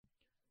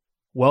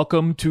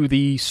Welcome to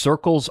the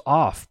Circles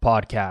Off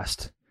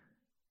podcast.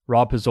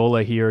 Rob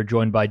Pizzola here,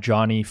 joined by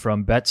Johnny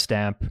from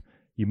BetStamp.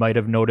 You might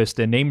have noticed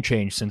a name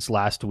change since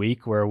last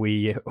week where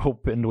we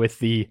opened with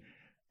the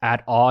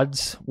At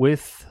Odds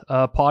with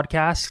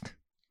podcast.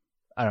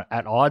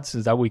 At Odds,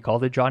 is that what we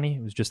called it, Johnny?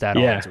 It was just At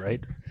Odds,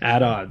 right?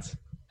 At Odds.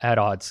 At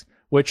Odds,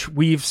 which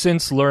we've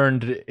since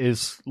learned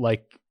is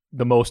like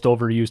the most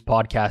overused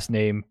podcast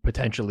name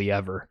potentially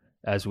ever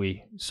as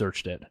we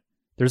searched it.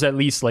 There's at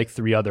least like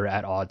 3 other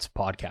At Odds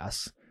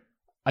podcasts.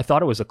 I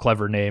thought it was a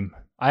clever name.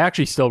 I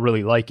actually still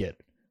really like it,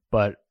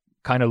 but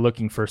kind of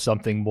looking for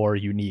something more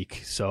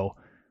unique. So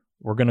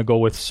we're going to go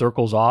with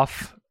Circles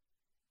Off,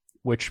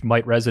 which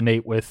might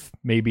resonate with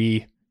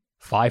maybe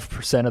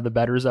 5% of the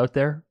bettors out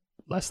there.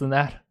 Less than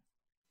that.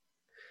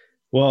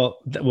 Well,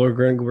 we're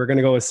going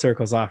to go with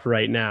Circles Off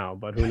right now,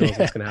 but who knows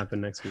what's going to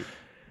happen next week.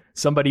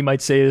 Somebody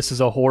might say this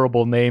is a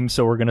horrible name,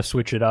 so we're going to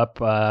switch it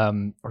up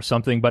or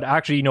something. But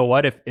actually, you know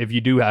what? If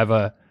you do have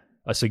a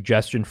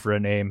suggestion for a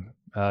name,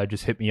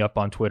 just hit me up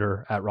on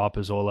Twitter at Rob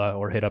Pizzola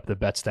or hit up the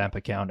BetStamp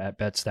account at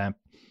BetStamp.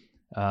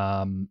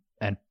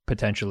 And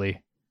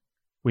potentially,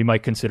 we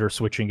might consider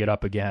switching it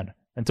up again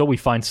until we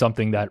find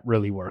something that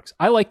really works.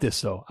 I like this,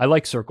 though. I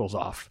like Circles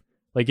Off.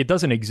 Like, it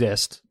doesn't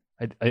exist,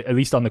 at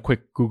least on the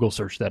quick Google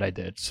search that I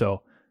did.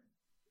 So,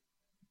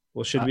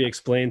 well, should we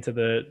explain to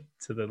the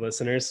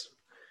listeners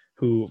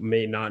who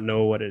may not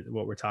know what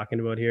we're talking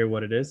about here,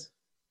 what it is?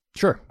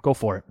 Sure, go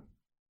for it.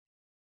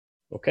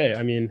 Okay,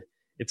 I mean,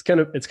 it's kind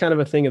of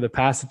a thing of the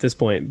past at this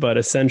point, but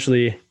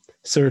essentially,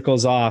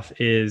 Circles Off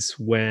is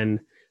when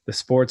the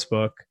sports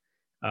book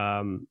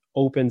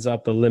opens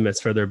up the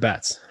limits for their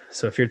bets.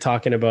 So if you're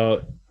talking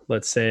about,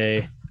 let's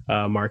say,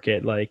 a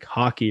market like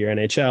hockey or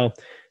NHL,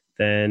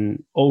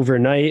 then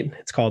overnight,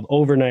 it's called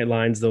overnight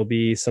lines. There'll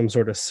be some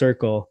sort of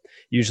circle,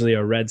 usually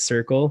a red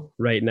circle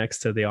right next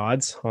to the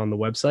odds on the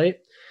website.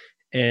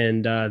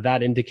 And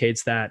that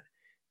indicates that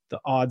the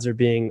odds are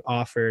being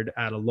offered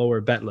at a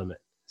lower bet limit.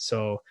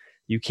 So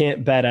you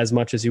can't bet as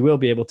much as you will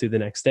be able to the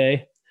next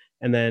day.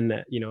 And then,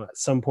 at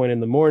some point in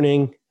the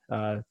morning,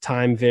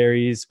 time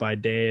varies by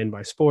day and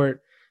by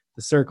sport,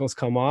 the circles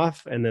come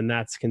off, and then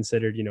that's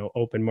considered,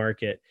 open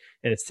market.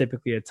 And it's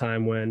typically a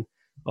time when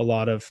a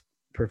lot of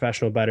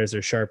professional bettors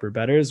or sharper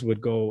bettors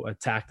would go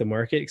attack the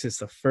market because it's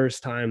the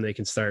first time they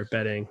can start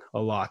betting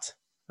a lot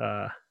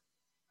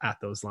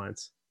at those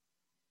lines.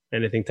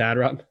 Anything to add,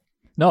 Rob?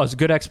 No, it's a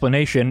good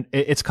explanation.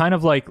 It's kind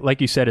of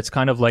like you said, it's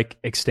kind of like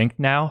extinct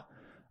now.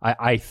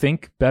 I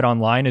think Bet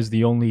Online is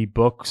the only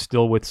book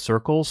still with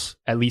circles,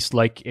 at least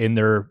like in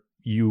their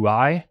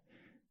UI.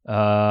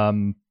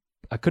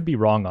 I could be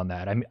wrong on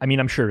that. I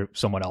mean, I'm sure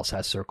someone else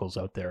has circles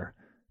out there,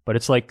 but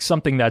it's like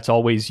something that's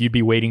always you'd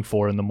be waiting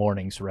for in the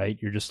mornings, right?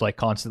 You're just like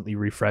constantly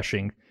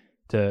refreshing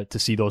to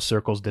see those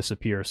circles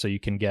disappear so you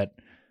can get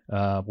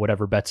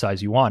whatever bet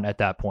size you want at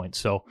that point.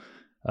 So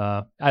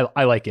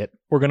I like it.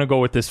 We're going to go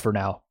with this for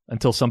now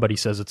until somebody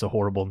says it's a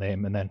horrible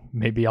name, and then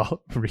maybe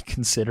I'll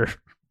reconsider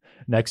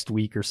next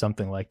week or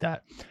something like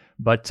that.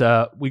 But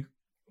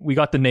we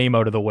got the name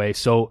out of the way.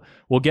 So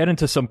we'll get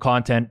into some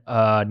content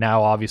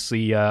now.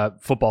 Obviously,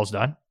 football's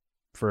done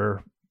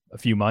for a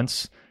few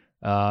months.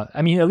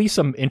 I mean, at least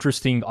some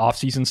interesting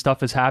off-season stuff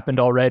has happened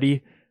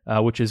already,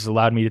 which has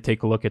allowed me to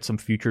take a look at some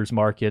futures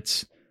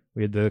markets.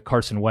 We had the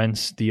Carson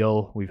Wentz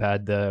deal. We've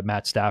had the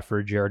Matt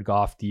Stafford, Jared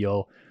Goff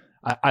deal.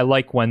 I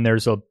like when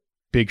there's a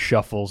big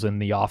shuffles in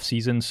the off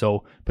season.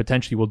 So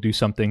potentially we'll do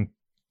something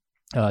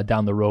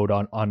down the road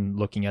on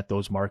looking at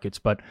those markets.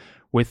 But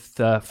with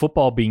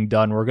football being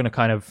done, we're going to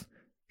kind of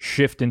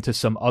shift into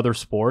some other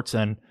sports.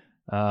 And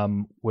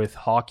with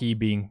hockey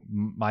being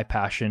my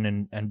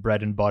passion and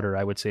bread and butter,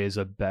 I would say as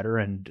a bettor,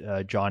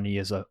 and Johnny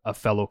is a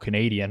fellow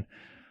Canadian,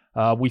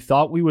 we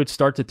thought we would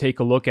start to take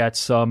a look at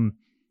some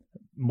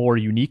more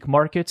unique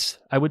markets,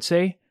 I would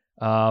say.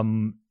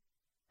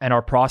 And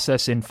our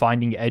process in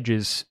finding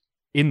edges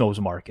in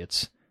those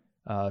markets.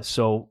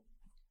 So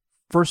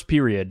first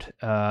period,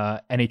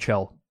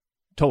 NHL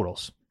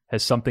totals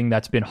has something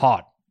that's been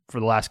hot for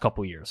the last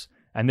couple of years.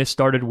 And this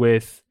started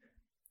with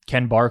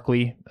Ken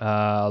Barkley,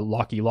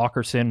 Lockie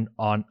Lockerson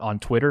on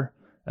Twitter.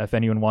 If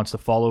anyone wants to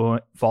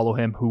follow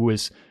him, who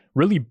has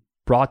really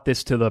brought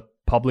this to the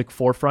public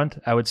forefront,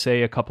 I would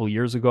say a couple of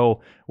years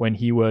ago when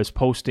he was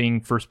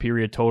posting first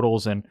period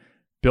totals and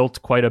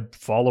built quite a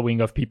following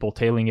of people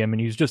tailing him,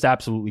 and he was just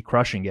absolutely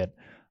crushing it.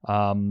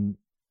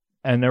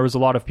 And there was a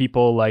lot of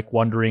people like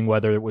wondering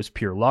whether it was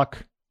pure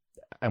luck.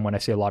 And when I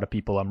say a lot of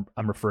people,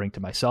 I'm referring to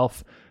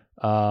myself,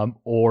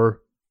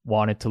 or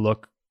wanted to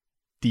look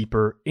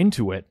deeper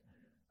into it.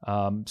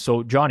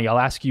 So Johnny, I'll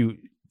ask you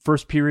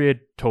first period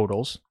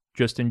totals,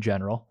 just in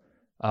general.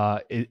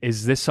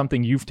 Is this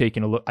something you've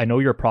taken a look? I know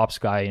you're a props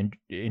guy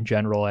in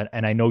general,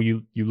 and I know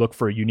you look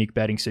for unique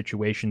betting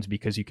situations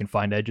because you can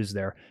find edges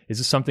there. Is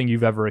this something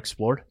you've ever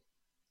explored?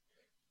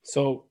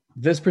 So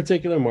this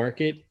particular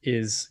market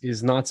is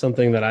not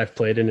something that I've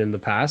played in the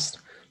past,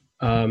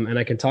 and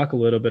I can talk a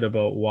little bit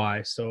about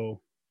why.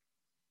 So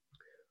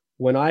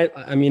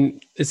I mean,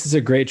 this is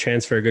a great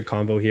chance for a good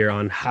convo here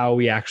on how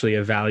we actually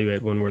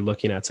evaluate when we're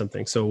looking at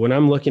something. So when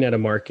I'm looking at a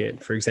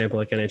market, for example,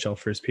 like NHL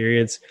first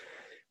periods,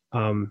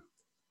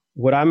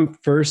 what I'm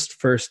first,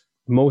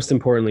 most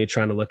importantly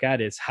trying to look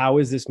at is how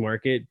is this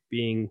market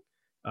being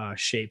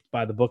shaped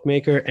by the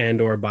bookmaker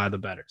and or by the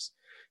bettors.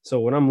 So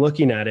when I'm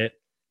looking at it,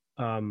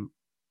 and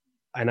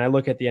I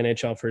look at the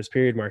NHL first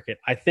period market,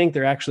 I think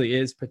there actually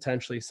is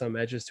potentially some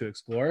edges to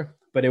explore,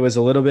 but it was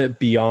a little bit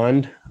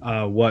beyond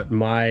what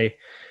my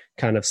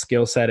kind of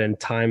skill set and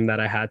time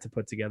that I had to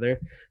put together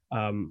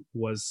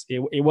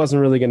it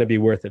wasn't really going to be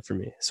worth it for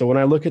me. So when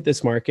I look at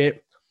this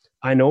market,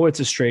 I know it's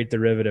a straight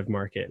derivative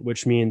market,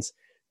 which means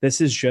this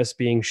is just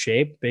being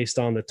shaped based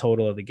on the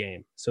total of the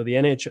game. So the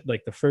NHL,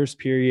 like the first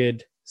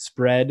period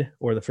spread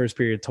or the first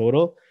period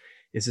total,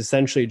 is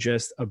essentially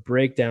just a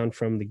breakdown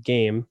from the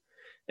game,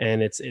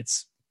 and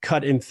it's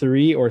cut in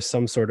three or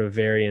some sort of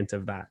variant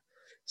of that.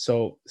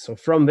 So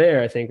from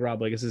there, I think, Rob,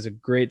 like this is a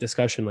great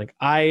discussion. Like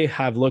I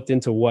have looked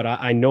into what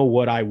I know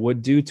what I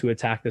would do to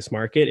attack this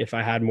market if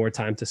I had more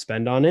time to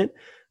spend on it.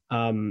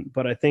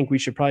 But I think we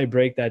should probably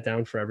break that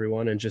down for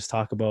everyone and just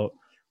talk about,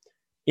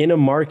 in a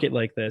market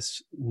like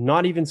this,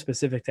 not even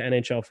specific to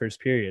NHL first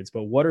periods,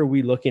 but what are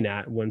we looking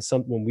at when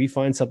we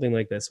find something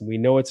like this? We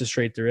know it's a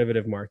straight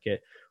derivative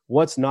market.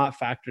 What's not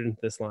factored into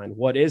this line?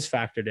 What is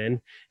factored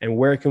in, and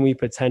where can we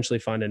potentially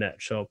find an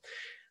edge? So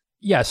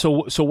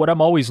what I'm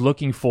always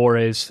looking for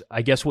is,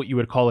 I guess, what you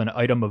would call an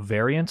item of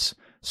variance.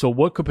 So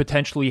what could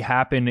potentially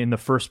happen in the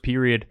first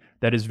period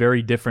that is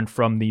very different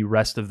from the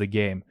rest of the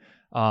game?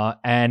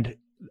 And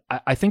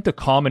I think the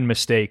common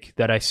mistake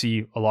that I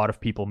see a lot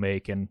of people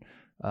make, and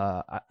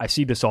I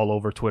see this all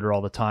over Twitter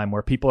all the time,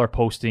 where people are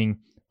posting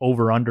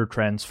over-under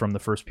trends from the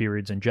first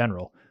periods in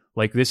general.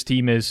 Like this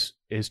team is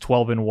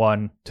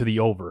 12-1 to the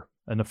over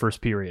in the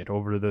first period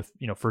over the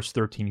first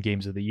 13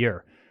 games of the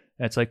year.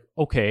 And it's like,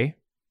 okay,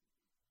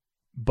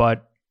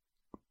 but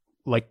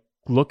like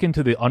look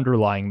into the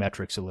underlying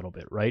metrics a little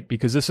bit, right?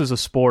 Because this is a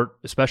sport,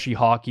 especially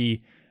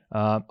hockey.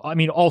 I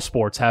mean, all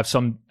sports have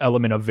some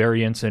element of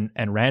variance and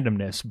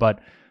randomness, but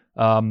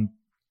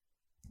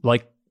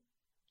like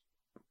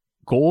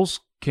goals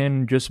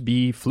can just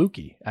be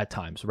fluky at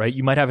times, right?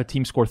 You might have a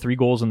team score 3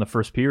 goals in the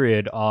first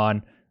period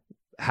on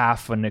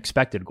half an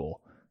expected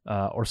goal,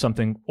 or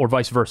something, or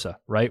vice versa,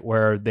 right?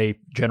 Where they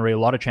generate a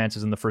lot of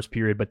chances in the first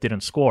period but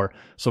didn't score.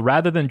 So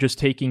rather than just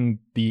taking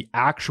the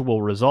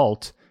actual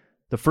result,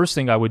 the first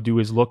thing I would do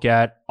is look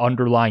at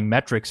underlying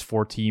metrics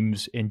for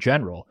teams in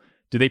general.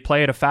 Do they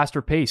play at a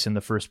faster pace in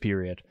the first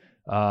period?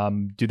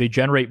 Do they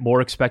generate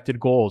more expected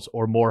goals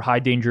or more high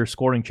danger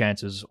scoring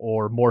chances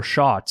or more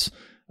shots?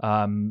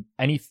 In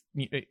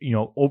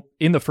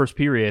the first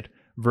period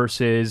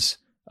versus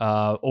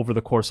over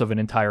the course of an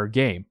entire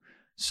game.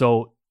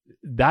 So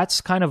that's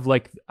kind of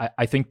like,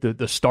 I think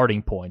the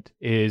starting point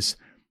is,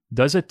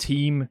 does a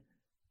team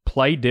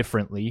play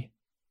differently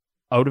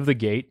out of the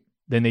gate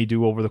than they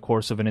do over the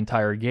course of an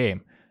entire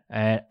game?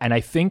 And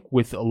I think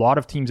with a lot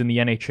of teams in the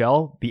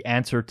NHL, the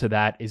answer to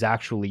that is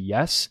actually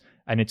yes.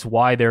 And it's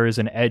why there is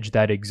an edge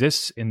that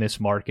exists in this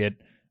market,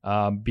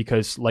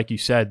 because like you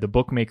said, the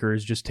bookmaker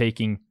is just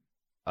taking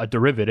a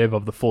derivative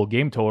of the full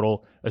game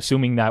total,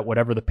 assuming that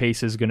whatever the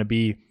pace is going to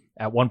be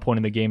at one point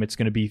in the game, it's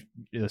going to be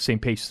the same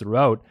pace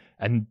throughout.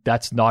 And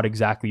that's not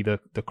exactly the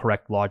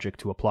correct logic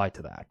to apply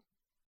to that.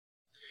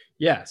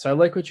 Yeah. So I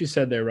like what you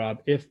said there, Rob.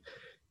 If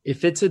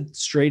it's a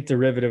straight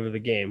derivative of the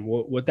game,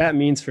 what that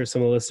means for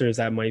some of the listeners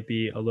that might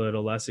be a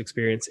little less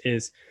experienced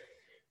is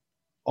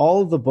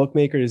all the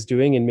bookmaker is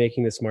doing in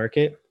making this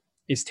market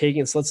is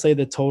taking, so let's say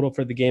the total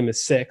for the game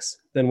is 6.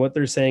 Then what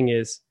they're saying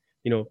is,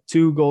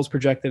 2 goals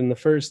projected in the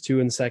first, 2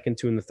 in the second,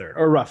 2 in the third,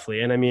 or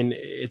roughly. And I mean,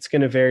 it's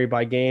going to vary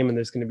by game, and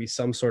there's going to be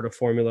some sort of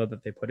formula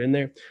that they put in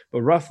there,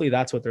 but roughly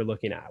that's what they're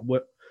looking at.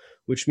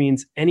 Which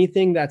means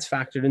anything that's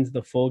factored into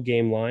the full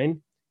game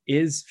line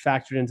is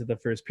factored into the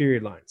first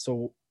period line.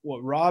 So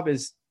what Rob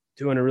is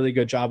doing a really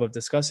good job of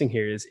discussing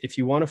here is, if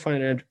you want to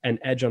find an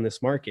edge on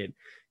this market,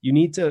 you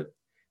need to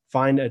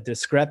find a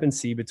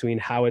discrepancy between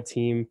how a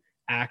team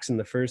acts in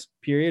the first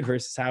period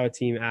versus how a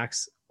team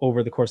acts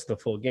over the course of the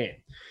full game.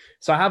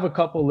 So I have a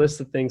couple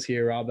lists of things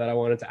here, Rob, that I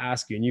wanted to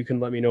ask you, and you can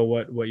let me know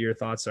what your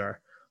thoughts are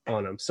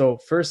on them. So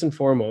first and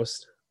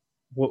foremost,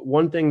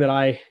 one thing that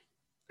I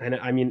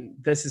mean,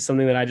 this is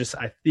something that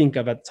I think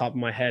of at the top of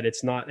my head.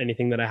 It's not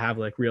anything that I have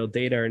like real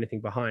data or anything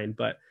behind,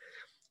 but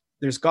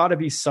there's got to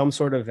be some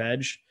sort of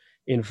edge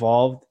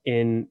involved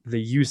in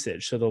the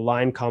usage. So the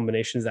line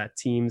combinations that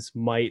teams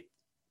might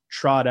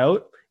trot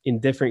out in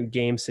different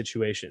game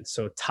situations.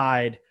 So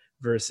tied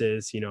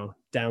versus,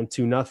 down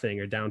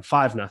 2-0 or down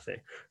 5-0,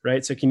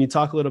 right? So can you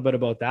talk a little bit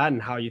about that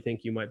and how you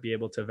think you might be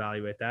able to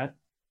evaluate that?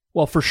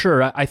 Well, for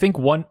sure. I think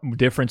one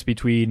difference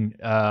between,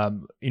 a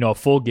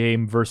full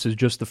game versus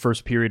just the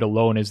first period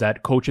alone is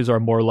that coaches are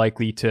more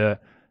likely to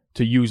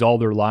use all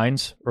their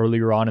lines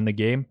earlier on in the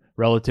game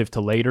relative to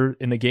later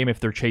in the game if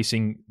they're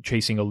chasing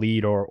a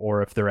lead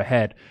or if they're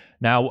ahead.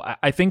 Now,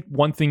 I think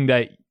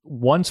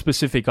one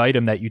specific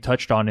item that you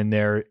touched on in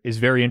there is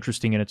very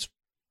interesting, and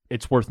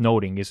it's worth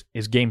noting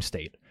is game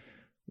state.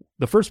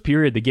 the first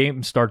period, the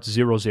game starts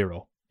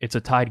 0-0. It's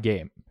a tied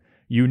game.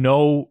 You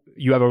know,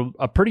 you have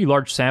a pretty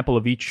large sample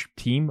of each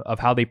team of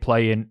how they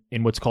play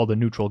in what's called a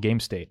neutral game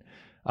state,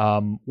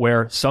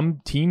 where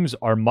some teams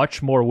are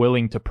much more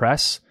willing to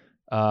press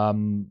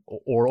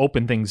or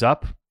open things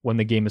up when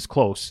the game is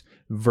close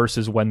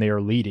versus when they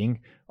are leading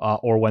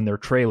or when they're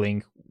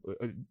trailing.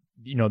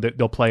 You know,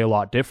 they'll play a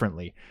lot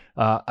differently.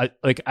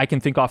 I can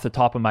think off the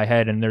top of my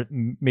head, and there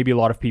maybe a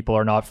lot of people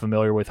are not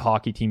familiar with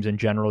hockey teams in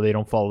general. They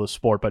don't follow the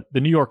sport, but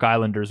the New York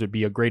Islanders would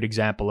be a great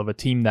example of a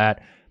team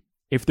that,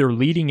 if they're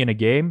leading in a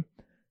game,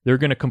 they're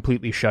going to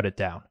completely shut it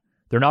down.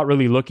 They're not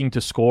really looking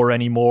to score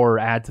anymore or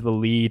add to the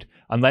lead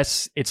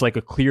unless it's like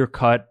a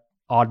clear-cut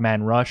odd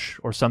man rush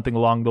or something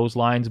along those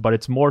lines, but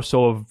it's more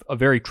so of a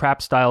very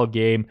trap style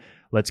game.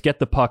 Let's get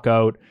the puck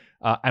out.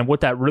 And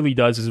what that really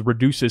does is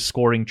reduces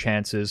scoring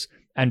chances.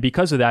 And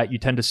because of that, you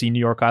tend to see New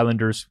York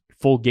Islanders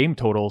full game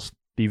totals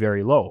be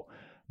very low.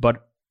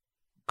 But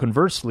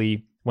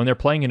conversely, when they're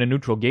playing in a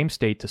neutral game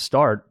state to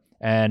start,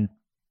 and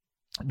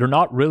they're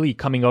not really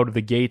coming out of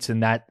the gates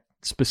in that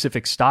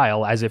specific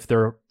style as if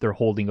they're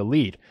holding a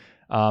lead.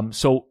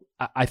 So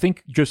I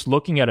think just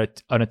looking at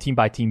it on a team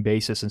by team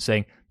basis and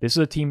saying this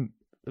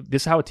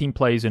is how a team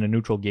plays in a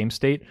neutral game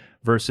state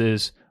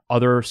versus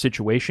other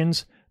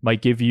situations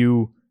might give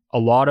you a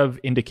lot of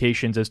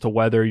indications as to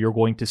whether you're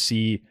going to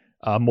see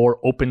a more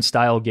open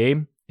style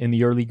game in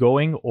the early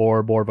going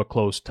or more of a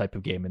close type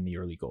of game in the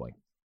early going.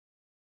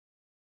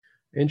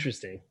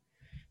 Interesting.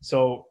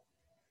 So,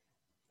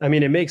 I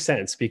mean, it makes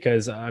sense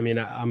because, I mean,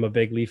 I'm a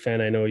big Leaf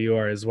fan. I know you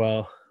are as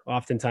well.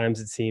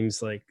 Oftentimes it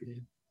seems like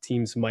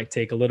teams might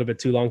take a little bit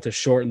too long to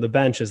shorten the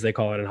bench, as they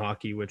call it in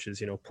hockey, which is,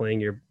 you know, playing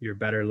your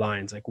better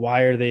lines. Like,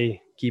 why are they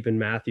keeping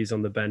Matthews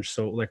on the bench?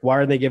 So, like, why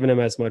are they giving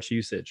him as much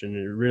usage? And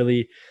it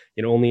really,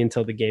 you know, only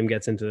until the game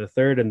gets into the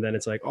third, and then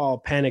it's like, oh,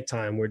 panic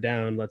time, we're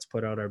down, let's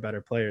put out our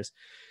better players.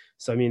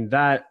 So, I mean,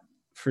 that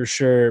for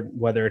sure,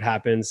 whether it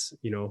happens,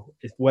 you know,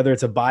 whether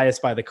it's a bias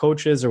by the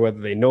coaches or whether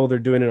they know they're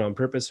doing it on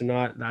purpose or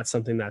not, that's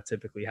something that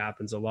typically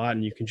happens a lot.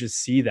 And you can just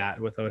see that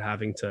without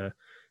having to,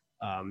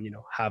 you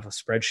know, have a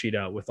spreadsheet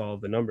out with all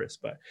of the numbers.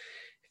 But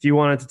if you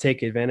wanted to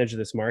take advantage of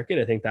this market,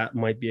 I think that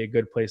might be a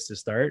good place to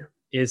start,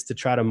 is to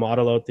try to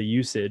model out the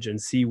usage and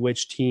see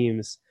which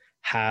teams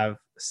have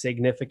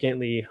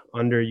significantly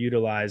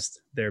underutilized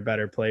their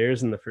better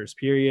players in the first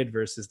period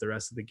versus the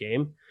rest of the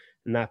game.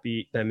 And that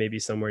may be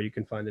somewhere you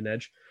can find an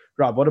edge.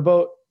 Rob, what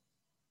about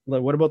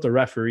the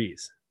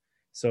referees?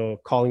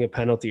 So calling a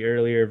penalty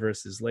earlier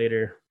versus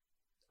later.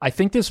 I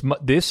think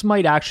this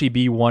might actually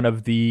be one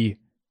of the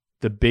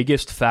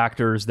biggest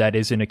factors that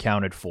isn't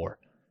accounted for,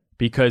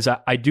 because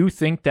I do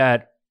think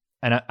that,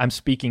 and I'm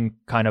speaking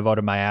kind of out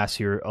of my ass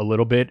here a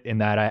little bit in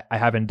that I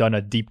haven't done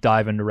a deep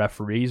dive into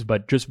referees,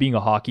 but just being a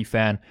hockey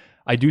fan,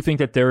 I do think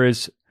that there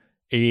is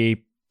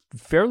a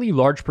fairly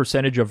large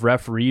percentage of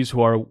referees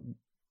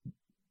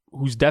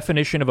whose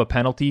definition of a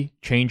penalty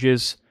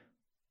changes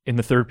in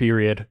the third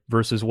period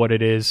versus what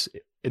it is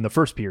in the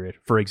first period,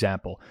 for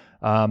example.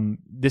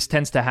 This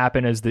tends to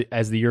happen as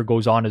the year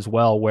goes on as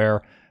well,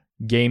 where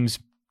games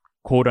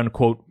quote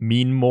unquote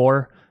mean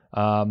more,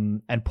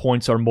 and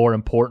points are more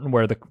important,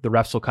 where the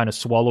refs will kind of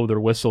swallow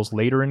their whistles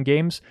later in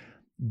games,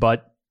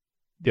 but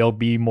they'll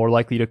be more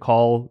likely to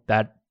call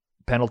that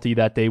penalty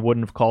that they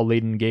wouldn't have called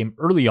late in the game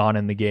early on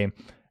in the game.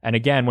 And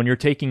again, when you're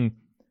taking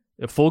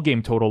a full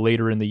game total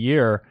later in the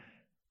year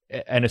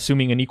and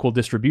assuming an equal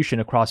distribution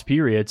across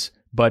periods,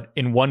 but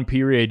in one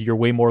period you're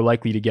way more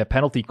likely to get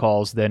penalty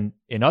calls than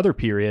in other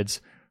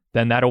periods,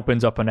 then that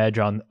opens up an edge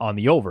on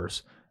the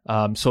overs.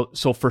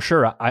 So for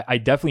sure, I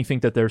definitely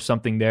think that there's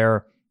something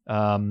there.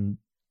 And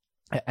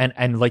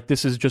like,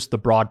 this is just the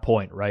broad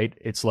point, right?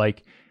 It's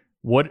like,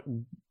 what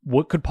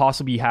could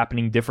possibly be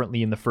happening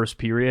differently in the first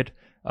period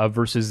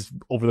versus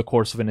over the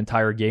course of an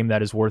entire game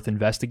that is worth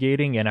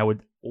investigating? And I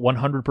would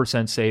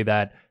 100% say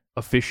that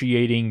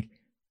officiating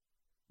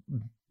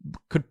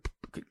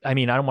I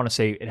don't want to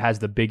say it has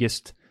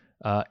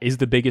is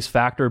the biggest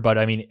factor, but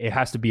I mean, it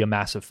has to be a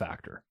massive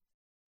factor.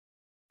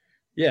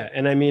 Yeah.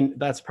 And I mean,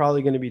 that's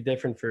probably going to be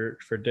different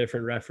for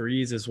different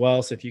referees as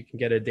well. So if you can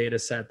get a data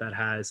set that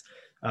has,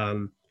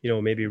 you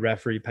know, maybe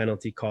referee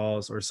penalty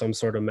calls or some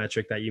sort of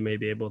metric that you may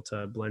be able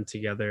to blend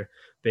together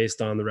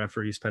based on the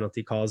referee's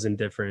penalty calls in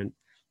different,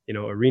 you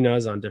know,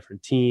 arenas on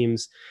different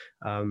teams.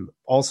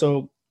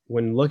 Also,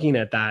 when looking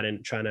at that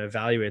and trying to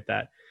evaluate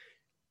that,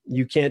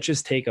 you can't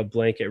just take a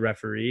blanket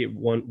referee,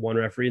 one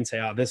referee, and say,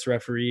 oh, this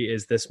referee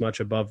is this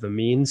much above the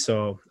mean,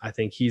 so I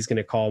think he's going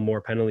to call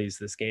more penalties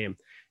this game.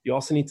 You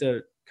also need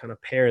to kind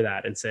of pair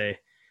that and say,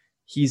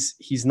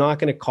 he's not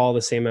going to call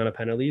the same amount of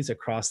penalties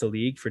across the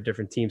league for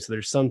different teams. So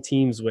there's some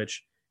teams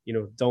which, you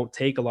know, don't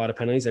take a lot of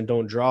penalties and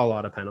don't draw a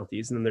lot of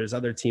penalties. And then there's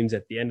other teams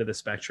at the end of the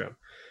spectrum.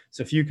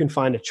 So if you can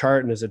find a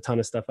chart, and there's a ton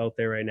of stuff out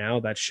there right now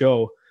that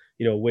show,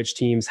 you know, which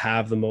teams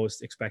have the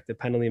most expected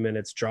penalty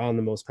minutes, drawn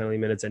the most penalty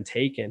minutes, and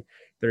taken.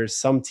 There's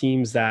some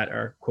teams that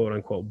are quote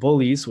unquote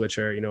bullies, which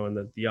are, you know,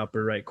 in the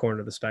upper right corner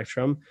of the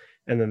spectrum.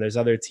 And then there's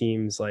other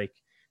teams like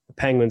the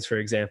Penguins, for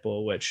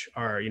example, which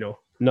are, you know,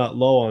 nut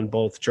low on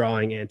both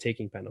drawing and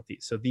taking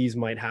penalties. So these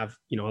might have,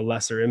 a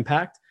lesser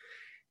impact.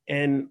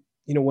 And,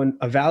 when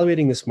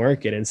evaluating this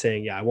market and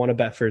saying, yeah, I want to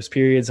bet first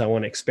periods, I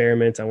want to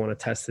experiment, I want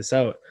to test this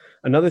out.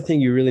 Another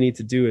thing you really need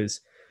to do is,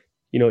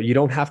 you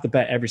don't have to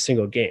bet every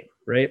single game,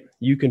 right?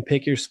 You can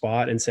pick your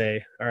spot and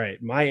say, all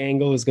right, my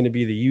angle is going to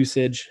be the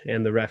usage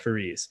and the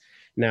referees.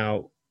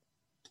 Now,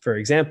 for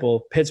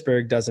example,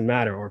 Pittsburgh doesn't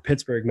matter, or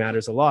Pittsburgh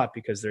matters a lot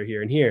because they're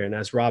here and here. And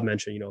as Rob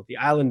mentioned, the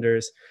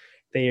Islanders,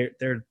 they're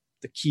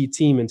the key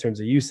team in terms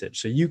of usage.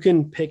 So you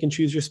can pick and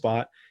choose your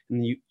spot,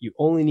 and you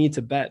only need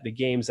to bet the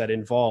games that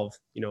involve,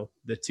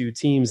 the two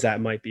teams that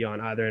might be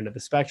on either end of the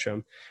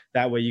spectrum.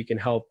 That way you can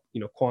help,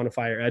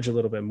 quantify your edge a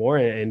little bit more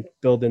and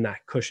build in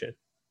that cushion.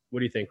 What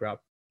do you think, Rob?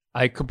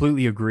 I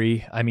completely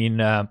agree. I mean,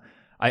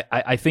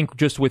 I think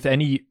just with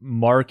any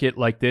market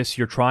like this,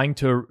 you're trying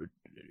to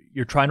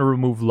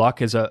remove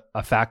luck as a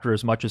factor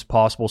as much as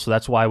possible. So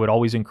that's why I would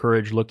always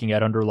encourage looking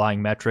at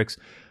underlying metrics.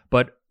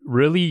 But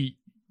really,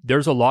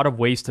 there's a lot of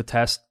ways to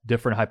test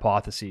different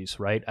hypotheses,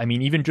 right? I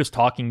mean, even just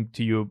talking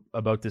to you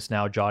about this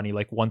now, Johnny,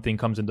 like one thing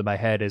comes into my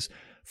head is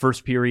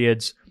first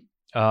periods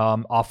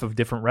off of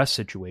different rest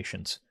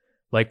situations,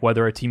 like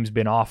whether a team's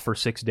been off for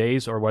 6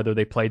 days or whether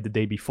they played the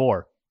day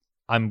before.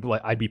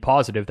 I'd be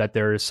positive that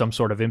there is some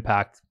sort of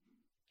impact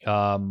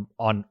on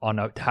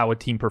how a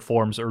team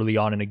performs early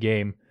on in a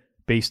game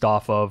based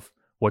off of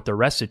what the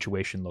rest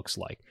situation looks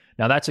like.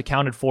 Now that's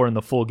accounted for in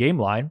the full game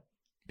line,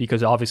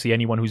 because obviously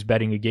anyone who's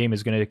betting a game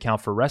is going to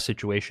account for rest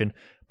situation,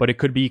 but it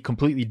could be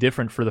completely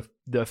different for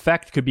the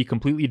effect could be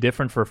completely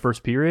different for a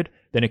first period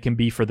than it can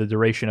be for the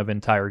duration of an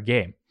entire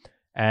game.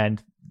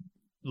 And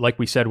like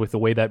we said, with the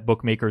way that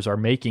bookmakers are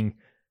making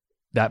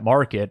that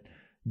market,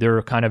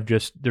 they're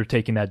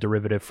taking that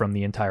derivative from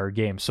the entire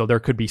game. So there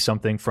could be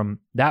something from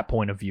that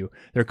point of view.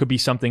 There could be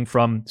something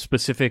from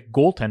specific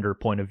goaltender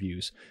point of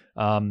views.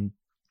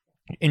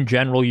 In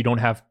general, you don't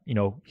have,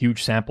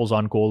 huge samples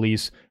on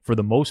goalies for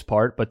the most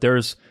part, but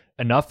there's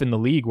enough in the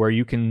league where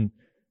you can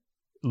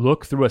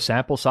look through a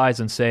sample size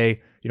and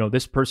say,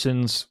 this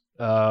person's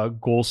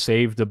goals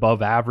saved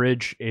above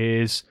average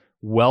is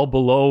well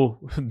below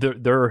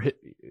their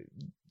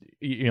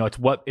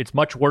it's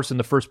much worse in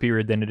the first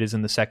period than it is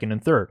in the second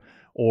and third,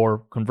 or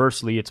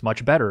conversely, it's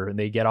much better and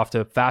they get off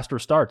to faster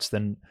starts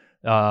than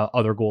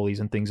other goalies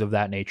and things of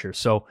that nature.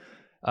 So,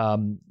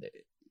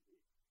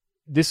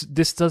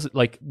 This doesn't,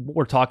 like what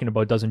we're talking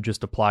about, doesn't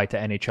just apply to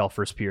NHL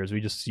first periods.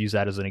 We just use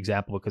that as an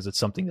example because it's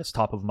something that's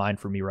top of mind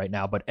for me right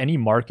now. But any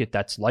market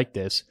that's like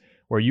this,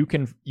 where you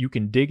can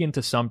dig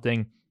into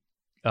something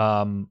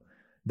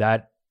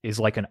that is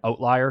like an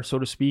outlier, so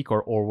to speak,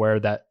 or where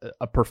that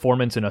a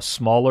performance in a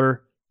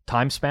smaller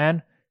time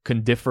span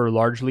can differ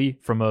largely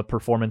from a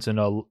performance in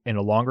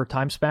a longer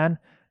time span,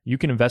 you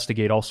can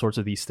investigate all sorts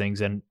of these things.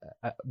 And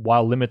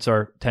while limits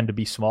tend to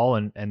be small,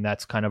 and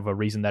that's kind of a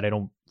reason that I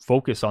don't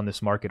focus on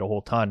this market a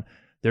whole ton,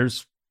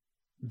 there's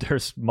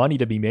money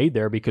to be made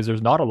there because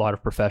there's not a lot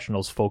of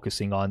professionals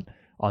focusing on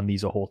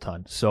these a whole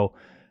ton. So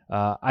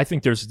I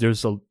think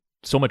there's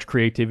so much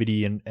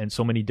creativity and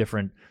so many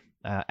different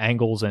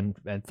angles and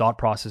thought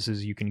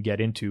processes you can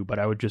get into. But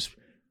I would just,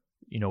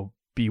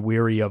 be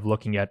weary of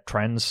looking at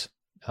trends,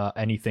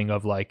 anything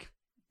of like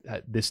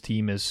this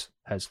team has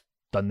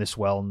done this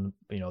well, and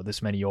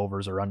this many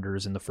overs or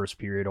unders in the first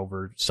period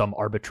over some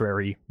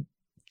arbitrary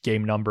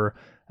game number.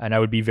 And I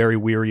would be very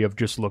weary of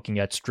just looking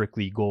at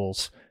strictly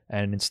goals,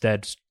 and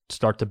instead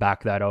start to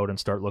back that out and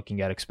start looking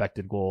at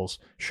expected goals,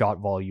 shot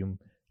volume,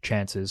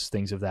 chances,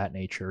 things of that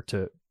nature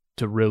to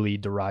really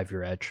derive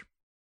your edge.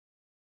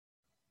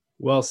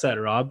 Well said,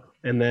 Rob.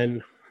 And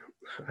then,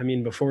 I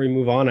mean, before we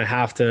move on,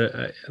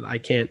 I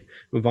can't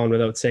move on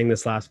without saying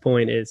this last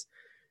point is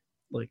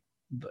like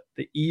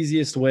the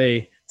easiest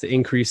way to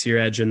increase your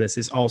edge in this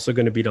is also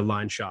going to be to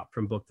line shop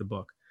from book to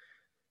book.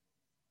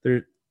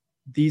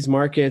 These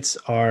markets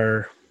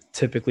are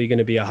typically going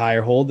to be a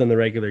higher hold than the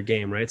regular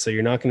game, right? So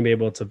you're not going to be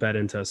able to bet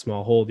into a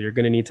small hold. You're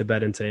going to need to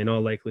bet into, in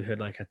all likelihood,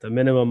 like at the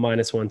minimum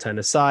minus 110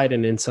 aside,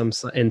 and in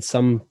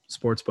some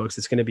sports books,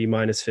 it's going to be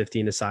minus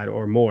 15 aside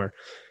or more.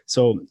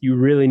 So you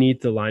really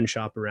need to line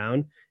shop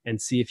around and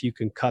see if you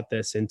can cut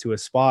this into a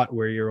spot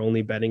where you're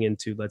only betting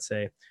into, let's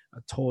say,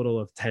 a total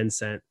of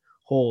 10-cent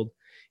hold,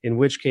 in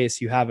which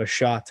case you have a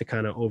shot to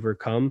kind of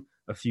overcome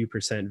a few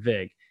percent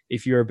vig.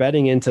 If you're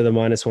betting into the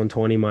minus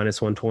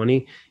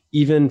 120,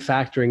 even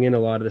factoring in a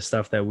lot of the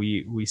stuff that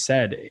we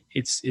said,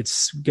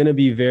 it's going to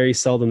be very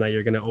seldom that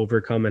you're going to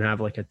overcome and have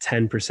like a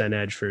 10%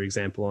 edge, for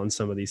example, on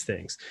some of these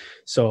things.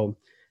 So,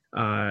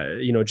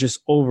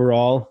 just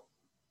overall,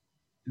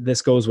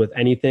 this goes with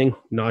anything,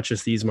 not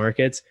just these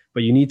markets,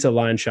 but you need to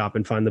line shop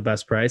and find the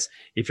best price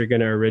if you're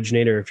going to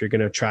originate, or if you're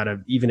going to try to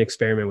even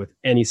experiment with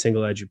any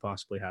single edge you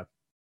possibly have.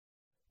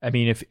 I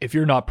mean, if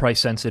you're not price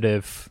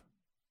sensitive,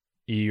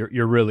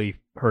 you're really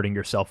hurting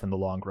yourself in the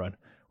long run.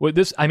 With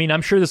this, I mean,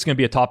 I'm sure this is going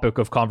to be a topic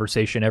of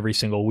conversation every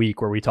single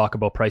week where we talk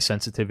about price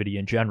sensitivity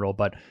in general.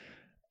 But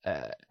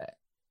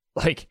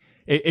like,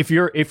 if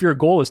your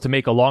goal is to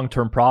make a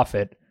long-term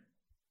profit,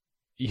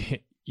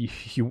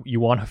 you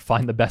want to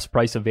find the best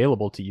price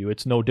available to you.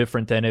 It's no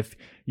different than if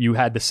you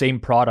had the same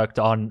product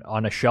on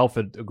a shelf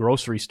at a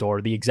grocery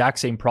store, the exact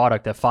same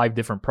product at 5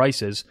 different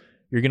prices.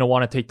 You're going to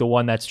want to take the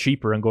one that's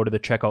cheaper and go to the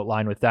checkout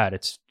line with that.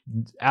 It's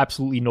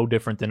absolutely no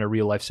different than a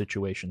real life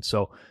situation.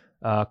 So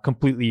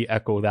completely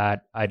echo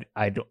that.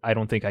 I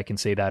don't think I can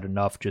say that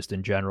enough, just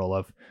in general,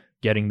 of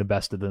getting the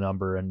best of the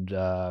number, and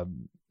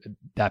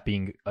that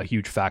being a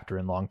huge factor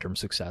in long-term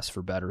success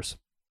for bettors.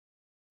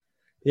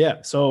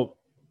 Yeah. So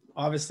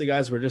obviously,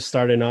 guys, we're just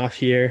starting off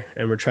here,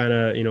 and we're trying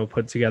to,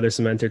 put together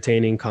some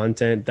entertaining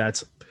content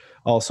that's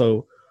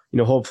also,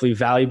 hopefully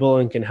valuable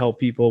and can help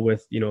people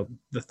with,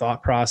 the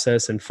thought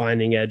process and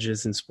finding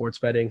edges in sports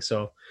betting.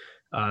 So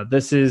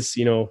this is,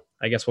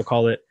 I guess we'll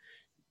call it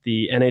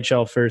the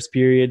NHL first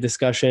period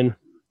discussion,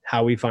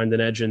 how we find an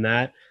edge in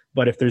that.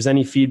 But if there's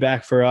any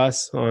feedback for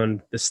us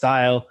on the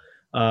style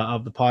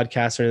of the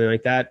podcast or anything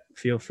like that,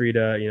 feel free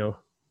to,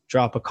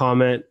 drop a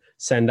comment,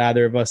 send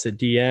either of us a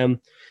DM.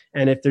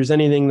 And if there's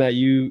anything that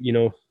you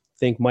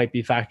think might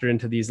be factored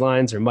into these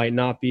lines or might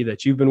not be,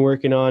 that you've been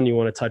working on, you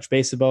want to touch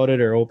base about it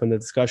or open the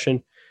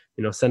discussion,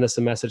 send us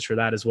a message for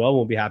that as well.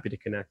 We'll be happy to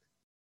connect.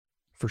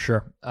 For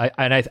sure.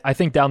 I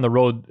think down the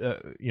road,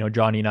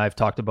 Johnny and I have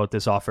talked about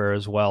this off air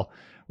as well.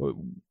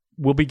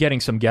 We'll be getting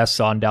some guests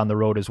on down the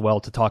road as well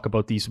to talk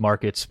about these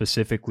markets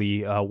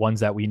specifically,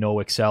 ones that we know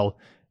excel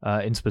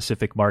in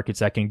specific markets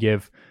that can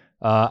give,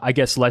 I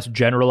guess, less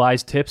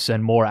generalized tips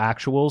and more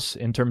actuals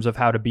in terms of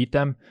how to beat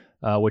them,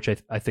 which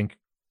I think,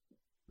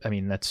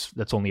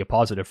 that's only a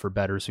positive for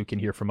bettors who can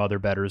hear from other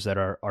bettors that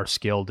are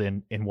skilled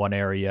in one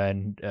area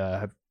and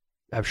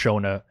have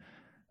shown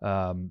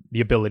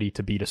the ability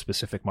to beat a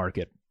specific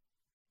market.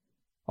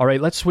 All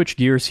right, let's switch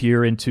gears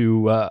here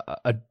into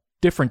a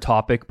different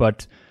topic,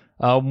 but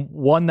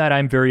one that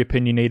I'm very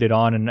opinionated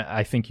on, and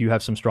I think you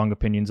have some strong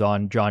opinions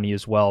on, Johnny,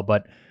 as well,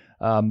 but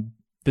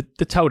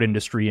the tout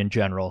industry in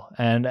general.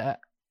 And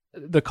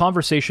the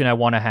conversation I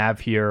want to have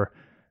here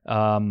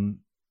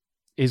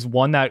is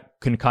one that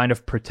can kind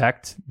of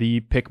protect the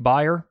pick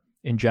buyer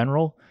in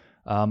general.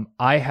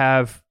 I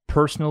have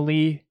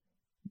personally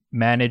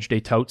managed a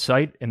tout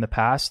site in the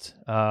past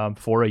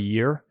for a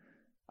year.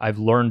 I've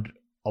learned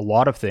a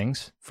lot of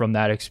things from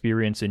that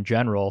experience in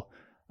general.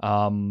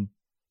 And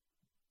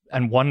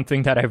one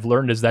thing that I've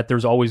learned is that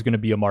there's always going to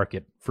be a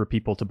market for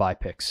people to buy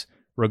picks,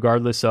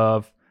 regardless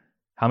of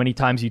how many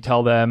times you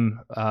tell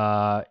them,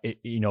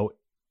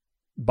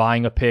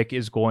 buying a pick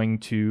is going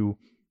to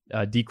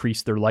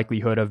decrease their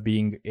likelihood of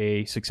being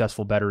a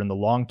successful bettor in the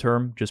long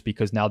term, just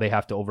because now they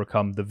have to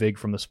overcome the vig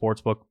from the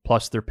sportsbook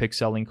plus their pick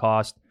selling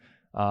cost.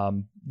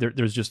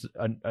 There's just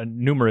a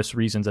numerous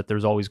reasons that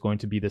there's always going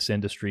to be this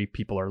industry.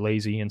 People are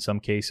lazy in some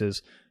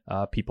cases.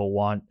 People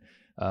want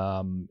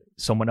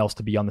someone else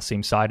to be on the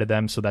same side of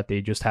them so that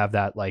they just have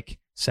that like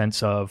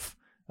sense of,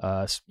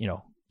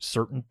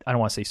 certain, I don't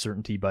want to say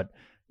certainty, but,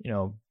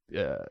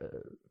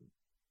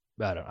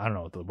 I don't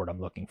know the word I'm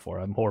looking for.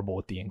 I'm horrible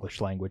with the English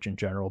language in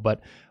general.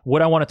 But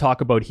what I want to talk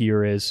about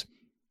here is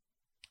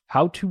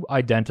how to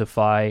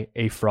identify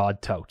a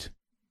fraud tout.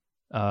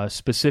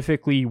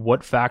 Specifically,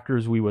 what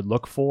factors we would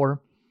look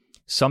for,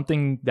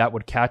 something that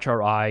would catch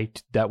our eye,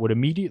 that would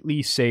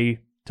immediately say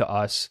to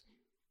us,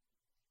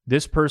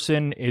 this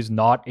person is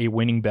not a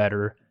winning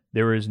bettor.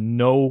 There is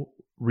no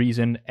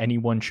reason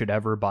anyone should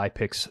ever buy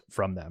picks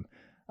from them.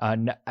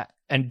 And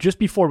just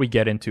before we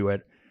get into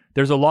it,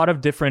 there's a lot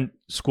of different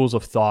schools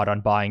of thought on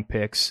buying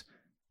picks.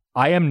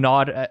 I am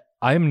not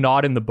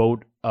in the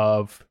boat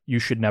of you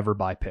should never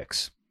buy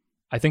picks.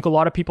 I think a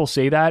lot of people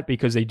say that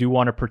because they do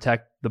want to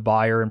protect the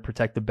buyer and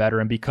protect the bettor,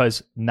 and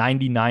because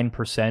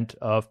 99%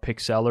 of pick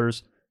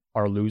sellers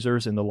are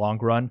losers in the long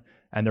run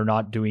and they're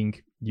not doing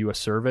you a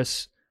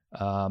service.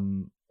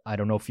 I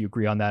don't know if you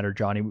agree on that, or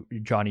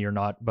Johnny or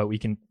not, but we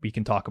can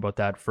talk about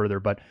that further.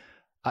 But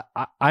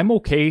I'm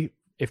okay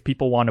if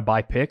people want to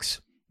buy picks,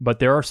 but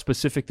there are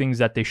specific things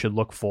that they should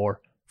look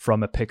for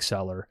from a pick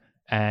seller.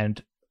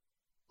 And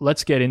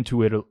let's get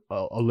into it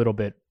a little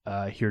bit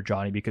here,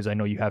 Johnny, because I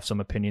know you have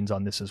some opinions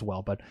on this as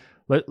well. But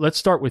let's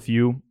start with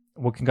you.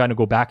 We can kind of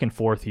go back and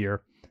forth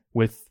here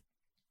with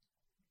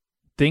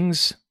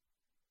things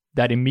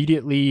that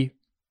immediately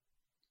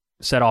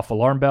set off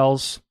alarm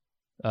bells,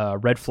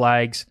 red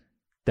flags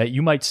that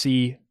you might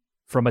see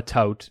from a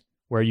tout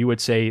where you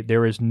would say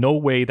there is no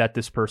way that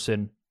this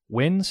person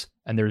wins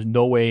and there's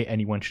no way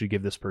anyone should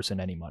give this person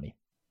any money.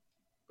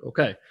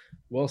 Okay,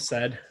 well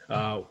said.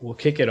 We'll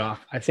kick it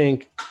off. I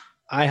think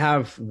I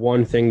have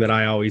one thing that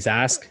I always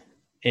ask,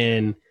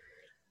 and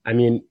I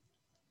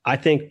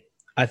think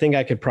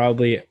I could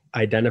probably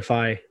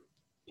identify,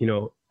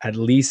 at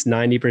least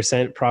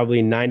 90%,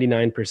 probably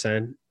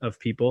 99% of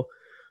people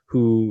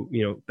who,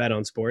 bet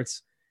on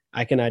sports.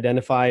 I can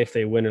identify if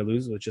they win or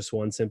lose with just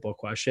one simple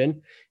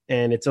question.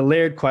 And it's a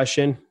layered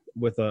question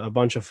with a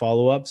bunch of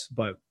follow-ups,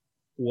 but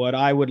what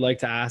I would like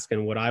to ask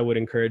and what I would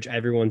encourage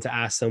everyone to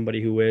ask somebody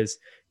who is,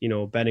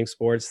 betting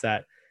sports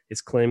that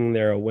is claiming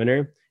they're a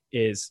winner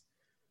is,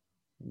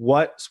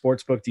 what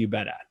sportsbook do you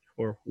bet at?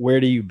 Or where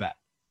do you bet?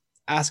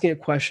 Asking a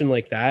question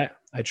like that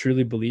I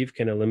truly believe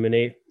can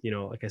eliminate,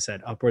 like I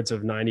said, upwards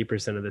of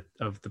 90%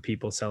 of the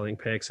people selling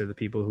picks or the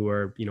people who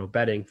are,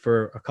 betting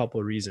for a couple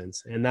of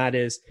reasons. And that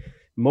is,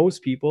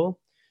 most people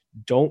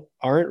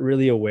aren't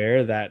really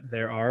aware that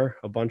there are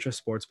a bunch of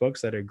sports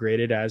books that are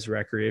graded as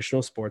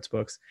recreational sports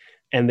books,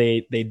 and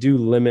they do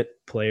limit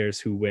players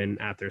who win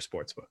at their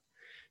sports book.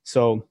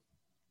 So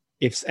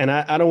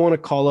I don't want to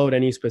call out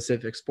any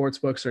specific sports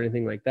books or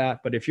anything like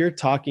that, but if you're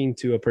talking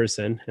to a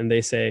person and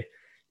they say,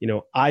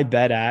 I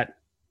bet at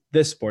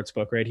this sports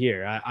book right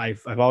here.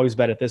 I've always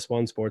bet at this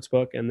one sports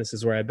book, and this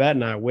is where I bet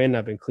and I win.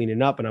 I've been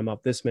cleaning up and I'm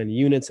up this many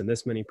units and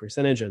this many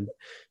percentage, and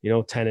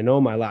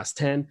 10-0 my last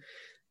 10.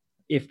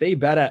 If they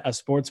bet at a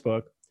sports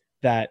book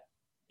that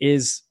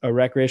is a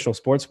recreational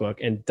sports book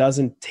and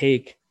doesn't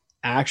take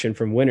action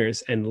from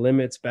winners and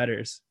limits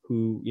bettors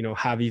who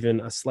have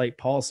even a slight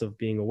pulse of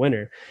being a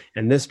winner,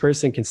 and this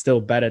person can still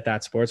bet at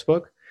that sports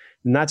book,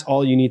 then that's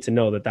all you need to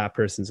know, that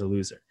person's a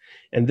loser.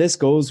 And this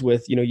goes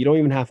with, you don't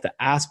even have to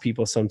ask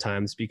people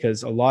sometimes,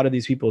 because a lot of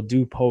these people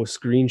do post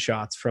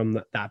screenshots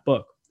from that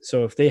book.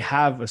 So if they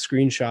have a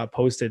screenshot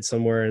posted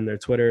somewhere in their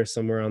Twitter,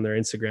 somewhere on their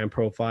Instagram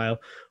profile,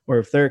 or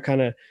if they're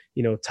kind of,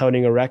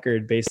 touting a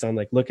record based on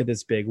like, look at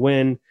this big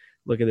win,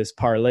 look at this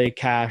parlay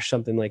cash,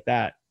 something like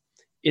that.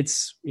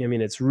 It's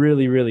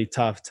really, really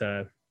tough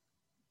to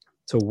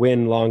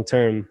win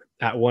long-term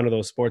at one of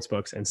those sports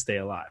books and stay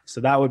alive.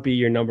 So that would be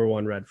your number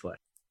one red flag.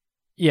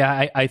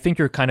 Yeah, I think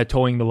you're kind of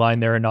towing the line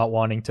there and not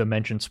wanting to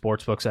mention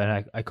sports books,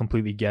 and I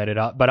completely get it.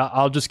 But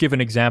I'll just give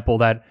an example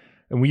that,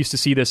 and we used to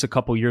see this a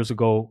couple years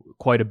ago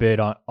quite a bit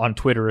on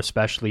Twitter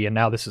especially, and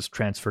now this is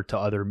transferred to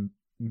other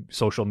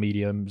social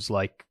mediums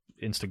like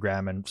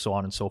Instagram and so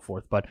on and so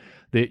forth. But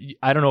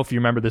I don't know if you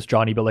remember this,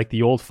 Johnny, but like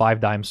the old 5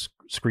 Dimes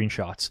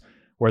screenshots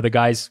where the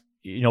guys,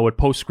 would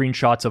post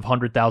screenshots of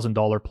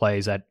 $100,000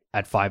 plays at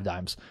 5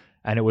 Dimes.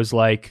 And it was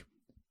like,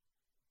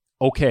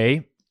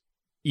 okay,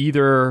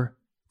 either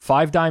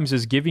 5 Dimes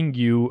is giving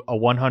you a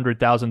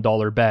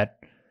 $100,000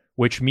 bet,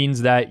 which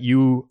means that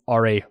you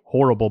are a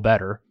horrible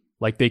bettor.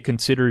 Like they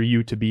consider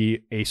you to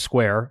be a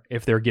square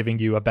if they're giving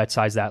you a bet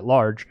size that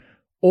large,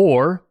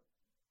 or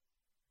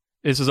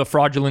this is a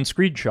fraudulent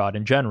screenshot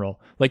in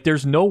general. Like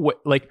there's no way,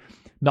 like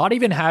not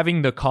even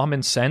having the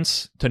common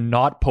sense to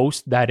not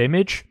post that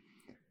image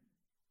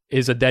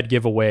is a dead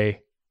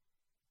giveaway.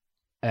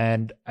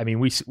 And I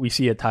mean, we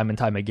see it time and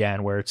time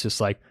again where it's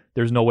just like,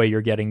 there's no way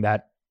you're getting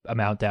that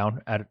amount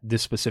down at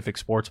this specific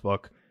sports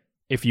book.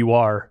 If you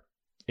are,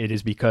 it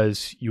is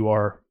because you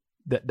are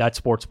that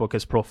sports book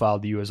has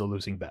profiled you as a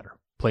losing bettor.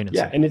 Plain and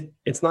simple. And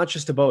it's not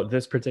just about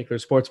this particular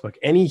sports book.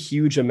 Any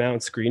huge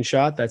amount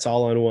screenshot that's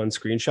all on one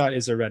screenshot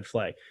is a red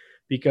flag,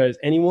 because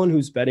anyone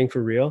who's betting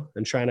for real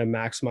and trying to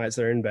maximize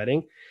their own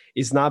betting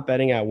is not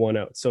betting at one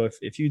out. So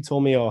if you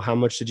told me, how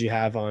much did you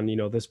have on,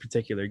 this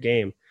particular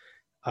game?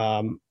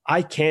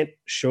 I can't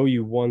show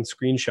you one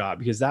screenshot,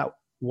 because that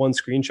one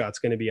screenshot is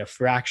going to be a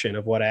fraction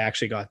of what I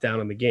actually got down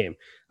on the game.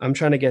 I'm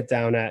trying to get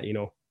down at,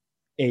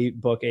 a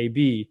book A,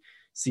 B,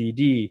 C,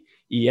 D,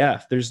 E,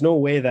 F. There's no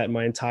way that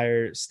my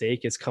entire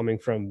stake is coming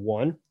from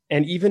one.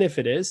 And even if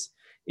it is,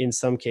 in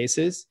some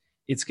cases,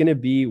 it's going to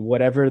be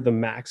whatever the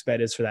max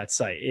bet is for that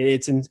site.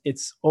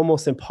 It's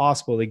almost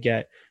impossible to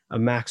get a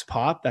max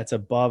pop that's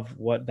above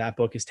what that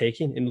book is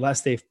taking,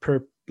 unless they've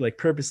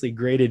purposely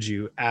graded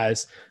you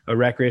as a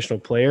recreational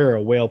player or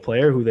a whale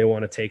player who they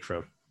want to take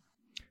from.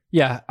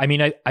 Yeah, I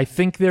mean, I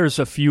think there's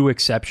a few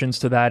exceptions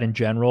to that in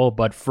general,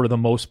 but for the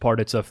most part,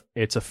 it's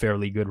a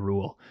fairly good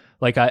rule.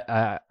 Like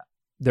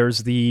there's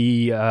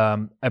the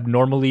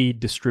abnormally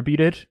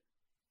distributed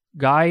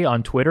guy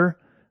on Twitter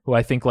who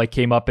I think like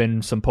came up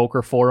in some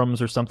poker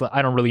forums or something.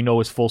 I don't really know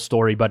his full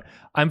story, but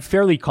I'm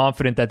fairly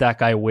confident that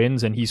guy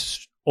wins, and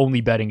he's only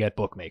betting at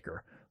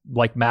bookmaker,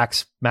 like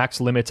max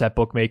limits at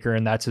bookmaker,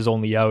 and that's his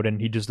only out, and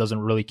he just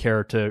doesn't really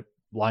care to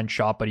line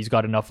shop, but he's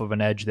got enough of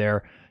an edge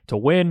there to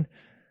win.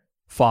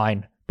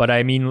 Fine. But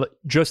I mean,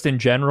 just in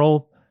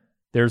general,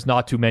 there's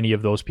not too many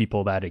of those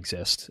people that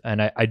exist.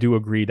 And I do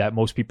agree that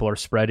most people are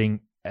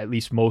spreading, at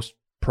least most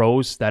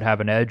pros that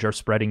have an edge are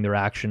spreading their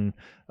action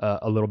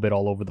a little bit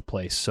all over the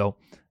place. So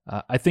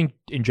I think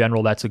in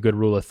general, that's a good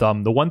rule of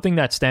thumb. The one thing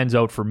that stands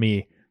out for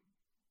me,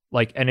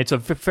 and it's a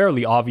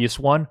fairly obvious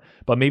one,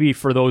 but maybe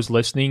for those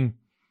listening,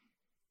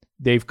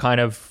 they've kind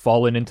of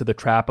fallen into the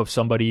trap of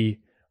somebody,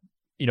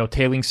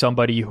 tailing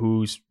somebody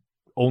who's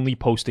only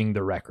posting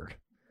the record.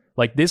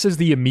 Like this is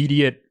the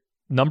immediate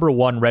number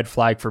one red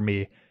flag for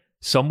me.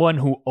 Someone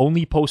who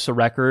only posts a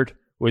record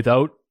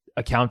without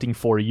accounting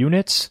for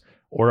units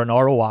or an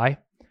ROI.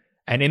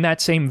 And in that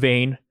same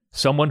vein,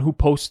 someone who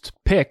posts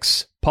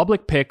picks,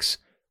 public picks,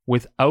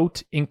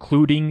 without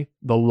including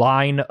the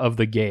line of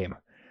the game.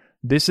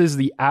 This is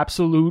the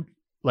absolute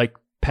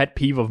pet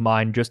peeve of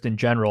mine just in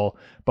general.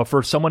 But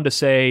for someone to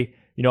say,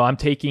 I'm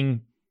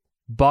taking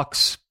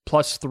Bucks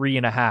plus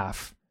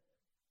 3.5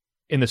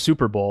 in the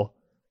Super Bowl,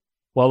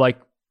 well,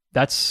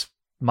 that's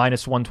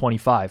minus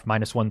 125,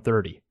 minus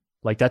 130.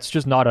 That's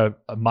just not a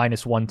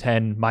minus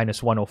 110,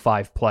 minus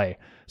 105 play.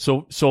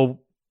 So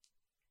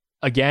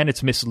again,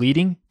 it's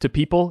misleading to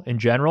people in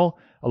general.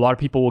 a lot of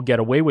people will get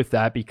away with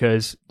that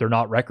because they're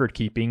not record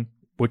keeping,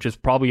 which is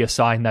probably a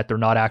sign that they're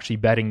not actually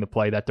betting the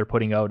play that they're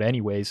putting out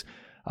anyways.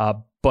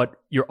 But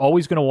you're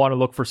always going to want to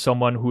look for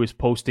someone who is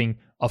posting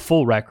a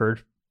full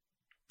record.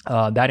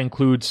 That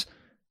includes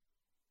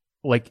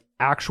like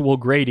actual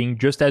grading,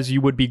 just as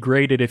you would be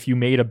graded if you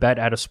made a bet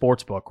at a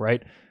sports book,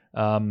 right?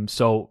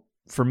 So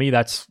for me,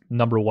 that's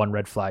number one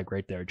red flag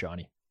right there,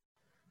 Johnny.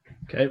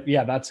 Okay.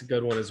 Yeah, that's a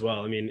good one as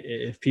well. I mean,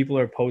 if people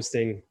are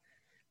posting,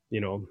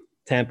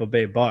 Tampa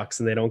Bay Bucks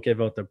and they don't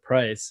give out the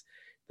price,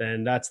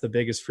 then that's the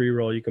biggest free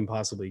roll you can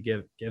possibly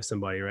give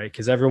somebody, right?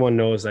 Because everyone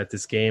knows that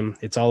this game,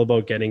 it's all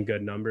about getting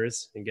good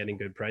numbers and getting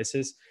good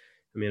prices.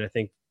 I mean, I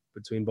think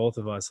between both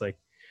of us,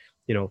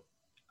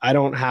 I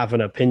don't have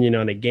an opinion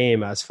on a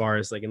game as far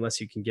as unless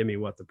you can give me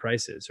what the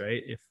price is,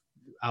 right? If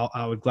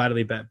I would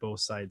gladly bet both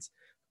sides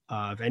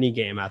of any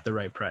game at the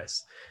right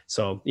price.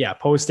 So yeah,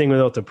 posting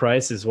without the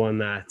price is one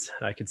that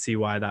I could see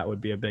why that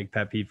would be a big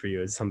pet peeve for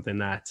you. It's something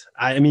that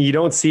I mean, you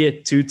don't see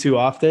it too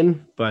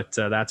often, but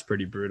that's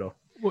pretty brutal.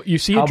 Well, you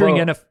see it during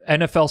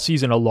NFL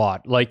season a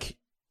lot, like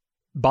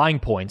buying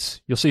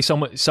points. You'll see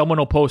someone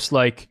will post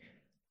like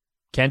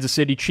Kansas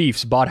City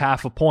Chiefs bought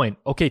half a point.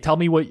 Okay, tell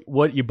me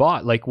what you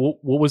bought. Like,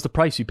 what was the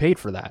price you paid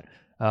for that?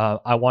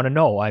 I want to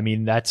know. I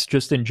mean, that's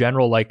just in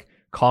general, like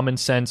common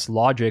sense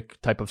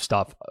logic type of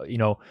stuff.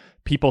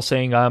 People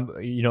saying,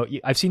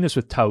 I've seen this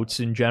with touts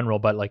in general,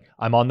 but like,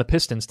 I'm on the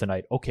Pistons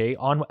tonight. Okay,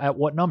 at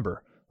what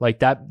number? Like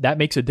that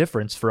makes a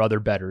difference for other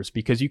bettors,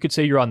 because you could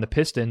say you're on the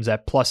Pistons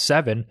at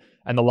 +7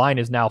 and the line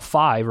is now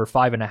 5 or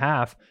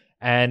 5.5.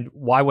 And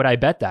why would I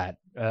bet that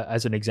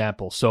as an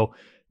example? So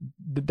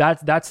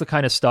that's the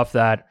kind of stuff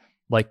that,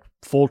 like,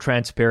 full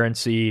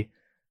transparency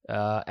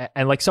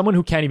and like someone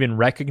who can't even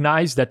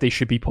recognize that they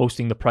should be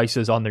posting the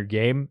prices on their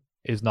game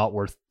is not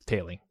worth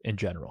tailing in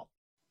general.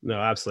 No,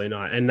 absolutely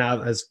not. And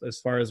now as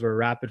far as we're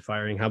rapid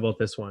firing, how about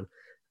this one?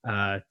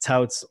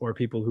 Touts or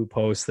people who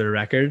post their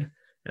record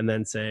and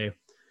then say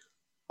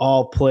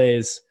all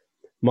plays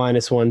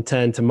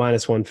 -110 to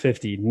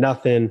 -150,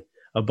 nothing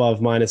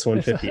above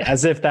 -150,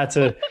 as if that's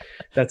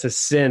a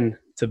sin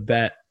to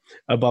bet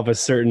above a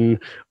certain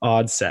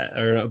odds set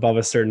or above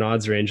a certain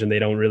odds range, and they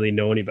don't really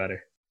know any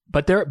better.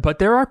 But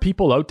there are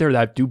people out there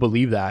that do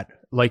believe that.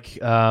 Like,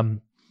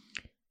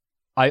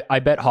 I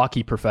bet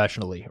hockey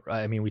professionally.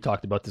 I mean, we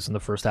talked about this in the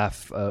first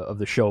half of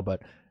the show,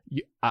 but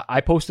I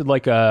posted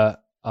like a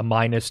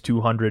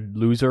 -200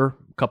 loser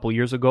a couple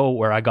years ago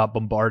where I got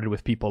bombarded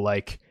with people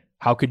like,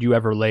 how could you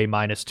ever lay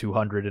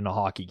 -200 in a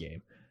hockey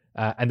game?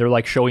 And they're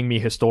like showing me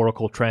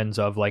historical trends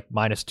of like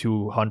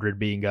 -200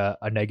 being a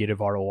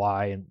negative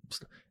ROI. And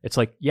it's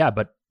like, yeah,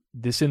 but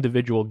this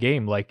individual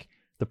game, like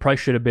the price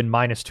should have been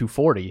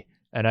 -240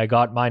 and I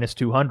got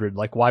 -200.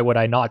 Like, why would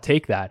I not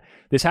take that?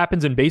 This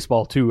happens in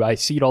baseball too. I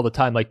see it all the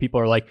time. Like, people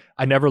are like,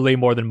 I never lay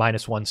more than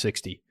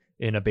 -160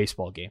 in a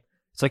baseball game.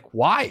 It's like,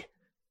 why?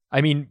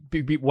 I mean,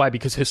 why?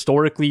 Because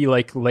historically,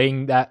 like,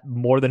 laying that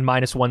more than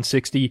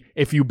 -160,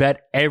 if you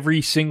bet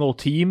every single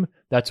team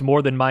that's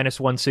more than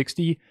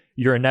 -160,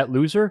 you're a net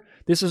loser.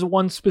 This is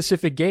one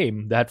specific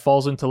game that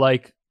falls into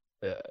like,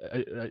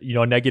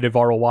 a negative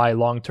ROI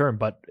long term.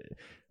 But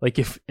like,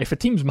 if a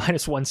team's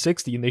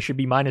 -160 and they should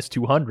be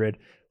 -200,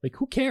 like,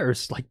 who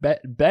cares? Like,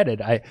 bet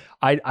it.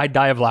 I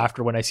die of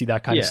laughter when I see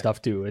that kind of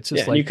stuff too. It's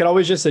just like, you could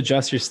always just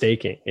adjust your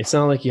staking. It's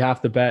not like you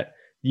have to bet.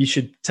 You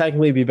should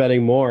technically be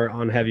betting more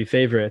on heavy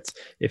favorites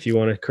if you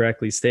want to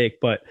correctly stake.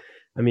 But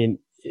I mean,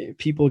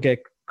 people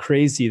get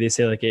crazy. They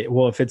say like,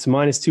 well, if it's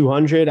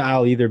 -200,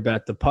 I'll either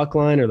bet the puck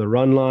line or the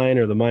run line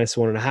or the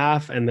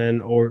 -1.5. And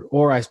then,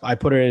 or I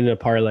put it in a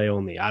parlay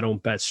only. I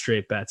don't bet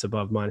straight bets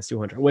above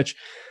 -200, which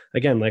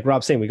again, like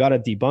Rob's saying, we got to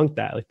debunk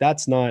that. Like,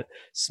 that's not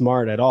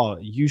smart at all.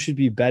 You should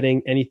be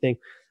betting anything.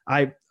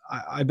 I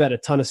bet a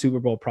ton of Super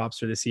Bowl props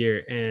for this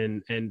year.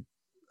 And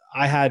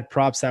I had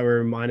props that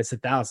were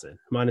 -1,000,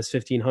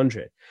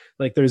 -1,500.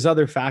 Like, there's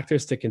other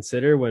factors to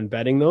consider when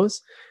betting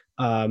those,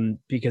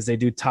 because they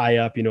do tie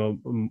up,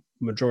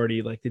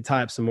 majority, like they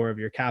tie up some more of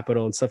your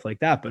capital and stuff like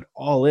that. But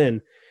all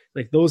in,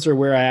 like, those are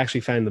where I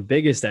actually find the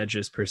biggest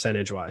edges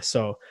percentage wise.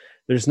 So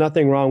there's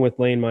nothing wrong with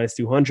laying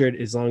 -200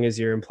 as long as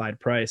your implied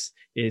price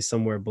is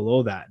somewhere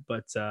below that.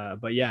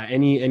 But yeah,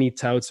 any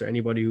touts or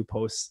anybody who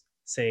posts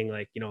saying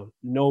like,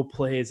 no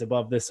plays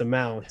above this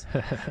amount.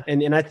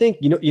 and I think,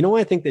 why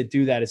I think they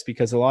do that is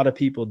because a lot of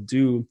people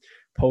do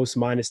post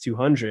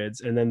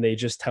 -200s and then they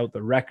just tout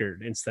the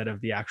record instead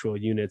of the actual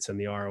units and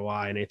the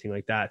ROI and anything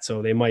like that.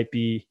 So they might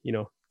be,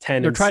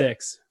 10 and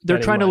 6. They're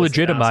trying to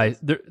legitimize.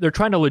 They're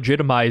trying to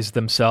legitimize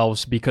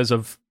themselves because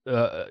of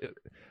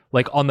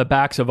like on the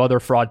backs of other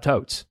fraud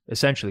touts.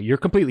 Essentially, you're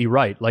completely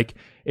right. Like,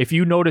 if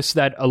you notice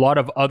that a lot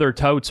of other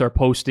touts are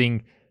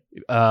posting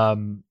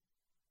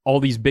all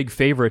these big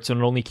favorites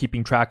and only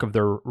keeping track of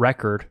their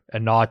record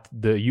and not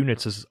the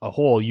units as a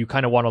whole, you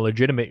kind of want to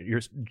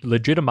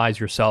legitimize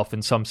yourself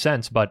in some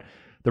sense. But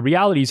the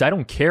reality is, I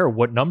don't care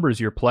what numbers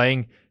you're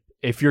playing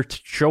if you're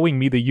showing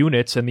me the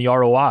units and the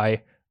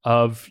ROI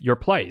of your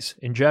plays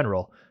in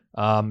general.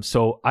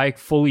 So I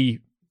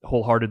fully,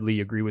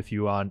 wholeheartedly agree with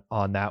you on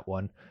that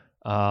one.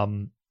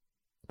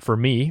 for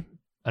me,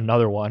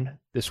 another one,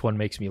 this one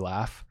makes me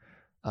laugh.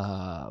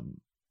 I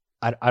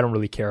don't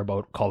really care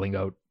about calling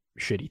out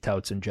shitty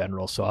touts in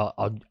general, so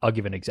I'll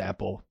give an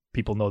example.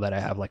 People know that I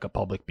have like a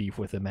public beef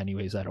with him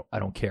anyways. I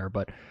don't care,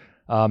 but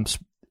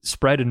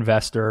Spread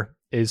Investor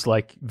is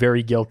like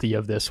very guilty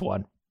of this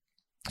one.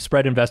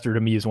 Spread Investor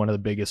to me is one of the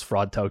biggest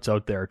fraud touts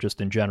out there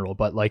just in general,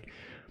 but like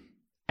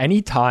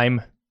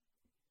anytime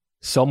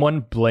someone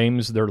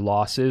blames their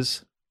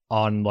losses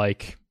on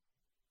like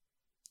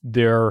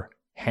their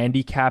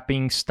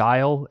handicapping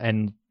style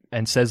and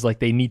says like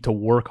they need to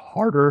work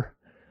harder,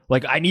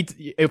 like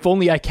if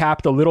only I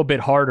capped a little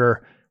bit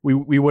harder,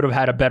 we would have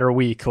had a better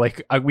week.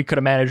 Like we could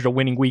have managed a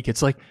winning week.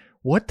 It's like,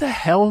 what the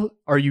hell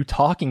are you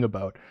talking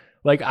about?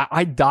 Like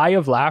I die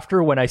of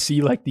laughter when I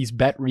see like these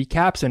bet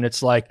recaps, and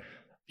it's like,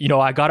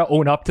 I got to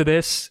own up to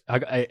this.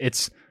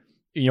 It's,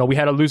 we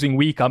had a losing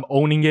week. I'm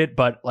owning it,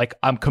 but like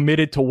I'm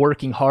committed to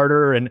working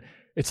harder. And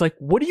it's like,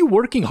 what are you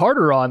working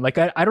harder on? Like,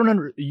 I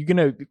don't you're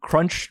going to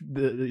crunch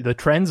the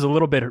trends a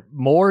little bit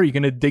more. You're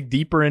going to dig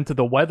deeper into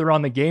the weather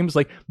on the games.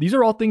 Like these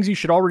are all things you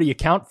should already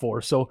account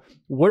for. So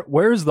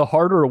where's the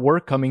harder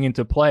work coming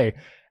into play?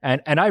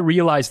 And I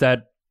realize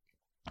that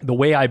the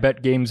way I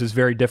bet games is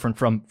very different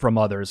from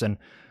others. And,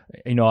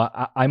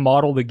 I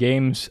model the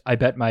games. I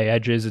bet my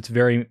edges. It's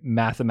very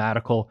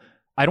mathematical.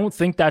 I don't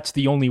think that's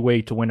the only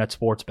way to win at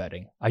sports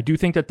betting. I do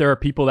think that there are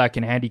people that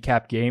can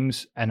handicap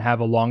games and have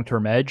a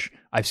long-term edge.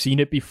 I've seen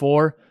it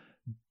before,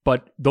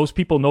 but those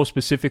people know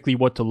specifically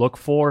what to look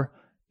for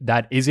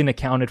that isn't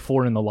accounted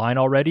for in the line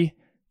already,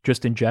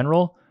 just in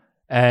general.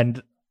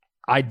 And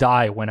I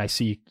die when I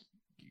see,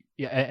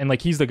 and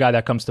like he's the guy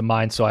that comes to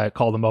mind, so I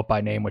call them out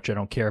by name, which I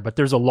don't care. But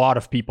there's a lot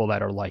of people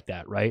that are like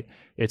that, right?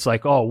 It's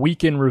like, oh,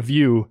 week in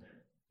review,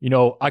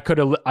 I could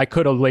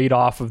have laid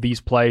off of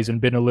these plays and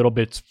been a little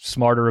bit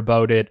smarter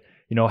about it.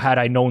 Had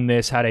I known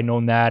this, had I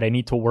known that, I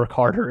need to work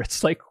harder.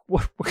 It's like,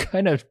 what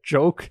kind of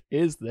joke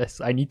is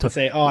this? I need to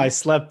say, oh, I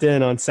slept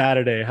in on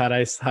Saturday. Had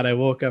I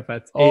woke up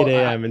at 8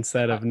 a.m.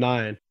 instead of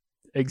 9.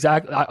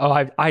 Exactly.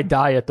 I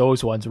die at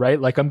those ones,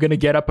 right? Like I'm going to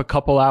get up a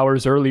couple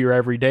hours earlier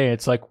every day.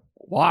 It's like,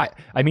 why?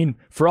 I mean,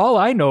 for all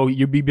I know,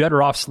 you'd be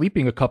better off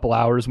sleeping a couple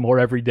hours more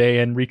every day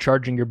and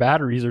recharging your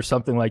batteries or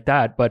something like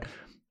that. But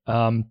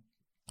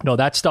no,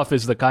 that stuff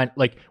is the kind,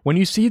 like when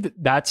you see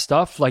that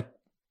stuff, like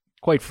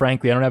quite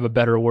frankly, I don't have a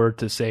better word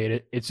to say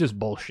it. It's just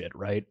bullshit,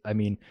 right? I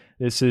mean,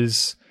 it's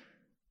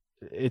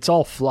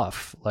all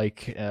fluff.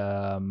 Like,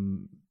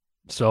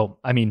 so,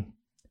 I mean,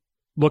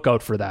 look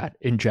out for that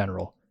in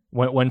general.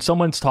 When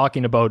someone's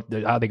talking about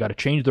how they got to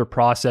change their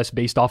process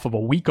based off of a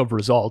week of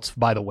results,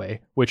 by the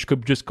way, which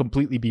could just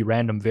completely be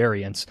random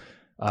variance,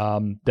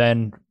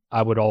 then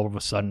I would all of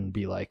a sudden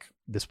be like,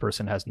 this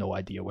person has no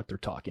idea what they're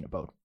talking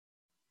about.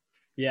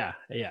 Yeah,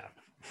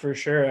 for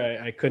sure.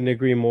 I couldn't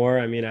agree more.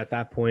 I mean, at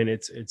that point,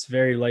 it's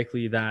very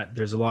likely that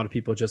there's a lot of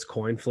people just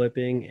coin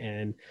flipping,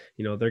 and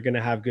they're going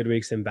to have good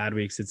weeks and bad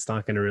weeks. It's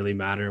not going to really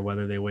matter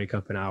whether they wake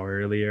up an hour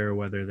earlier,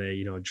 whether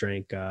they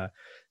drink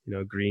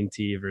green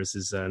tea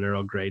versus an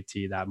Earl Grey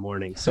tea that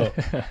morning. So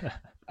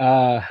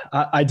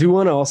I do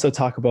want to also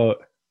talk about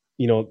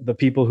the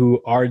people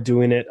who are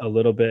doing it a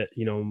little bit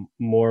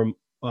more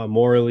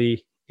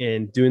morally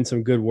and doing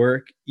some good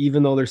work,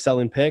 even though they're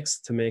selling picks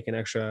to make an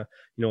extra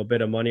a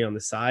bit of money on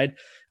the side.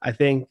 I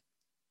think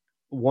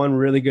one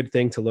really good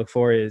thing to look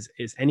for is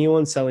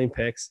anyone selling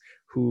picks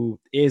who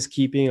is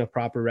keeping a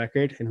proper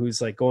record and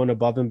who's like going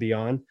above and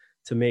beyond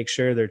to make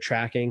sure they're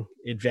tracking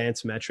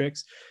advanced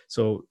metrics.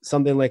 So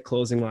something like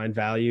closing line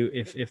value,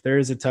 if there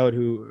is a tout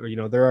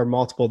who, there are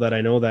multiple that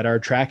I know that are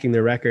tracking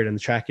their record and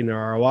tracking their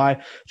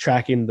ROI,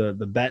 tracking the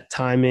bet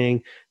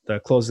timing, the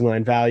closing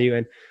line value.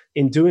 And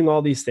in doing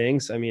all these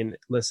things, I mean,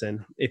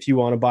 listen, if you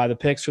want to buy the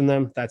picks from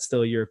them, that's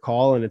still your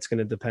call, and it's going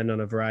to depend on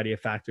a variety of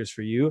factors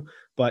for you.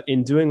 But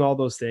in doing all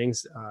those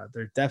things,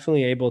 they're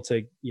definitely able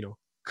to,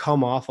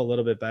 come off a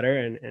little bit better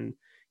and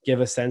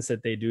give a sense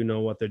that they do know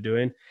what they're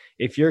doing.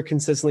 If you're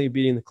consistently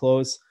beating the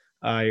close,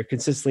 you're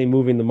consistently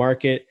moving the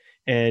market,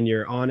 and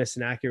you're honest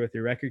and accurate with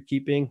your record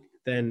keeping,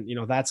 then,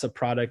 that's a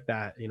product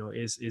that,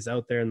 is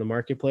out there in the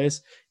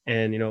marketplace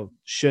and,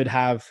 should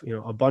have,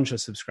 a bunch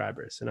of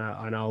subscribers. And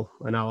I'll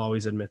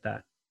always admit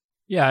that.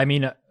 Yeah. I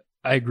mean,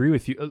 I agree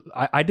with you.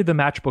 I did the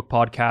Matchbook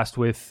podcast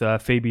with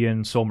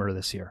Fabian Sommer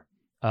this year,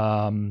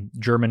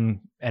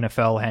 German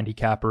NFL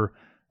handicapper,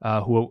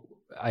 who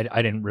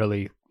I didn't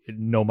really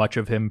know much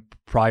of him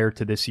prior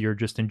to this year,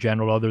 just in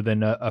general, other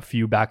than a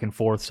few back and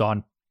forths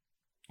on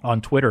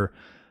Twitter.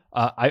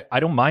 I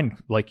don't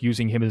mind like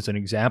using him as an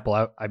example.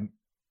 I'm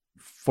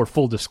for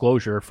full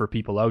disclosure for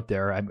people out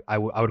there, I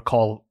would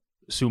call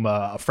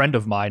Suma a friend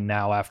of mine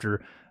now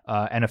after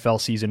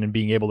NFL season and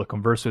being able to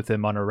converse with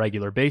him on a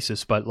regular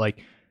basis. But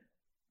like,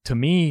 to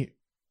me,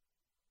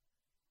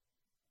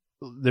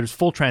 there's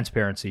full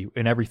transparency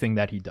in everything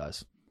that he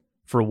does.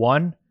 For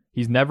one,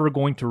 he's never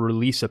going to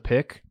release a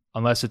pick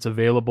unless it's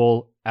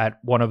available at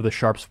one of the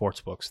sharp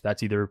sports books.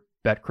 That's either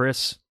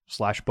BetCris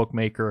 /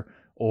 Bookmaker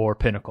or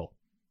Pinnacle.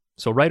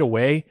 So right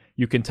away,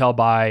 you can tell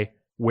by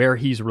where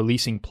he's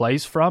releasing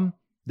plays from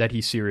that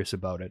he's serious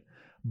about it.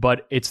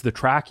 but it's the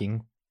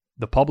tracking,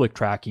 the public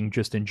tracking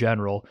just in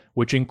general,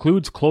 which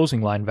includes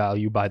closing line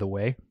value, by the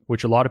way,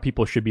 which a lot of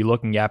people should be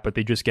looking at, but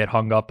they just get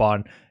hung up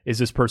on, is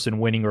this person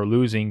winning or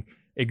losing,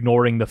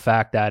 ignoring the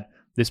fact that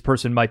this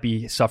person might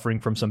be suffering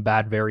from some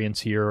bad variance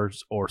here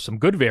or some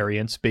good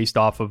variance based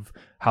off of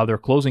how their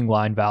closing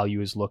line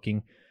value is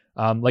looking.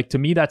 Like, to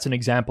me, that's an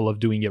example of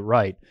doing it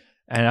right.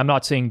 And I'm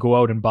not saying go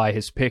out and buy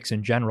his picks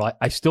in general.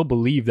 I still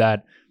believe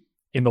that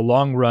in the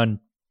long run,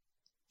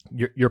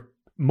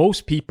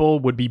 most people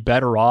would be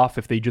better off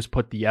if they just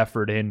put the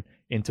effort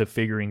into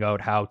figuring out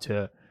how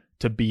to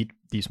beat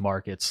these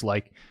markets.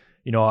 Like,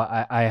 you know,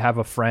 I have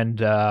a friend,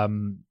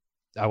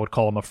 I would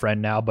call him a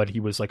friend now, but he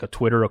was like a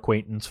Twitter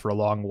acquaintance for a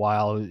long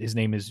while. His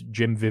name is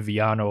Jim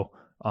Viviano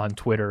on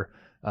Twitter.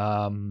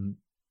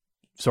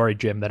 Sorry,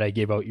 Jim, that I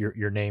gave out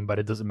your name, but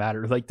it doesn't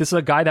matter. Like, this is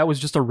a guy that was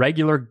just a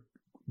regular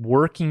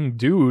working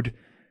dude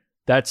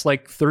that's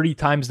like 30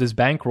 times this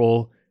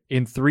bankroll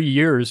in 3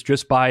 years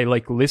just by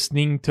like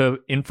listening to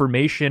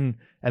information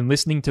and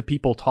listening to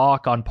people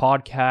talk on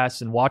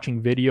podcasts and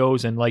watching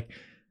videos and like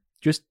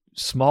just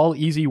small,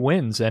 easy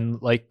wins. And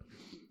like,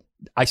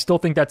 I still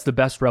think that's the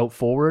best route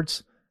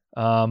forwards.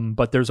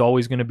 But there's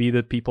always going to be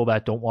the people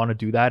that don't want to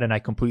do that. And I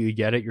completely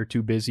get it. You're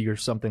too busy or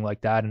something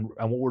like that. And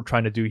what we're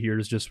trying to do here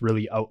is just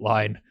really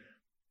outline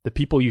the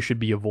people you should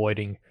be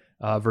avoiding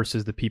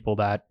versus the people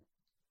that,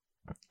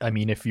 I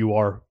mean, if you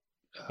are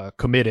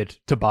committed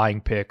to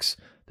buying picks,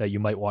 that you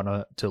might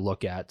want to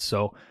look at.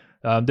 So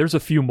there's a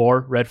few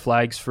more red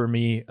flags for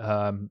me,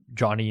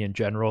 Johnny, in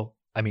general.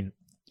 I mean,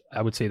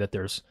 I would say that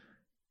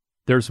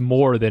there's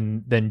more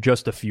than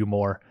just a few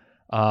more.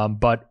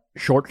 But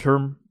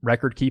short-term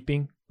record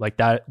keeping, like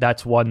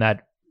that's one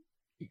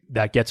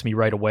that gets me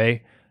right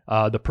away.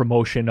 The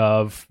promotion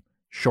of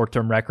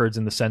short-term records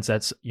in the sense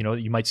that's, you know,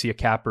 you might see a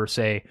capper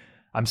say,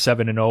 I'm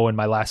 7-0 in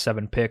my last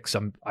 7 picks.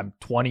 I'm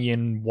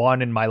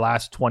 20-1 in my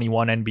last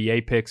 21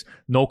 NBA picks.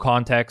 No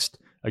context.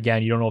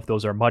 Again, you don't know if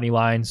those are money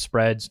lines,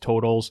 spreads,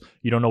 totals.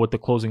 You don't know what the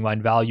closing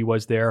line value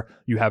was there.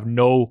 You have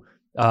no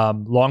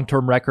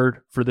long-term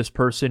record for this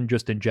person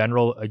just in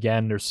general.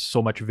 Again, there's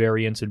so much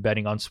variance in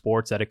betting on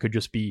sports that it could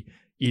just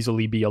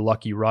easily be a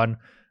lucky run.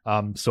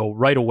 So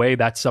right away,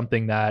 that's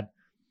something that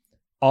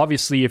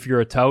obviously if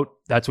you're a tout,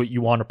 that's what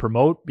you want to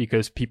promote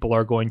because people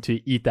are going to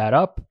eat that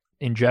up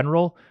in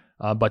general.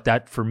 But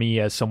that for me,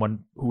 as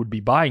someone who would be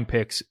buying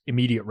picks,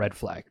 immediate red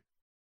flag.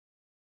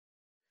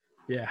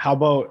 Yeah. How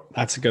about,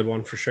 that's a good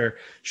one for sure.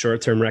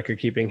 Short-term record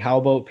keeping. How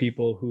about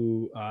people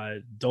who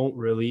don't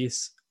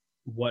release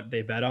what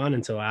they bet on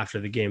until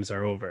after the games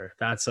are over?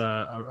 That's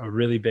a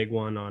really big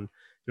one on,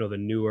 you know, the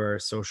newer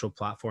social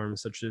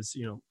platforms, such as,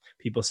 you know,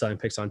 people selling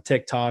picks on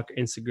TikTok,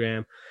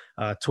 Instagram,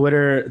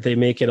 Twitter. They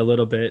make it a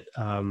little bit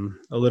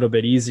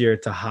easier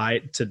to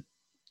hide, to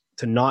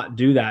not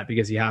do that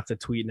because you have to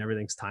tweet and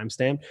everything's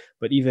timestamped.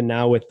 But even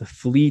now with the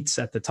fleets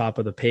at the top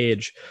of the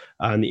page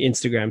on the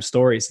Instagram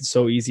stories, it's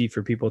so easy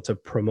for people to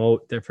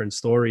promote different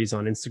stories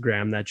on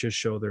Instagram that just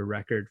show their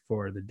record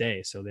for the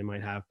day. So they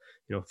might have,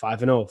 you know,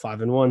 5-0,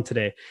 5-1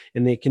 today,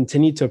 and they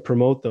continue to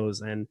promote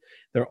those. And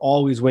they're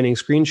always winning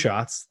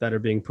screenshots that are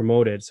being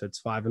promoted. So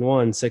it's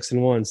 5-1, 6-1,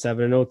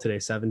 7-0 today,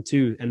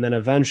 7-2. And then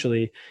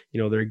eventually,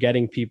 you know, they're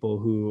getting people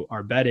who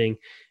are betting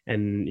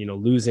and, you know,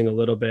 losing a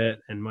little bit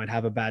and might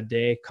have a bad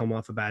day, come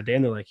off a bad day.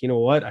 And they're like, you know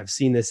what? I've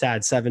seen this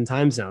ad 7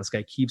 times now. This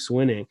guy keeps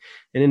winning.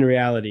 And in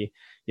reality,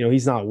 you know,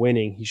 he's not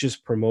winning. He's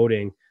just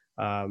promoting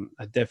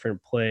a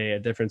different play, a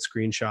different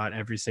screenshot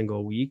every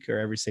single week or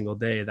every single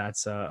day.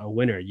 That's a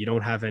winner. You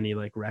don't have any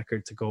like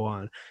record to go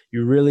on.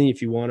 You really,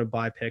 if you want to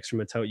buy picks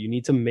from a tout, you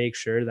need to make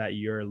sure that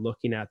you're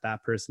looking at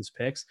that person's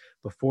picks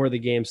before the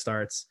game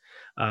starts.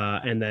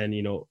 And then,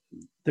 you know,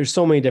 there's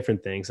so many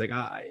different things. Like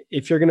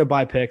if you're going to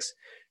buy picks,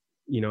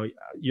 you know,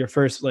 your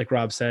first, like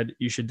Rob said,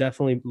 you should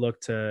definitely look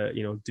to,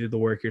 you know, do the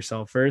work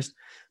yourself first.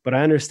 But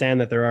I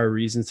understand that there are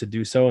reasons to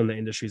do so, and the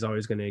industry is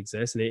always going to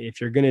exist. And if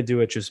you're going to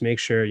do it, just make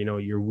sure, you know,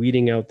 you're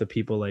weeding out the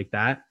people like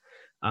that,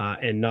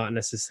 and not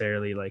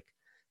necessarily like,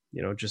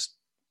 you know, just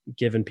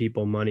giving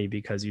people money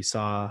because you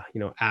saw,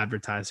 you know,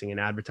 advertising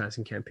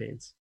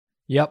campaigns.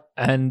 Yep.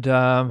 And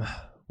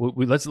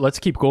let's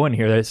keep going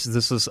here. This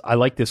is I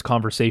like this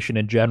conversation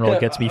in general.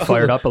 It gets me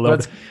fired up a little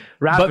bit.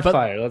 Rapid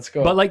fire. Let's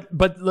go.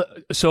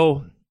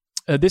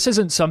 This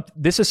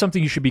is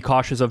something you should be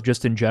cautious of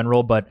just in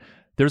general. But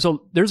there's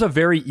a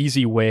very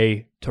easy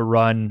way to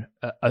run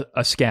a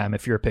scam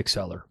if you're a pick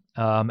seller.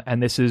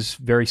 And this is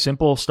very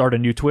simple. Start a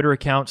new Twitter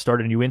account. Start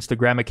a new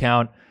Instagram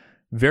account.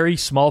 Very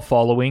small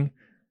following.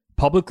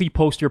 Publicly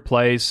post your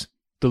plays.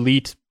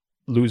 Delete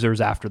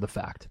losers after the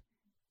fact.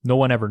 No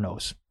one ever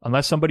knows.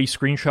 Unless somebody's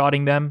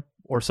screenshotting them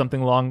or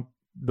something along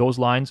those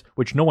lines,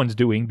 which no one's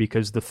doing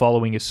because the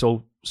following is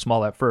so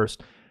small at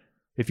first.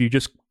 If you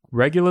just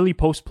regularly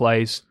post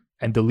plays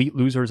and delete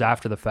losers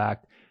after the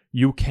fact,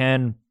 you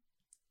can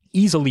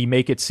easily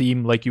make it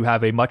seem like you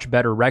have a much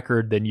better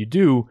record than you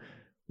do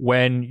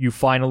when you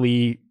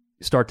finally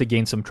start to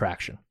gain some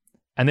traction.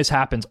 And this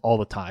happens all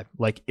the time.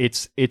 Like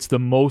it's the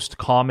most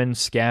common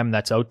scam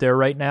that's out there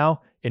right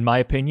now, in my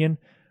opinion.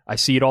 I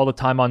see it all the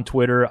time on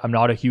Twitter. I'm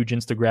not a huge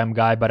Instagram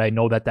guy, but I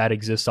know that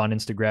exists on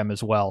Instagram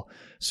as well.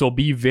 So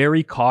be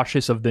very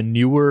cautious of the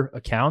newer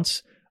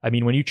accounts. I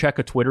mean, when you check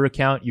a Twitter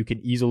account, you can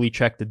easily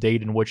check the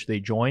date in which they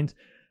joined.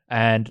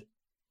 And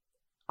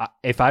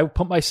if I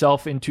try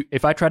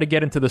to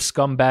get into the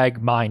scumbag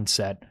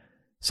mindset,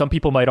 some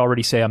people might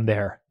already say I'm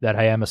there, that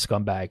I am a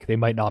scumbag. They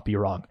might not be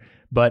wrong.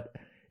 But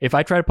if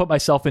I try to put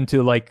myself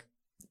into like,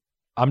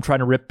 I'm trying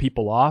to rip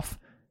people off,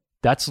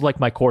 that's like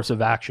my course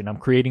of action. I'm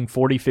creating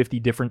 40, 50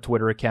 different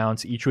Twitter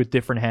accounts, each with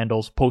different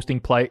handles, posting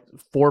 4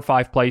 or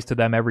 5 plays to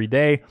them every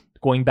day,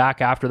 going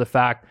back after the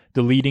fact,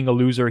 deleting a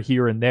loser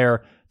here and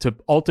there to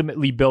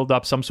ultimately build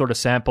up some sort of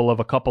sample of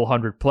a couple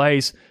hundred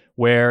plays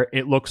where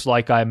it looks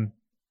like I'm,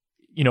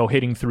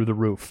 hitting through the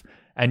roof.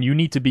 And you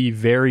need to be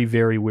very,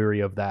 very wary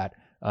of that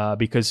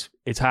because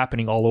it's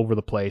happening all over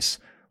the place.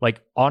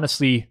 Like,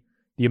 honestly,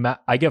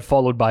 I get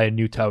followed by a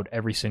new tout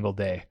every single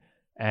day.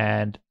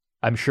 And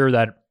I'm sure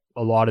that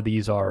a lot of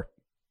these are,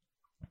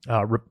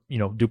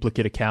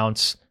 duplicate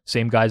accounts,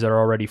 same guys that are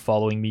already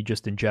following me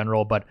just in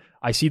general. But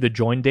I see the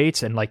join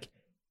dates and like,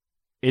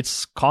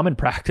 it's common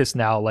practice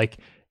now. Like,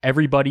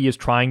 everybody is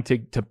trying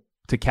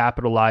to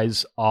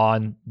capitalize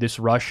on this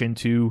rush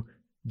into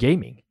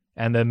gaming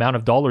and the amount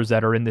of dollars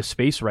that are in this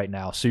space right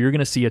now. So you're going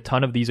to see a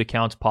ton of these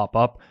accounts pop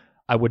up.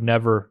 I would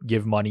never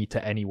give money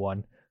to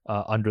anyone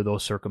under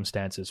those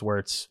circumstances where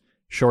it's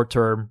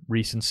short-term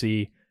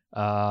recency,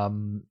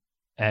 and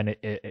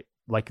it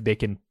like they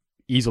can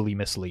easily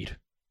mislead.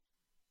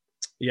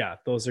 Yeah,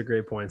 those are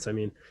great points. I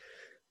mean,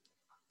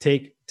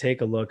 take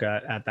a look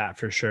at that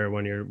for sure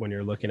when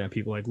you're looking at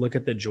people. Like, look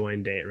at the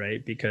join date,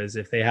 right? Because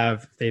if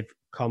they've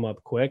come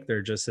up quick,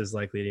 they're just as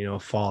likely to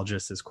fall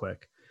just as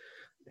quick,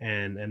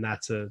 and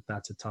that's a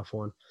tough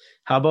one.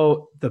 How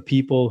about the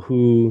people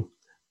who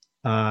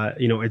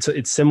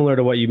it's similar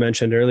to what you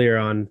mentioned earlier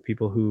on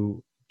people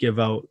who give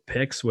out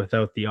picks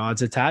without the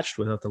odds attached,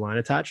 without the line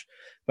attached.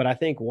 But I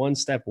think one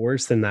step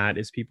worse than that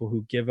is people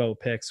who give out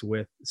picks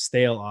with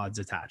stale odds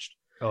attached.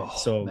 Oh,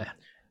 so man.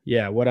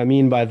 Yeah, what I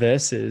mean by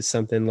this is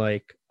something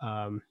like,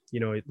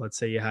 let's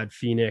say you had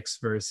Phoenix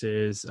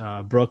versus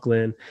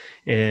Brooklyn,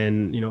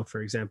 and,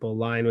 for example,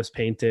 line was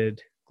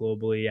painted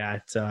globally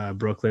at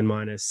Brooklyn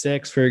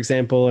 -6, for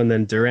example, and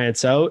then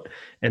Durant's out,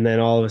 and then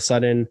all of a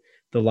sudden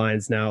the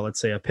line's now, let's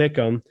say, a pick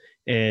 'em,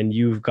 and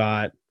you've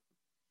got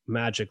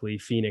magically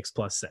Phoenix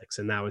 +6,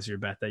 and that was your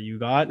bet that you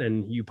got,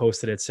 and you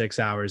posted it 6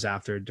 hours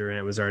after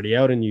Durant was already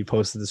out, and you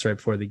posted this right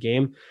before the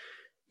game.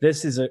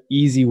 This is an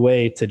easy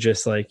way to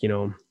just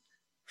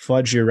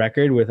fudge your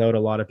record without a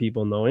lot of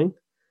people knowing.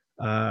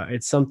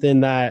 It's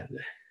something that,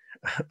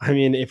 I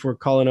mean, if we're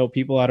calling out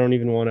people, I don't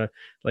even want to,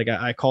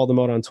 I called him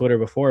out on Twitter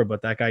before,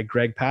 but that guy,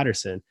 Greg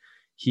Patterson,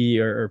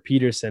 or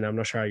Peterson, I'm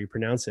not sure how you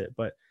pronounce it,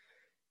 but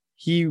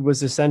he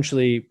was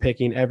essentially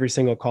picking every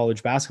single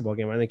college basketball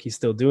game. I think he's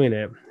still doing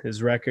it.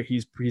 His record,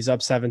 he's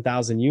up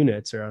 7,000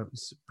 units or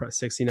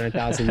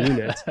 69,000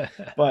 units,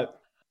 but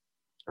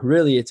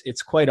really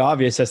it's quite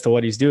obvious as to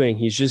what he's doing.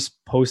 He's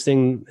just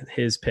posting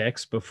his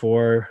picks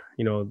before,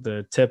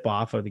 the tip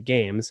off of the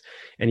games.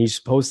 And he's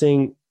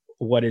posting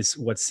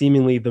what's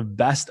seemingly the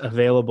best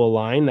available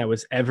line that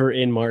was ever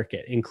in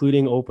market,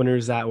 including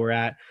openers that were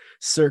at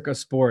Circa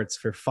Sports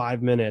for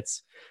 5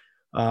 minutes,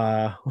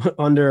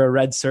 under a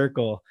red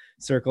circles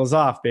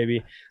off,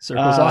 baby.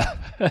 Circles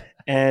off.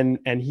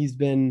 and he's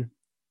been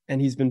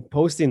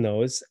posting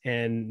those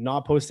and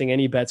not posting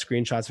any bet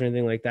screenshots or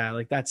anything like that.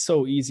 Like, that's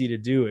so easy to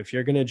do. If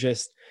you're going to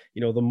just,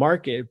 the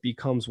market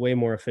becomes way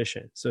more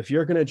efficient. So if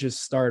you're going to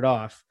just start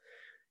off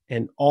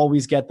and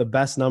always get the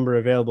best number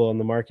available in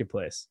the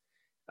marketplace,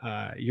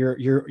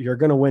 you're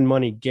going to win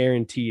money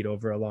guaranteed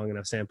over a long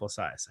enough sample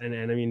size. And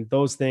I mean,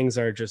 those things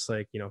are just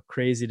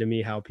crazy to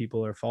me how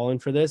people are falling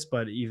for this,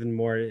 but even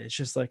more, it's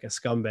just like a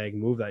scumbag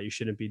move that you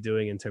shouldn't be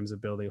doing in terms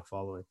of building a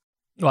following.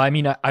 Well, I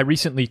mean, I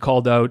recently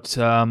called out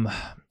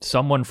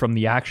someone from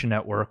the Action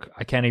Network.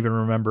 I can't even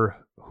remember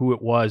who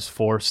it was,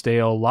 for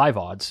stale live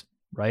odds,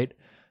 right?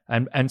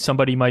 And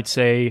somebody might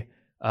say,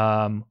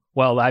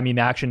 well, I mean,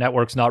 Action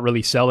Network's not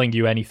really selling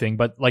you anything,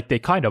 but they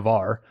kind of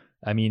are.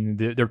 I mean,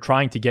 they're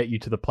trying to get you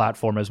to the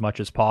platform as much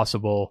as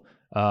possible,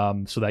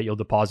 so that you'll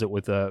deposit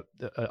with a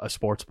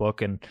sports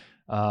book. And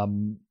I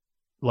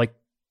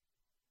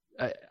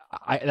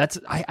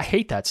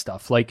hate that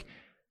stuff.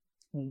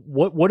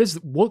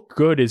 What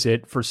good is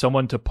it for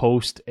someone to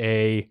post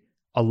a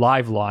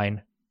live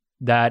line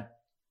that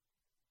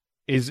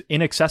is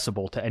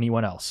inaccessible to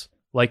anyone else?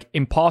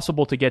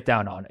 Impossible to get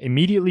down on.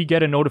 Immediately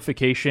get a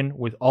notification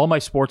with all my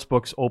sports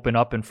books open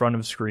up in front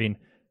of the screen,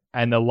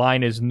 and the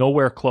line is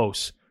nowhere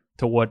close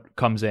to what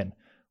comes in.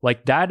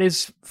 That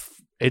is,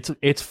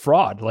 it's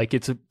fraud.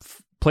 It's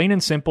plain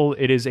and simple.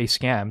 It is a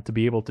scam to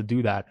be able to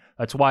do that.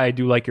 That's why I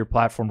do like your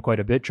platform quite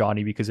a bit,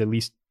 Johnny, because at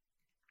least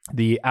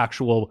the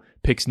actual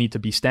picks need to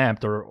be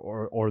stamped,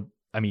 or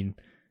I mean,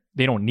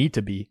 they don't need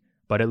to be,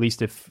 but at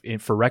least if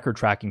for record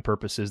tracking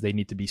purposes, they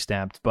need to be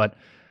stamped. But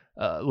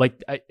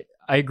I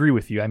agree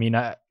with you. I mean,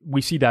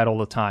 we see that all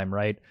the time,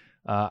 right?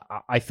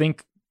 I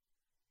think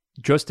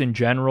just in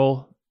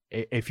general,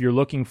 If you're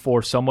looking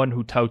for someone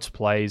who touts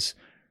plays,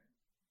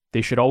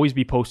 they should always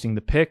be posting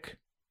the pick,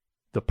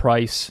 the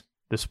price,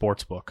 the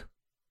sports book.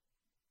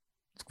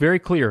 It's very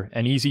clear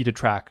and easy to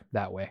track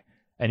that way.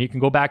 And you can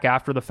go back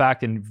after the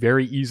fact and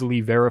very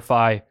easily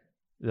verify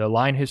the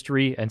line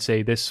history and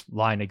say this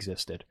line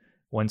existed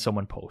when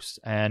someone posts.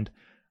 And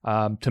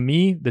to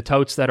me, the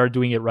touts that are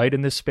doing it right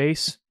in this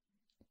space,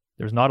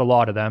 there's not a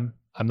lot of them.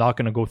 I'm not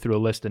going to go through a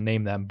list and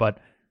name them, but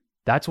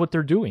that's what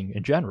they're doing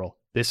in general.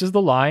 This is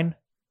the line.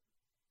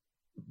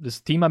 This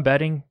team I'm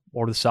betting,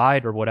 or the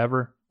side, or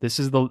whatever. This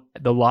is the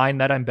line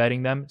that I'm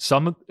betting them.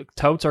 Some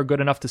touts are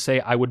good enough to say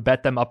I would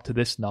bet them up to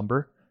this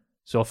number.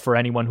 So for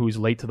anyone who's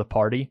late to the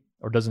party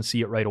or doesn't see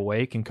it right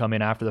away, can come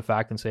in after the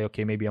fact and say,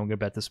 okay, maybe I'm going to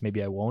bet this,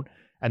 maybe I won't.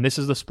 And this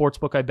is the sports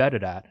book I bet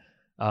it at.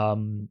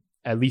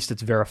 At least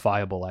it's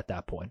verifiable at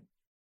that point.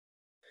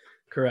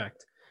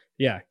 Correct.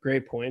 Yeah,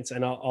 great points.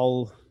 And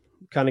I'll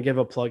kind of give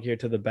a plug here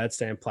to the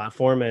BetStamp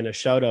platform and a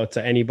shout out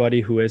to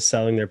anybody who is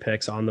selling their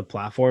picks on the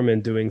platform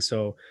and doing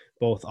so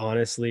both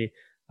honestly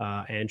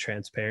and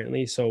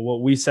transparently. So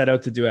what we set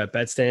out to do at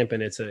BetStamp,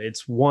 and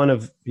it's one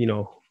of,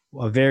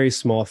 a very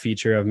small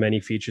feature of many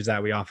features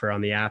that we offer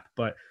on the app,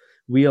 but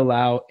we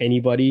allow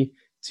anybody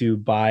to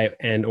buy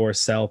and or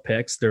sell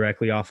picks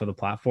directly off of the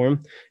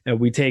platform. And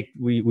we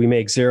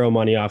make zero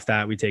money off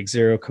that. We take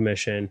zero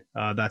commission.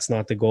 That's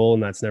not the goal,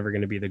 and that's never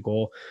going to be the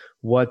goal.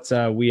 What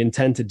we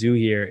intend to do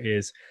here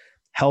is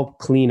help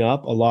clean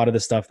up a lot of the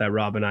stuff that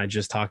Rob and I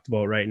just talked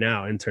about right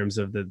now in terms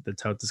of the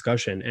tout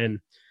discussion. And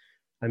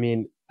I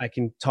mean, I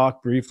can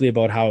talk briefly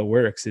about how it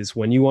works is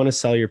when you want to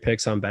sell your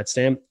picks on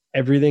BetStamp,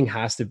 everything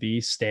has to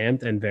be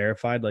stamped and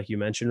verified, like you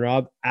mentioned,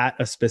 Rob, at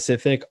a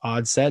specific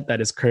odds set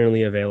that is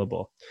currently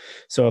available.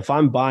 So if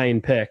I'm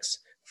buying picks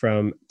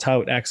from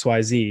tout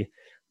XYZ,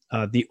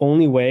 the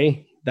only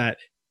way that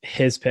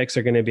his picks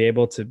are going to be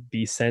able to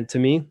be sent to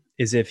me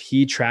is if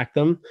he tracked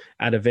them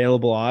at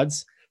available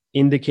odds,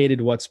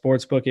 indicated what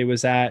sportsbook it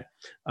was at,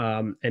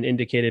 and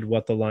indicated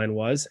what the line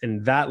was.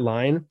 And that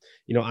line,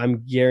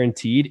 I'm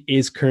guaranteed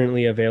is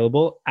currently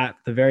available at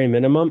the very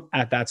minimum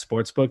at that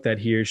sportsbook that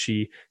he or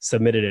she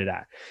submitted it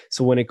at.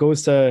 So when it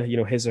goes to,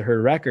 his or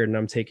her record and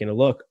I'm taking a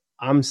look,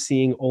 I'm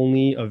seeing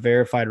only a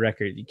verified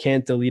record. You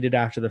can't delete it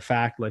after the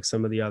fact like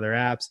some of the other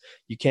apps.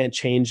 You can't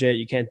change it.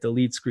 You can't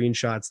delete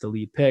screenshots,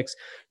 delete pics.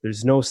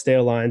 There's no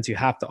stale lines. You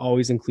have to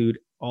always include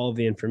all of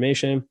the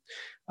information.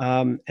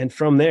 And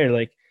from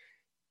there,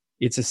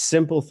 it's a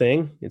simple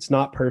thing. It's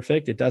not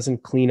perfect. It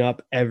doesn't clean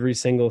up every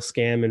single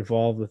scam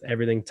involved with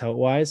everything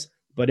tout-wise.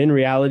 But in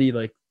reality,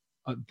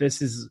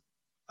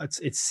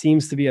 it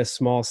seems to be a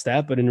small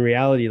step, but in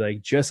reality,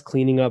 just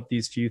cleaning up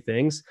these few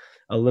things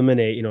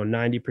eliminate,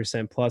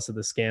 90% plus of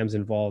the scams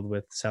involved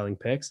with selling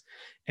picks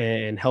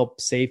and help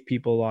save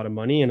people a lot of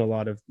money and a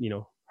lot of,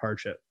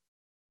 hardship.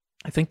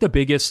 I think the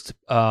biggest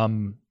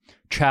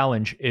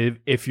challenge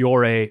if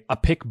you're a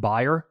pick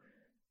buyer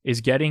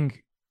is getting,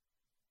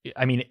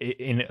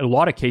 in a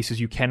lot of cases,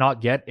 you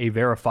cannot get a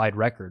verified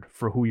record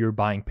for who you're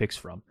buying picks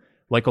from.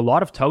 Like a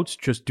lot of touts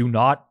just do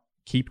not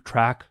keep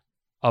track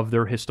of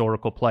their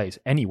historical plays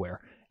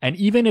anywhere. And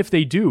even if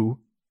they do,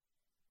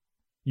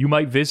 you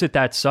might visit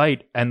that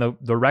site and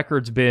the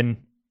record's been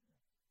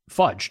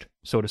fudged,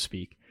 so to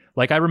speak.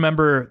 Like I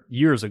remember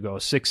years ago,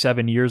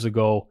 6-7 years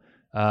ago,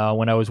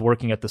 when I was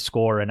working at the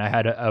Score and I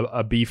had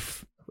a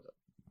beef,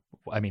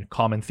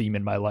 common theme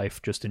in my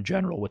life just in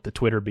general with the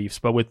Twitter beefs,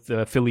 but with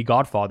the Philly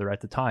Godfather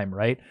at the time,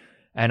 right?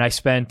 And I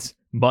spent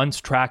months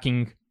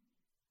tracking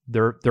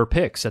their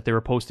picks that they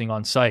were posting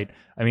on site.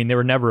 They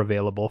were never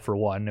available for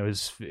one. It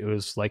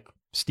was like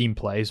Steam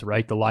plays,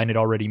 right? The line had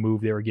already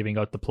moved. They were giving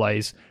out the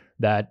plays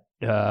that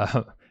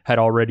had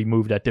already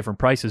moved at different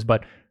prices,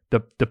 but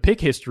the pick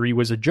history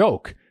was a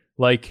joke.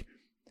 Like,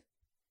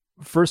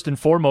 first and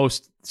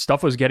foremost,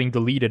 stuff was getting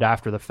deleted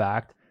after the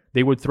fact.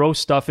 They would throw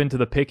stuff into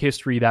the pick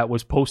history that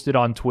was posted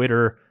on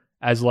Twitter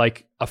as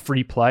like a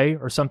free play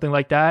or something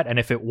like that. And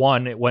if it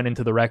won, it went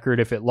into the record.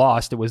 If it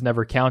lost, it was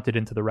never counted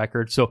into the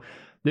record. So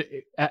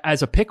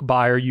as a pick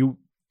buyer, you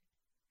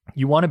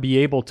want to be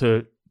able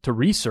to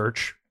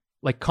research,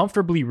 like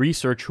comfortably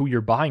research who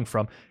you're buying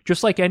from,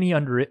 just like any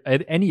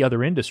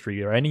other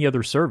industry or any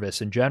other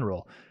service in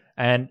general.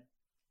 And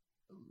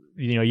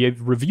you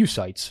have review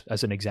sites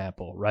as an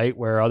example, right?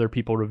 Where other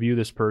people review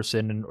this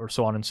person or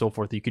so on and so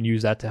forth. You can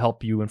use that to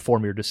help you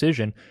inform your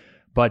decision.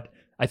 But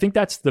I think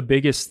that's the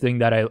biggest thing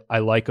that I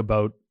like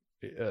about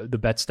the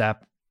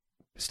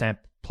BetStamp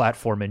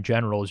platform in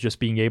general, is just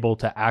being able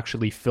to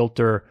actually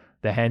filter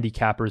the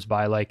handicappers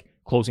by like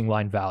closing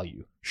line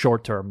value,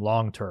 short term,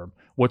 long term.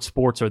 What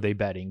sports are they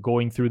betting?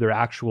 Going through their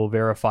actual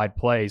verified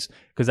plays,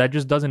 because that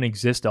just doesn't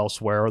exist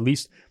elsewhere, or at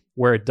least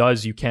where it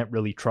does, you can't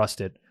really trust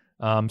it.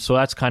 So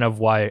that's kind of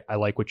why I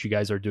like what you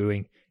guys are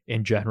doing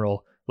in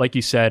general. Like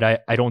you said,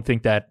 I don't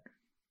think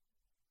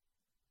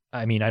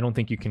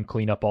you can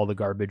clean up all the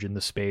garbage in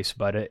the space,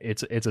 but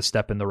it's a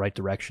step in the right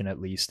direction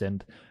at least.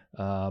 And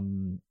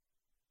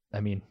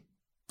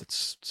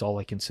that's all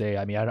I can say.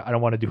 I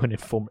don't want to do an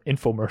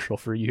infomercial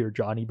for you here,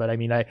 Johnny, but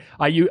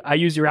I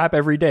use your app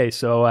every day.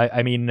 So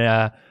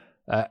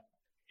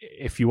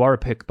if you are a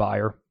pick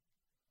buyer,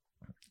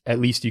 at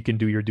least you can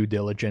do your due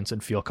diligence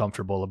and feel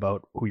comfortable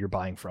about who you're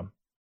buying from.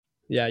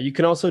 Yeah, you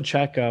can also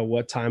check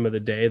what time of the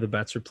day the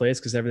bets are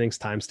placed because everything's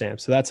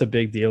timestamped. So that's a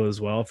big deal as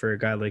well for a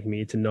guy like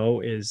me to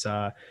know is,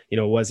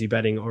 was he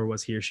betting or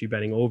was he or she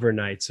betting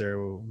overnights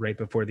or right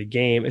before the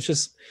game? It's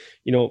just,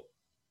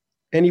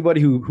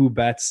 anybody who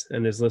bets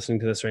and is listening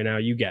to this right now,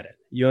 you get it.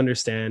 You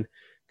understand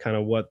kind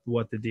of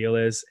what the deal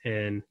is.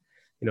 And,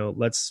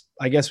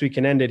 I guess we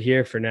can end it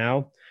here for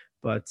now.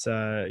 But,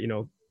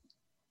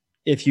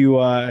 if you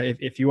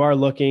are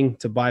looking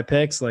to buy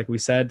picks, like we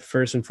said,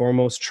 first and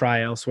foremost,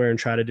 try elsewhere and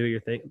try to do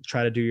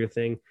your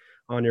thing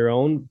on your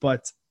own.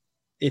 But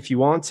if you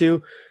want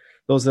to,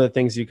 those are the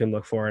things you can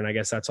look for. And I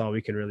guess that's all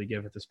we can really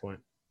give at this point.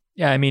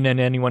 Yeah. I mean, and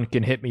anyone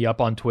can hit me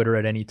up on Twitter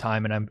at any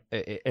time. And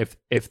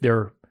if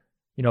they're,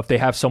 if they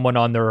have someone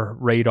on their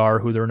radar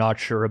who they're not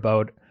sure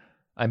about,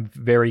 I'm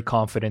very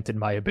confident in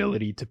my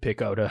ability to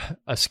pick out a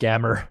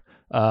scammer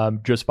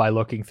just by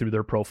looking through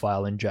their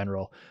profile in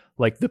general.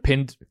 Like the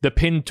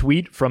pinned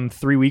tweet from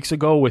 3 weeks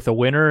ago with a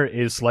winner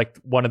is like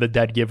one of the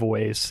dead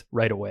giveaways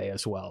right away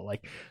as well.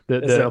 Like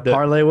is it a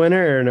parlay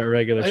winner or a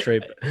regular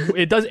straight?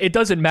 It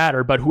doesn't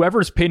matter, but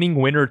whoever's pinning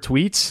winner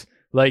tweets,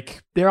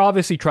 like they're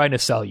obviously trying to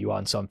sell you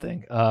on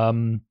something.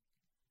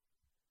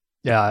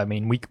 Yeah, I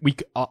mean, we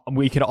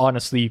could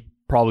honestly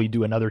probably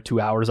do another 2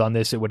 hours on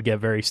this. It would get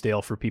very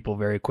stale for people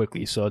very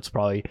quickly. So it's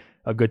probably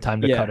a good time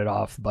to cut it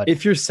off. But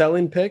if you're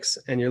selling picks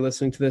and you're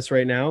listening to this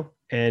right now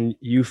and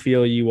you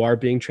feel you are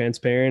being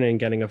transparent and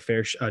getting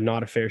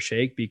not a fair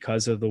shake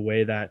because of the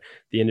way that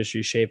the industry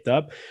is shaped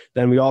up,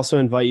 then we also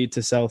invite you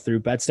to sell through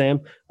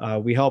Betstamp.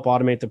 We help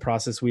automate the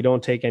process. We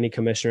don't take any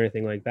commission or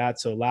anything like that.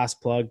 So last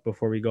plug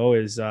before we go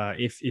is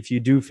if you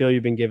do feel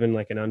you've been given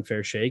like an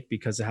unfair shake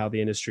because of how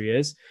the industry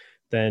is,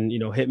 then,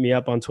 hit me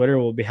up on Twitter.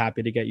 We'll be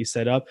happy to get you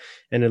set up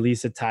and at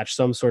least attach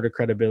some sort of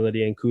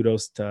credibility and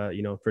kudos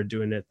to, for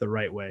doing it the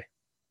right way,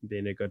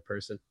 being a good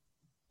person.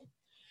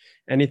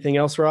 Anything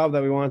else, Rob,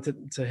 that we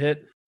wanted to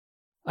hit?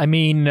 I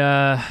mean,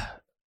 how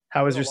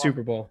was your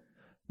Super Bowl?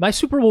 My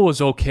Super Bowl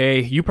was okay.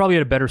 You probably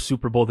had a better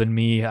Super Bowl than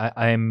me.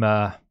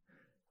 Man,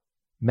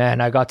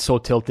 I got so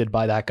tilted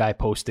by that guy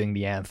posting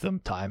the anthem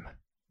time.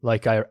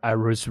 Like I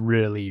was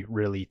really,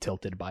 really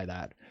tilted by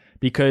that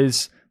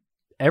because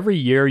every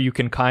year you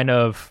can kind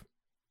of,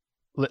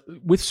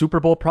 with Super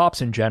Bowl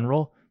props in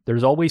general,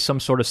 there's always some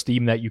sort of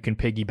steam that you can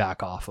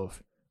piggyback off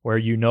of where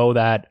you know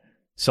that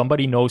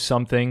somebody knows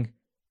something.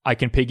 I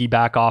can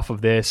piggyback off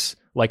of this.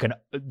 Like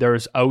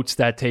there's outs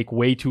that take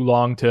way too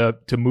long to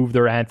move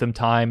their anthem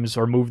times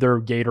or move their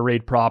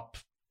Gatorade prop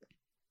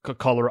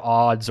color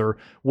odds or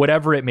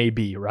whatever it may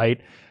be, right?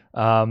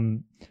 I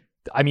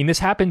mean, this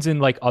happens in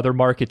like other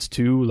markets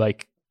too,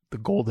 like the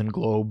Golden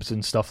Globes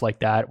and stuff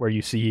like that, where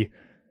you see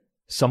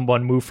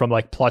someone move from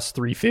like plus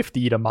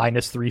 350 to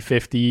minus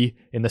 350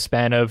 in the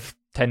span of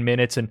 10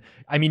 minutes. And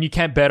I mean, you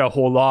can't bet a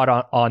whole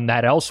lot on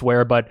that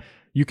elsewhere, but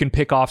you can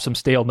pick off some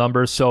stale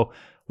numbers. So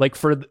like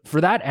for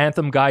that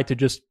anthem guy to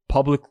just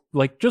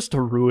just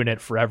to ruin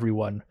it for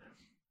everyone,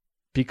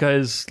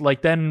 because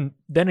like then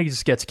he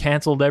just gets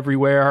canceled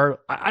everywhere.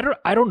 I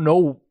don't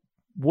know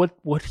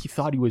what he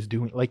thought he was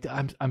doing. Like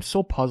I'm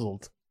so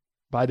puzzled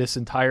by this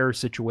entire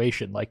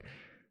situation. Like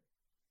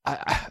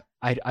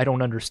I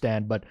don't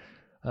understand, but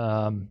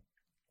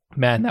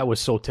man, that was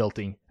so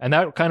tilting. And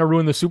that kind of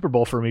ruined the Super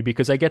Bowl for me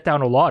because I get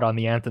down a lot on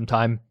the anthem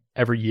time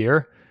every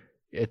year.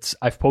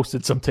 I've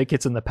posted some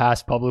tickets in the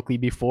past publicly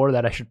before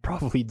that I should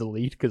probably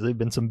delete because they've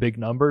been some big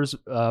numbers.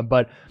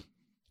 But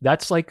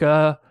that's like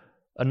a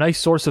nice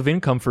source of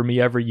income for me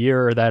every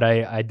year that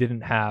I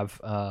didn't have.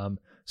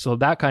 So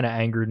that kind of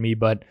angered me,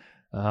 but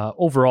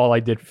overall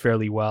I did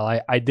fairly well.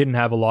 I didn't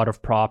have a lot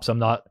of props.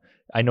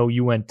 I know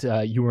you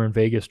were in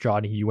Vegas,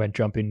 Johnny. You went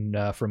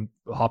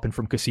hopping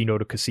from casino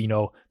to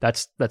casino.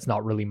 That's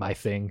not really my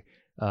thing.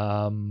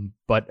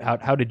 But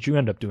how did you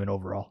end up doing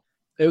overall?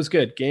 It was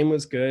good. Game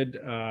was good.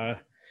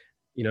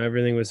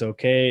 Everything was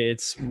okay.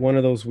 It's one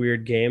of those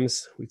weird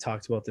games. We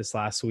talked about this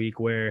last week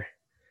where,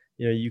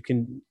 you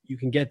can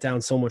get down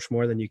so much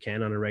more than you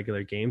can on a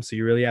regular game. So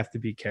you really have to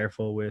be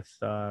careful with,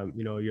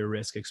 your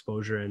risk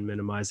exposure and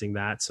minimizing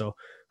that. So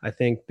I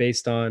think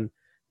based on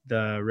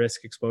the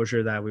risk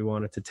exposure that we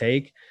wanted to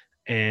take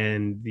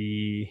and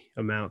the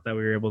amount that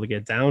we were able to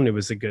get down, it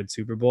was a good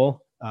Super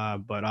Bowl.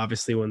 But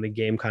obviously when the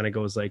game kind of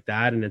goes like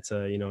that and it's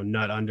a,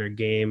 nut under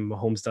game,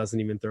 Mahomes doesn't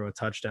even throw a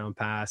touchdown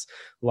pass,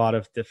 a lot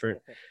of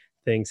different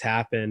things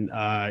happen.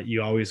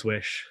 You always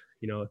wish,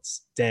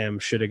 it's damn,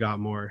 should have had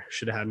more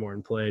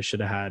in play, should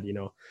have had,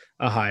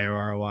 a higher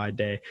ROI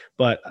day,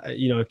 but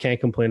can't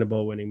complain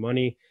about winning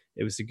money.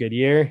 It was a good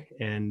year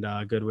and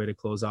a good way to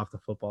close off the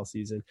football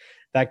season.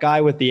 That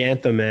guy with the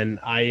anthem, man,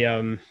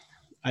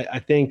 I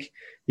think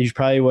he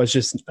probably was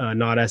just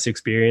not as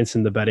experienced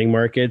in the betting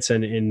markets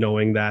and in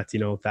knowing that,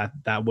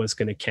 that was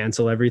going to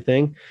cancel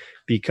everything,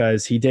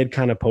 because he did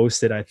kind of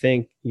post it, I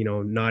think,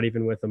 not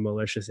even with a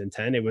malicious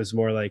intent. It was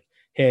more like,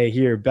 hey,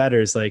 here,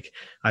 bettors, like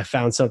I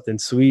found something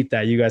sweet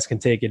that you guys can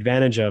take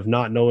advantage of,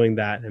 not knowing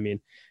that. I mean,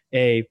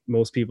 A,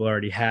 most people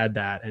already had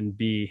that, and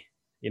B,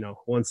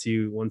 once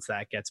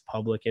that gets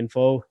public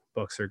info,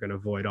 books are going to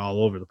void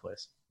all over the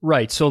place.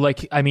 Right. So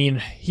like, I mean,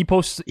 he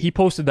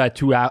posted that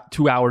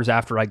 2 hours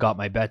after I got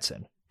my bets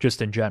in,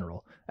 just in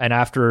general. And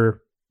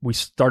after we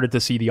started to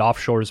see the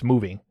offshores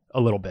moving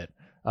a little bit,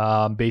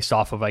 based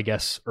off of, I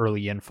guess,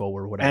 early info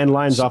or whatever. And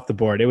lines off the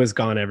board. It was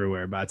gone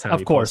everywhere by the time.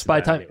 Of course, by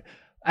the time.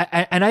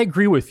 Anyway. And I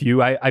agree with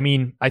you. I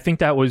mean, I think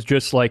that was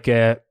just like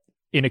a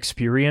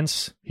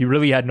inexperience. He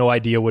really had no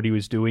idea what he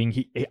was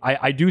doing.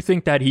 I do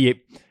think that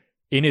he,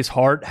 in his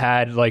heart,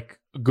 had like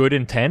good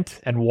intent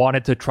and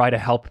wanted to try to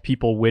help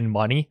people win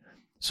money.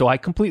 So I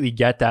completely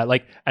get that.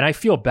 Like, and I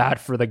feel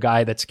bad for the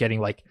guy that's getting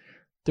like,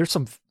 there's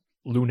some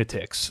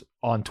lunatics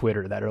on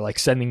Twitter that are like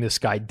sending this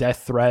guy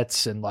death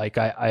threats, and like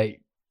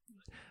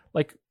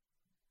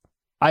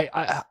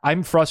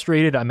I'm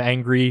frustrated. I'm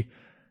angry.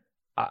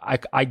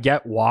 I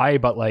get why,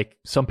 but like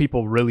some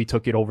people really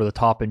took it over the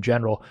top in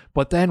general.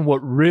 But then what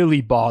really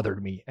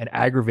bothered me and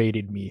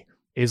aggravated me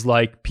is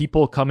like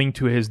people coming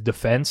to his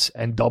defense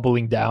and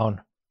doubling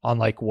down on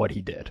like what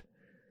he did,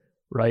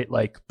 right?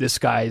 Like this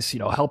guy's,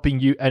 helping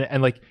you.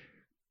 And like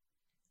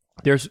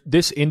there's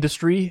this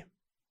industry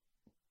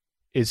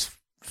is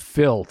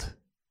filled.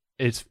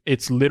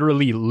 It's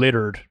literally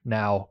littered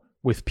now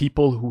with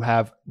people who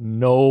have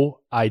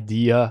no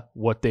idea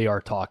what they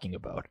are talking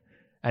about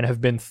and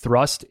have been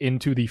thrust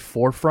into the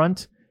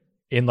forefront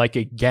in like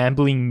a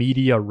gambling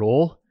media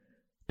role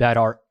that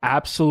are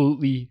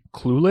absolutely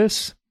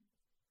clueless.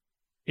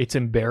 It's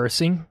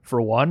embarrassing,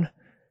 for one.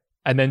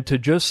 And then to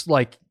just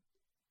like,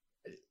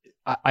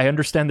 I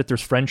understand that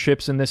there's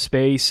friendships in this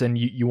space and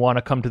you want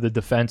to come to the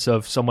defense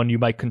of someone you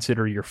might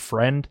consider your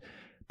friend,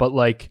 but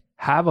like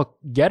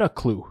get a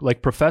clue.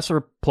 Like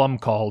Professor Plum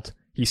called,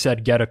 he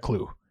said, get a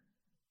clue.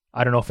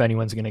 I don't know if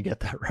anyone's going to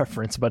get that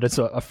reference, but it's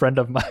a friend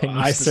of mine.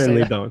 I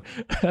certainly don't.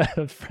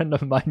 A friend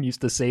of mine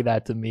used to say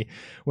that to me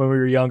when we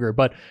were younger.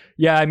 But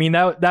yeah, I mean,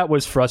 that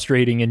was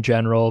frustrating in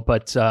general,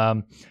 but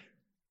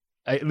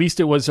at least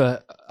it was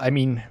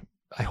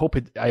I hope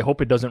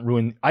it doesn't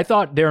ruin. I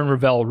thought Darren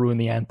Ravel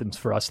ruined the anthems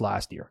for us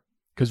last year,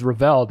 because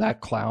Ravel,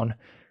 that clown,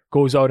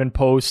 goes out and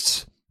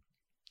posts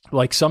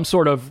like some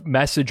sort of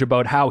message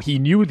about how he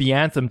knew the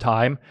anthem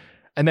time,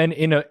 and then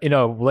in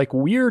a like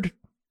weird,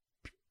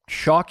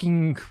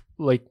 shocking,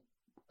 like,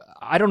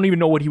 I don't even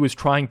know what he was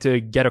trying to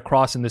get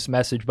across in this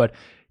message, but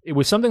it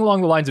was something along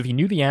the lines of he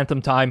knew the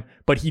anthem time,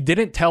 but he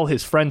didn't tell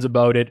his friends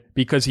about it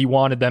because he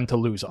wanted them to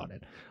lose on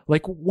it.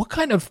 Like, what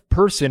kind of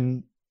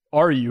person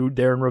are you,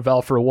 Darren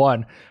Ravel, for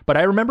one? But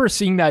I remember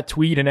seeing that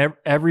tweet, and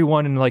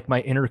everyone in like my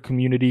inner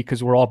community,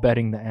 because we're all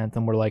betting the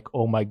anthem, we're like,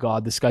 oh my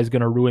God, this guy's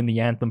going to ruin the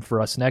anthem for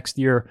us next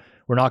year.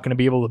 We're not going to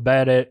be able to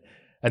bet it.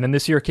 And then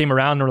this year came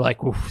around and we're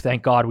like, oof,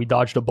 thank God we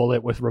dodged a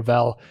bullet with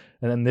Ravel.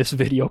 And then this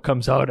video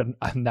comes out and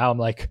now I'm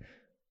like,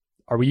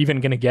 are we even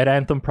going to get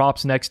anthem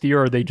props next year?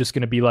 Or are they just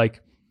going to be like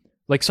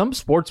some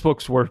sports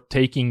books were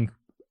taking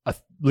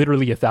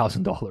literally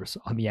 $1,000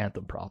 on the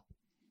anthem prop.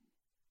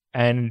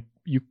 And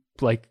you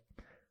like,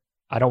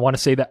 I don't want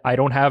to say that I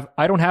don't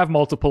have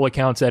multiple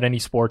accounts at any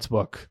sports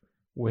book.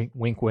 Wink,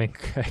 wink,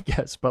 wink, I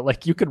guess. But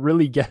like you could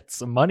really get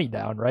some money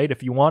down, right?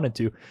 If you wanted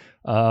to.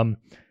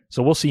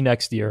 So we'll see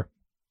next year.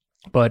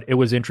 But it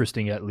was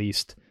interesting, at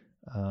least.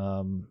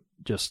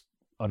 Just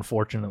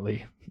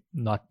unfortunately,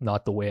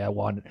 not the way I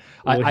wanted.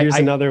 Well, here's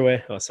another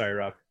way. Oh, sorry,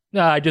 Rob.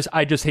 No, I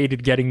just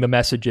hated getting the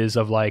messages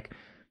of like,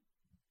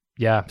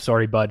 yeah,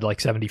 sorry, bud, like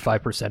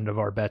 75% of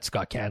our bets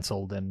got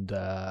canceled, and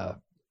oh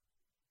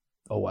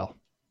well.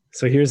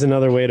 So here's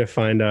another way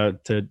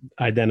to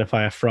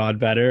identify a fraud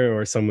bettor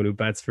or someone who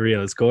bets for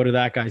real is go to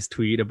that guy's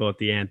tweet about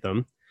the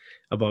anthem,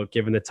 about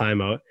giving the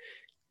timeout.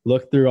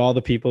 Look through all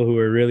the people who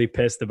are really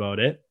pissed about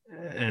it.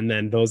 And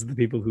then those are the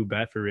people who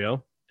bet for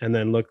real. And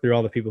then look through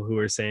all the people who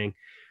are saying,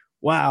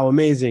 wow,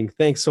 amazing.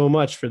 Thanks so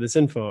much for this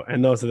info.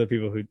 And those are the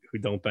people who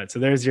don't bet. So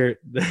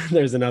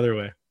there's another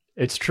way.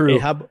 It's true. Hey,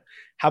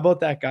 how about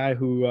that guy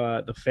who,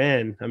 the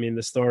fan, I mean,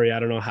 the story, I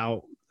don't know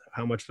how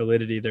much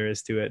validity there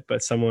is to it,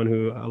 but someone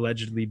who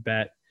allegedly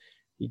bet,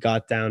 he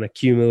got down a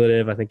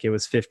cumulative, I think it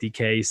was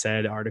 50K, he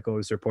said, article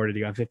was reported,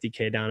 he got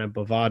 50K down at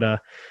Bovada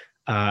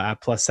at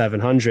plus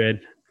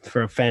 700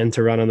 for a fan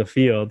to run on the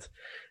field.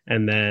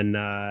 And then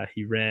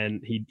he ran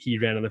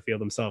on the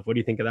field himself. What do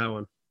you think of that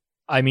one?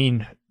 I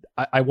mean,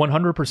 I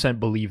 100%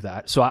 believe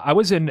that. So I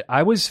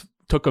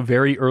took a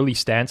very early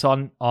stance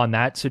on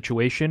that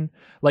situation.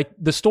 Like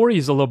the story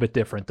is a little bit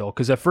different though,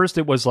 because at first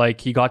it was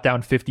like he got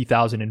down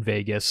 50,000 in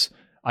Vegas.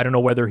 I don't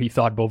know whether he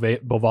thought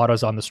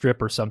Bovada's on the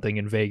strip or something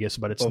in Vegas,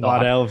 but it's Bovada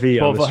not.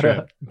 LV on the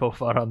strip.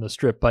 Bovada on the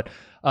strip. But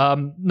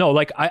no,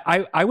 like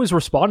I was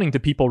responding to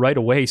people right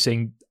away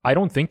saying, I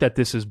don't think that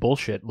this is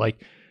bullshit.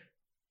 Like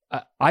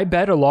I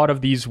bet a lot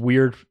of these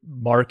weird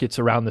markets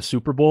around the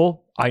Super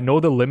Bowl. I know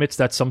the limits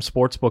that some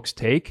sports books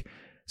take.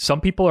 Some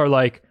people are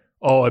like,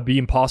 oh, it'd be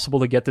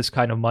impossible to get this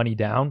kind of money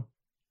down.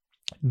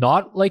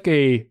 Not like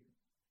a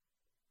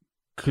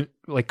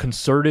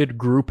concerted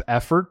group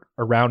effort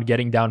around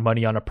getting down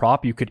money on a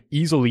prop. You could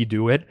easily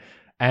do it.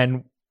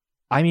 And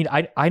I mean,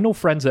 I know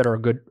friends that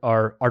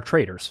are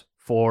traders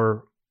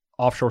for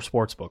offshore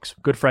sports books,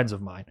 good friends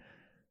of mine.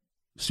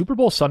 Super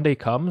Bowl Sunday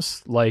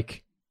comes,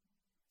 like,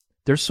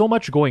 there's so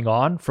much going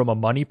on from a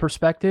money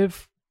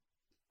perspective.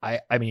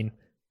 I mean,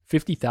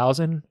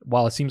 50,000,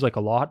 while it seems like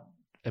a lot,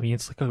 I mean,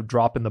 it's like a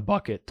drop in the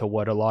bucket to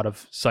what a lot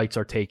of sites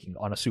are taking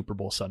on a Super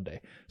Bowl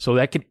Sunday. So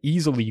that can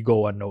easily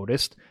go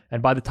unnoticed.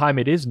 And by the time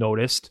it is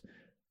noticed,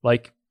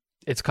 like,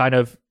 it's kind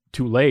of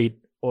too late.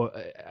 Or,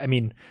 I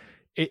mean,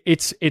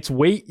 it's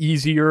way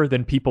easier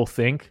than people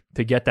think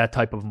to get that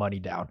type of money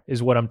down,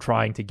 is what I'm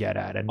trying to get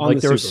at. And on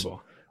like, the Super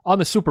Bowl. On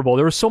the Super Bowl,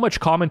 there was so much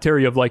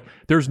commentary of like,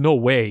 there's no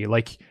way,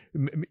 like,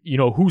 you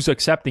know, who's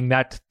accepting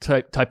that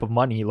type of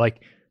money?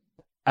 Like,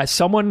 as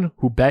someone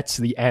who bets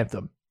the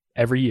anthem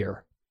every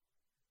year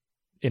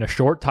in a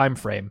short time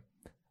frame,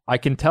 I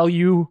can tell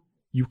you,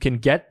 you can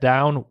get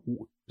down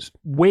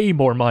way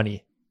more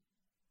money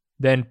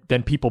than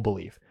people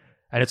believe.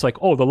 And it's like,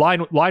 oh, the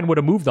line would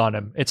have moved on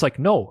him. It's like,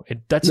 no,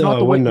 that's not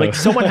the way. No. Like,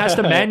 someone has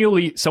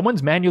to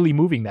someone's manually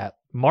moving that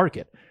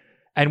market.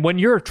 And when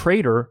you're a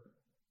trader,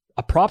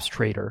 a props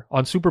trader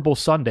on Super Bowl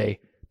Sunday,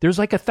 there's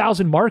like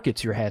 1,000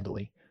 markets you're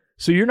handling.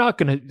 So you're not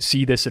going to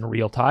see this in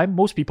real time.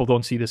 Most people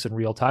don't see this in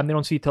real time. They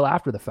don't see it till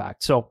after the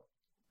fact. So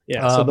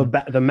yeah, so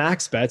the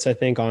max bets, I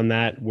think, on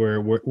that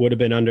would have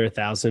been under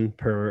 1,000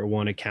 per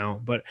one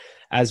account. But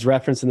as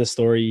referenced in the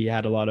story, you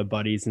had a lot of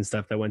buddies and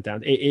stuff that went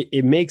down.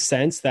 It makes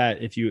sense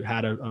that if you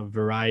had a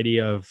variety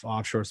of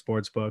offshore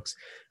sports books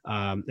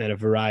and a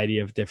variety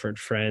of different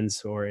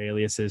friends or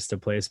aliases to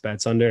place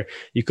bets under,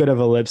 you could have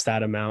ellipsed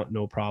that amount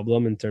no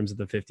problem in terms of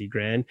the 50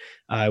 grand.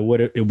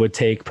 It would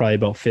take probably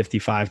about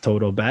 55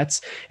 total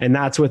bets, and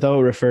that's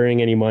without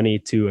referring any money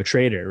to a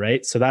trader,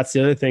 right? So that's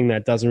the other thing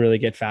that doesn't really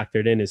get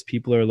factored in, is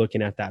people are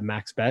looking at that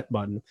max bet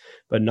button,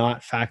 but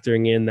not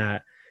factoring in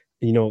that,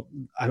 you know,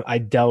 I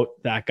doubt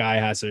that guy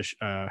has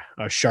a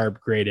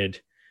sharp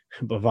graded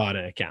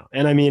Bovada account.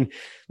 And I mean,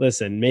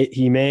 listen,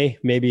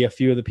 maybe a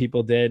few of the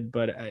people did,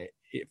 but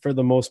for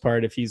the most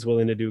part, if he's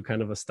willing to do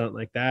kind of a stunt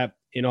like that,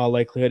 in all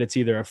likelihood, it's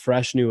either a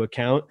fresh new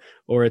account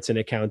or it's an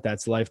account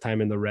that's lifetime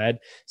in the red.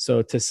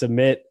 So to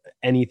submit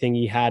anything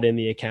he had in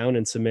the account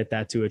and submit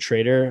that to a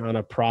trader on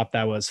a prop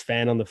that was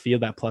fan on the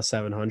field at plus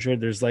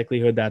 700, there's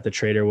likelihood that the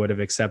trader would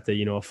have accepted,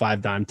 you know, a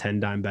 5-dime,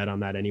 10-dime bet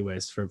on that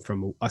anyways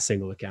from a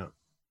single account.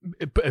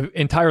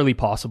 Entirely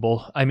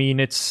possible. I mean,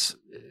 it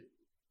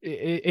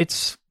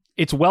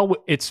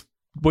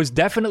was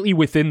definitely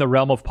within the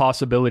realm of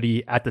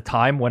possibility at the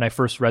time when I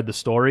first read the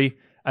story.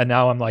 And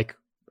now I'm like,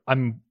 I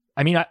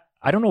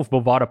don't know if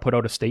Bovada put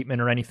out a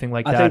statement or anything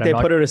like that. I think they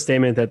put out a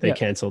statement that they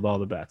canceled all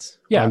the bets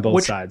on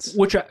both sides.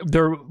 Which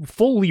they're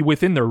fully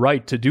within their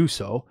right to do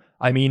so.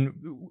 I mean,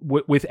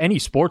 with any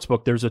sports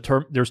book, there's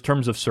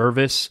terms of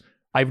service.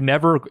 I've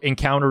never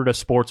encountered a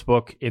sports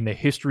book in the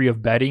history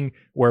of betting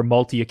where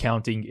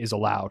multi-accounting is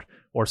allowed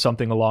or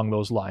something along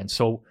those lines.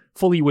 So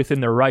fully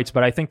within their rights,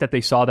 but I think that I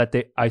saw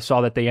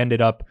that they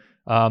ended up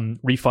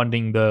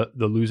refunding the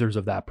losers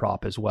of that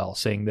prop as well,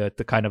 saying that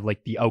the kind of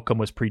like the outcome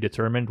was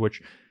predetermined,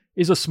 which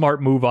is a smart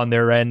move on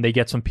their end. They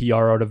get some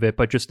PR out of it,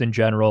 but just in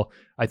general,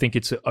 I think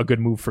it's a good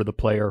move for the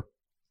player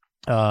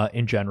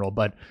in general.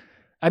 But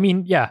I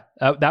mean, yeah,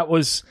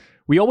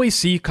 we always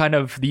see kind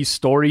of these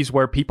stories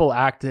where people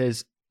act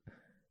as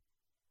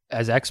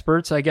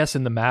experts, I guess,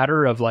 in the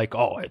matter of like,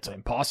 oh, it's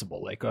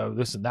impossible, like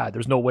this and that.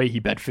 There's no way he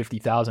bet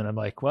 50,000. I'm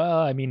like, well,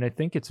 I mean, I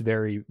think it's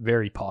very,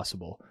 very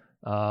possible.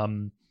 I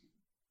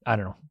don't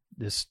know.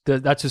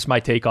 That's just my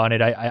take on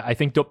it. I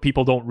think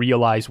people don't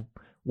realize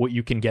what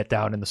you can get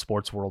down in the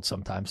sports world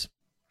sometimes.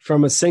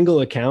 From a single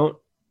account?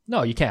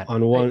 No, you can't.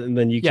 On one, and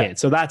then you can't.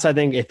 So that's, I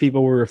think, if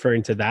people were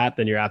referring to that,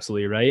 then you're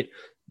absolutely right.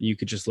 You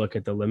could just look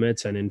at the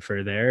limits and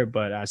infer there.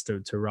 But as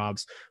to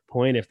Rob's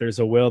point, if there's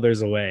a will,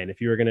 there's a way. And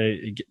if you were going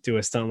to do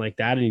a stunt like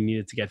that and you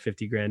needed to get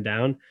 50 grand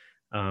down,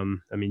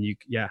 I mean,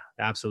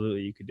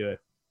 absolutely, you could do it.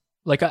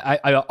 Like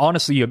I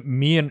honestly,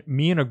 me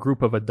and a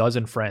group of a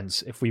dozen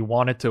friends, if we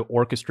wanted to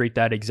orchestrate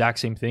that exact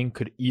same thing,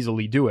 could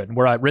easily do it. And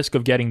we're at risk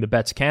of getting the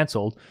bets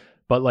canceled,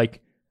 but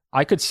like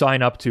I could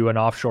sign up to an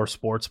offshore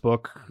sports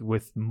book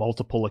with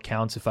multiple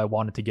accounts if I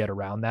wanted to get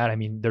around that. I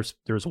mean,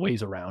 there's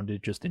ways around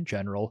it just in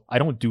general. I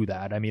don't do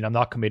that. I mean, I'm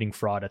not committing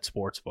fraud at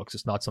sports books.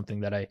 It's not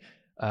something that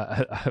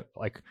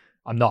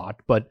I'm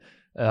not, but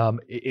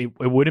it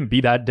wouldn't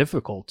be that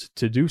difficult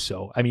to do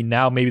so. I mean,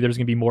 now maybe there's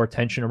going to be more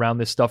attention around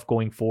this stuff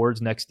going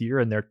forwards next year,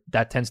 and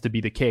that tends to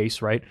be the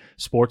case, right?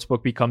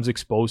 Sportsbook becomes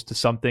exposed to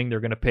something, they're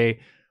going to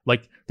pay.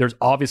 Like, there's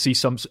obviously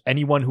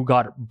anyone who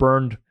got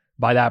burned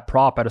by that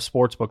prop at a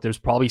sportsbook, there's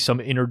probably some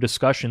inner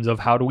discussions of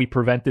how do we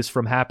prevent this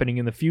from happening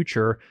in the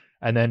future,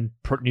 and then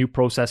put new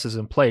processes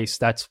in place.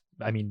 That's,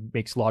 I mean,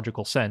 makes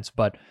logical sense.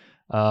 But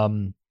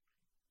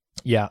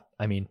yeah,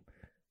 I mean,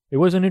 it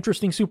was an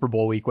interesting Super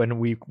Bowl week when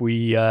we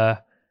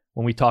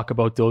talk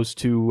about those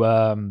two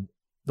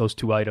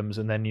items,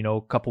 and then, you know,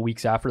 a couple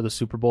weeks after the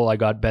Super Bowl, I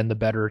got Ben the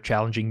Better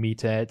challenging me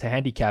to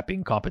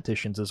handicapping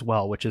competitions as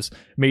well, which has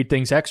made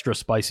things extra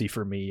spicy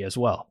for me as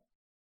well.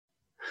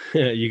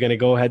 You gonna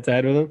go head to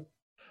head with him?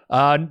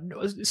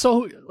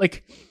 So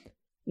like,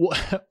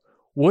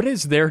 what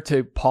is there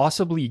to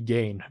possibly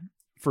gain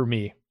for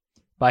me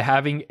by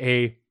having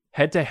a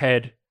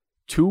head-to-head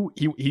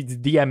he's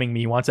DMing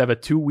me, he wants to have a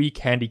 2-week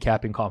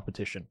handicapping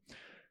competition.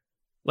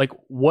 Like,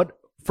 what?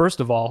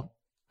 First of all,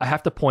 I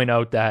have to point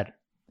out that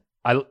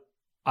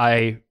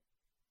I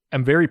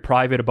am very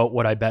private about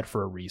what I bet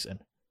for a reason.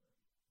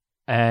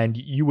 And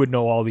you would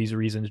know all these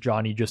reasons,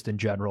 Johnny, just in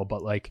general,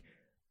 but like,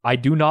 I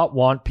do not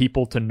want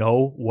people to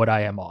know what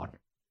I am on.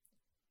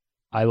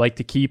 I like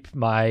to keep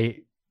my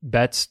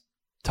bets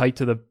tight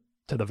to the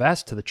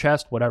vest, to the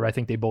chest, whatever. I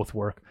think they both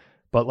work.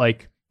 But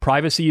like,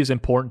 privacy is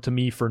important to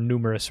me for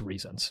numerous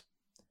reasons.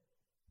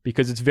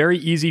 Because it's very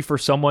easy for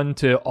someone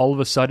to all of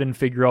a sudden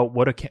figure out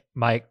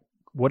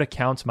what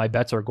accounts my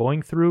bets are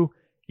going through,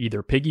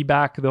 either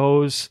piggyback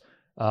those,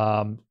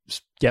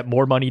 get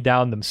more money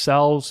down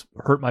themselves,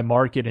 hurt my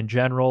market in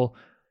general.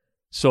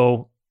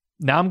 So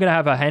now I'm going to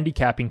have a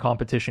handicapping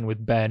competition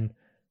with Ben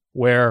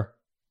where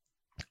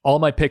all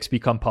my picks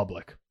become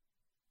public.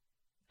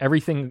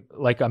 Everything,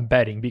 like, I'm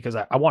betting because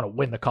I want to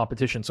win the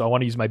competition, so I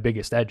want to use my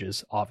biggest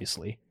edges,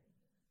 obviously.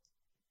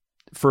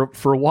 For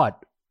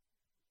what?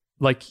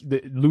 Like,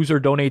 the loser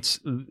donates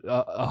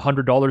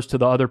 $100 to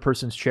the other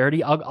person's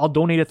charity. I'll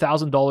donate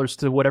 $1,000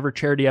 to whatever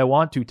charity I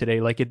want to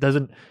today. Like, it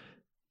doesn't,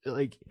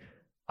 like,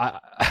 I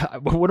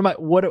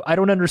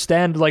don't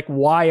understand, like,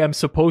 why I'm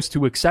supposed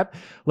to accept.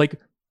 Like,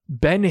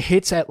 Ben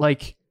hits at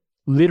like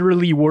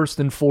literally worse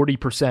than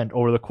 40%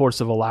 over the course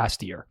of the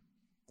last year.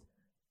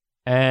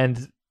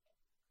 And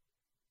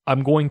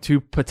I'm going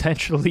to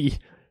potentially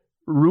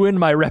ruin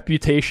my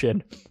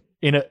reputation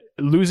in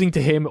losing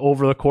to him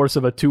over the course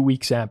of a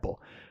 2-week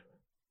sample.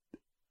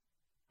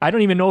 I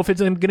don't even know if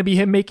it's going to be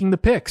him making the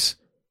picks.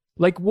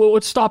 Like,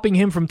 what's stopping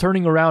him from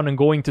turning around and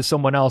going to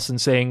someone else and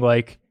saying,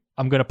 like,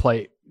 I'm going to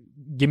play,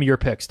 give me your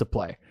picks to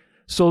play.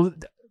 So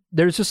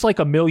there's just like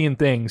a million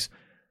things.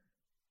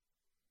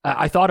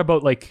 I thought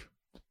about like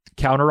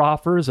counter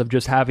offers of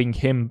just having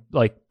him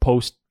like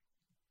post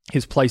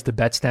his place to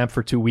bet stamp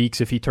for 2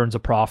 weeks. If he turns a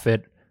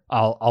profit,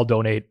 I'll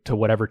donate to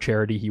whatever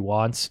charity he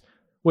wants,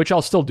 which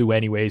I'll still do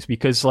anyways,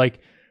 because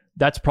like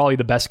that's probably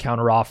the best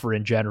counter offer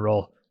in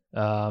general.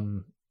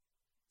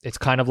 It's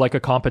kind of like a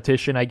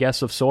competition, I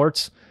guess, of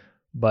sorts,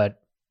 but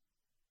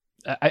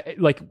I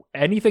like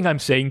anything I'm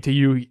saying to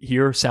you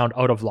here sound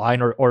out of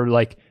line or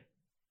like,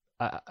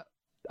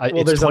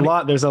 well, there's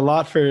a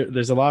lot for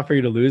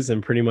you to lose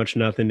and pretty much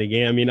nothing to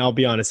gain. I mean, I'll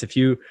be honest.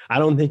 I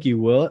don't think you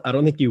would,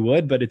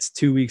 but it's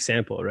 2-week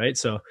sample, right?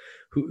 So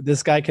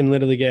this guy can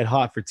literally get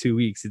hot for 2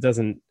 weeks. It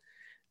doesn't,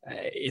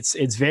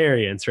 it's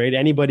variance, right?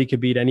 Anybody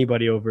could beat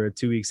anybody over a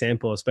 2-week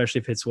sample,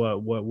 especially if it's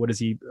what is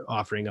he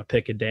offering, a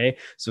pick a day?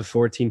 So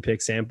 14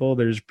 pick sample.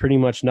 There's pretty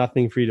much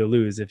nothing for you to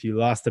lose. If you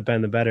lost to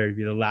Ben the Better, it'd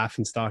be the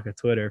laughing stock of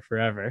Twitter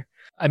forever.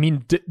 I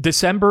mean,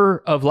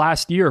 December of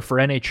last year for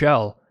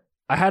NHL,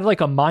 I had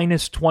like a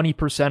minus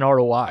 20%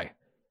 ROI.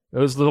 It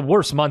was the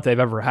worst month I've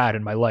ever had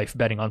in my life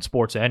betting on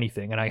sports or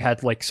anything. And I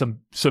had like some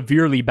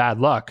severely bad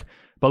luck,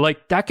 but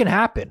like that can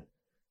happen.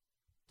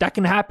 That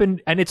can happen.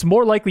 And it's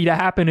more likely to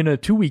happen in a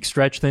 2-week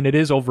stretch than it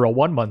is over a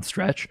 1-month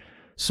stretch.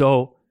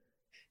 So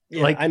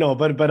yeah, like, I know,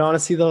 but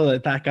honestly though,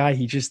 that guy,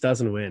 he just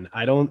doesn't win.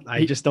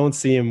 I just don't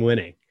see him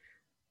winning.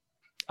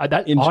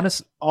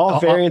 All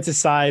variance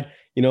aside,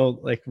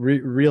 like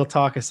real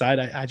talk aside,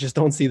 I just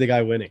don't see the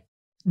guy winning.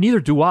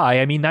 Neither do I.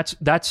 I mean,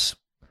 that's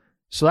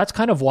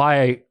kind of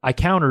why I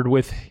countered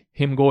with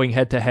him going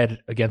head to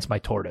head against my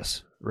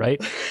tortoise,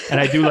 right? And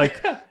I do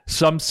like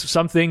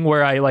something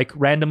where I like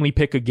randomly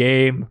pick a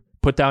game,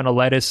 put down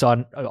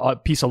a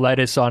piece of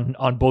lettuce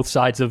on both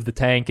sides of the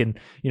tank, and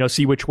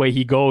see which way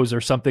he goes, or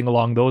something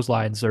along those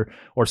lines,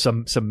 or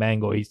some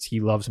mango.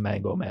 He loves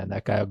mango, man.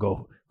 That guy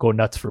will go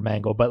nuts for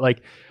mango. But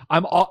like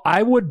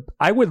I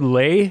would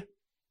lay.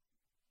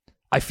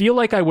 I feel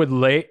like I would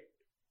lay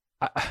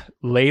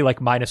like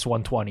minus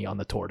 120 on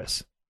the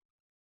tortoise.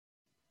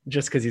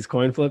 Just because he's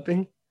coin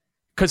flipping?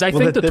 Because I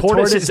think the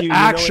tortoise is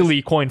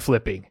actually coin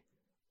flipping.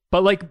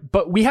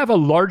 But we have a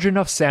large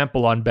enough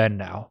sample on Ben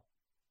now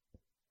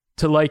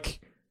to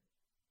like,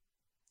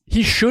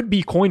 he should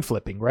be coin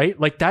flipping, right?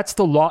 Like that's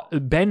the law.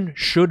 Ben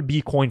should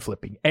be coin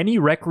flipping. Any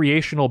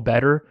recreational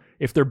bettor,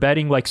 if they're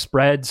betting like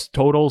spreads,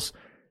 totals,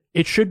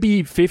 it should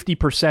be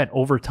 50%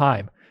 over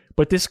time.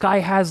 But this guy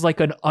has like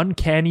an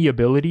uncanny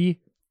ability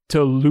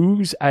to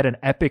lose at an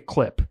epic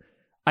clip.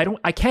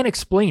 I can't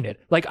explain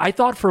it. Like I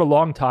thought for a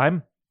long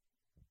time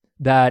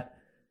that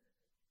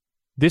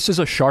this is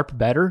a sharp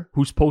bettor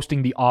who's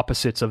posting the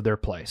opposites of their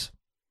plays.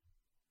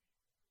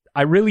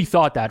 I really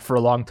thought that for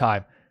a long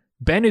time.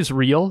 Ben is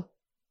real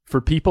for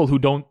people who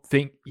don't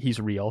think he's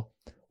real,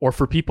 or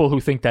for people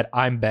who think that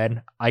I'm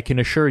Ben. I can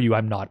assure you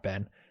I'm not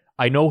Ben.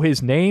 I know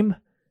his name.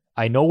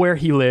 I know where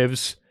he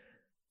lives.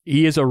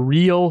 He is a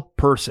real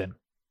person.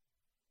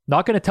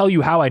 Not going to tell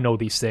you how I know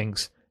these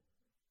things.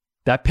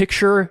 That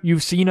picture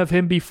you've seen of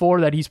him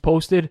before that he's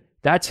posted,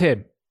 that's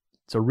him.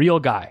 It's a real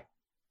guy.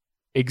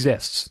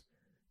 Exists.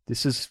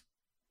 This is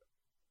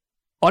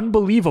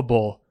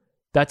unbelievable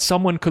that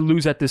someone could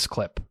lose at this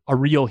clip. A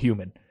real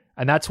human.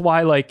 And that's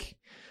why, like,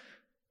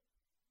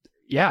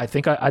 yeah, I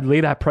think I'd lay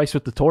that price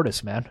with the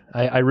tortoise, man.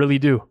 I really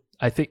do.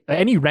 I think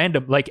any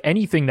random, like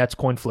anything that's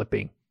coin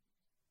flipping.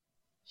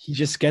 He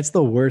just gets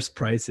the worst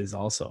prices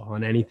also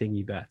on anything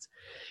he bets.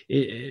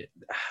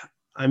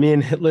 I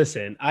mean,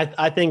 listen,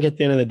 I think at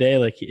the end of the day,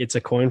 like it's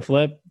a coin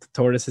flip. The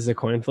tortoise is a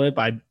coin flip.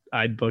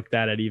 I'd book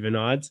that at even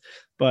odds.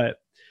 But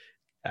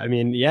I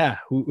mean, yeah,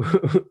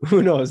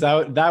 who knows?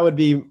 That would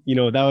be,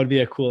 that would be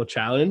a cool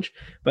challenge.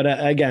 But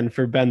again,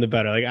 for Ben the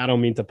Better, like I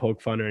don't mean to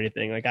poke fun or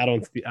anything. Like I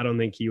don't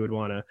think he would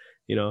want to,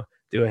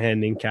 do a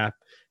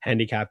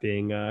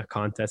handicapping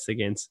contest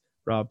against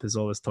Rob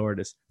Pizzola's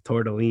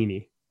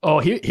Tortellini. Oh,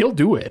 he'll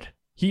do it.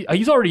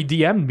 He's already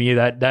DM'd me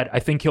that I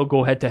think he'll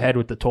go head to head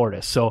with the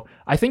tortoise. So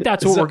I think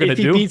that's what we're gonna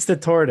do. If he beats the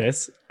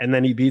tortoise and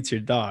then he beats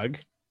your dog,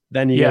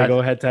 then you gotta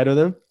go head to head with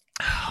him.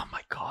 Oh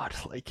my God!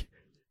 Like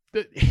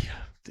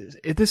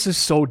this is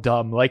so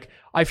dumb. Like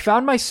I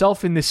found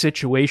myself in this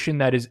situation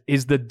that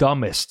is the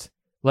dumbest.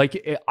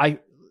 Like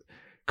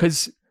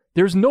because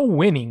there's no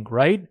winning,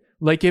 right?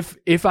 Like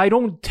if I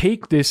don't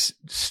take this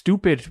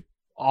stupid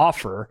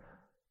offer,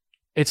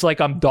 it's like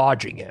I'm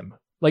dodging him.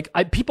 Like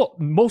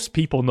most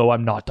people know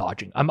I'm not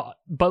dodging.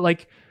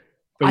 But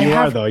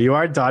you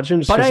are dodging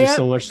just because there's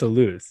so much to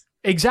lose.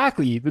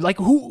 Exactly. Like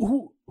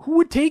who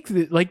would take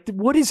the, like,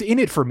 what is in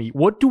it for me?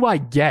 What do I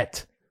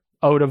get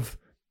out of,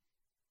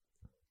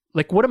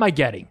 like, what am I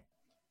getting?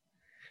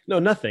 No,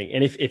 nothing.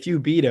 And if you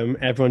beat him,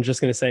 everyone's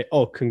just going to say,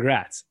 oh,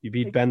 congrats. You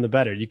beat Ben the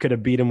Better. You could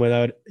have beat him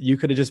you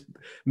could have just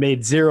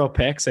made 0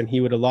 picks and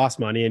he would have lost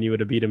money and you would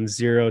have beat him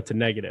 0 to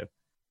negative.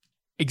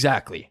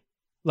 Exactly.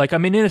 Like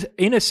I'm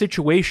in a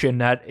situation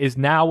that is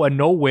now a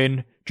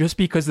no-win just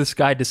because this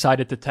guy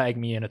decided to tag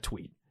me in a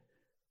tweet.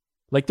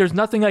 Like there's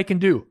nothing I can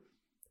do.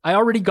 I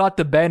already got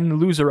the Ben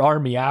loser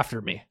army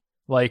after me.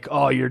 Like,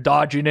 oh, you're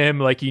dodging him.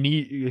 Like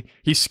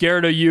he's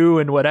scared of you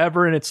and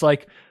whatever. And it's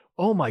like,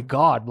 oh my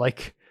God.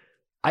 Like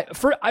I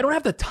don't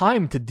have the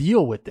time to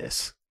deal with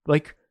this.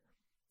 Like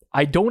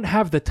I don't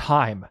have the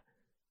time.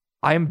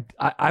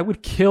 I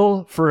would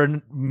kill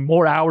for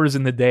more hours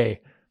in the day.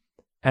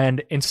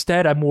 And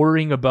instead, I'm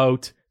worrying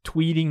about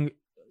tweeting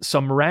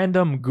some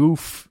random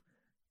goof,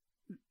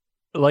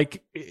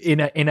 like in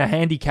a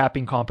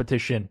handicapping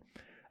competition.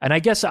 And I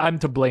guess I'm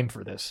to blame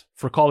for this,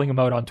 for calling him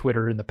out on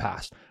Twitter in the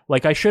past.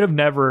 Like I should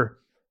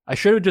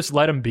have just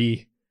let him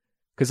be.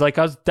 Because like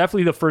I was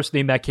definitely the first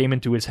name that came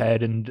into his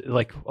head, and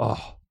like,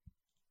 oh.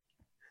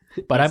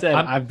 But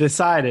I've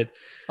decided.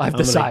 I'm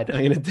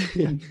gonna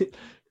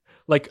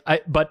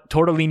but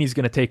Tortellini's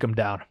gonna take him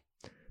down.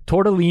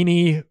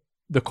 Tortellini,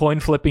 the coin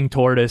flipping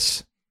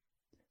tortoise,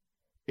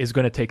 is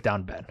going to take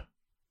down Ben.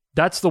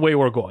 That's the way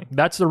we're going.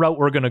 That's the route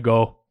we're going to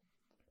go.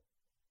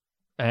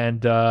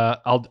 And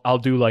I'll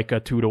do like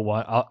a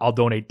 2-to-1. I'll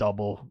donate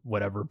double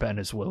whatever Ben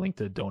is willing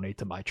to donate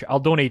to my chair.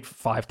 I'll donate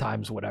 5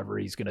 times whatever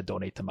he's going to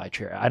donate to my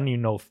chair. I don't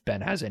even know if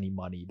Ben has any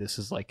money. This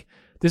is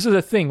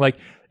a thing. Like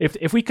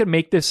if we could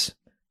make this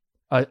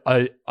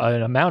an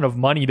amount of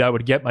money that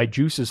would get my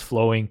juices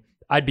flowing,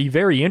 I'd be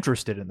very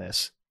interested in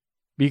this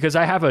because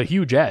I have a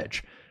huge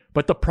edge.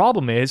 But the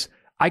problem is,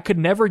 I could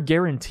never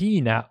guarantee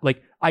now.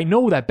 Like, I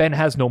know that Ben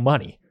has no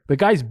money. The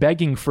guy's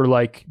begging for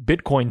like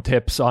Bitcoin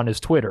tips on his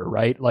Twitter,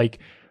 right? Like,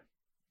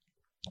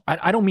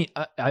 I don't mean,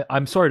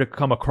 I'm sorry to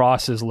come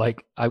across as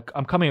like,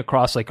 I'm coming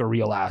across like a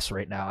real ass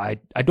right now.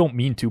 I don't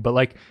mean to, but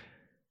like,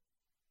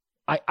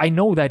 I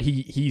know that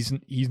he's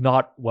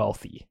not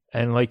wealthy,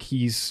 and like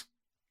he's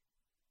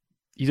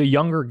a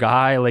younger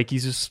guy. Like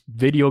he's just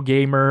video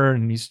gamer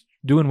and he's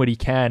doing what he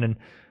can. And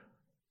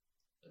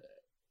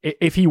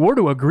if he were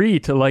to agree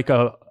to like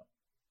a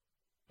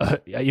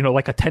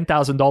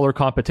 $10,000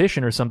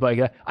 competition or something like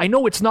that, I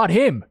know it's not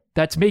him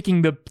that's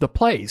making the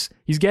plays.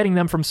 He's getting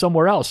them from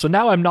somewhere else. So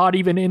now I'm not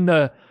even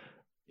I'm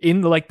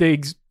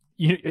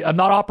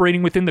not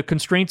operating within the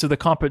constraints of the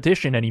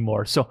competition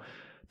anymore. So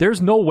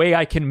there's no way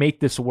I can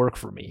make this work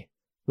for me.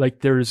 Like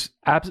do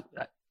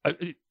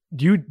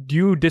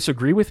you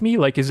disagree with me?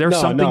 Like, is there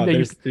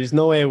something there's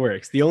no way it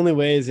works. The only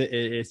way is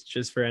it's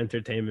just for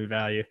entertainment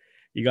value.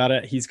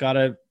 He's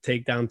gotta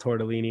take down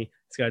Tortellini.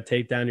 He's gotta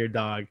take down your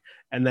dog.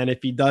 And then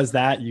if he does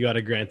that, you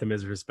gotta grant him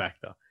his respect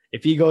though.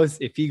 If he goes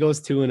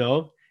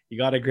 2-0, you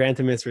gotta grant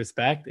him his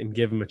respect and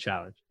give him a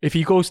challenge. If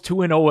he goes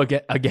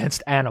 2-0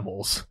 against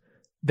animals,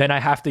 then I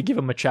have to give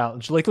him a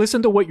challenge. Like,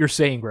 listen to what you're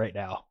saying right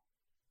now.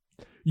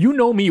 You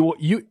know me.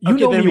 You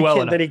know me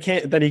well enough.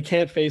 Then he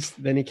can't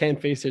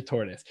face your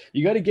tortoise.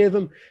 You got to give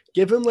him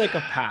like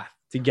a path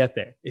to get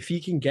there. If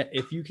you can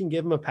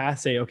give him a path,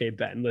 say, okay,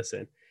 Ben,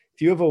 listen,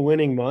 if you have a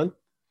winning month,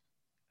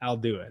 I'll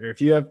do it. Or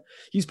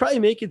he's probably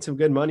making some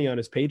good money on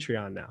his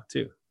Patreon now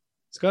too.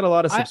 He's got a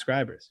lot of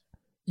subscribers.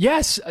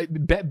 Yes,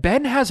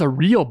 Ben has a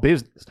real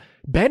business.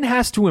 Ben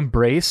has to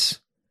embrace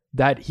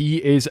that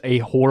he is a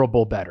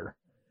horrible bettor.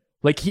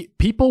 Like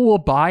people will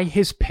buy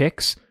his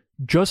picks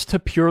just to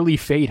purely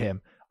fade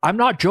him. I'm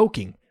not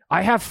joking.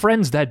 I have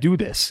friends that do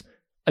this.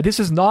 This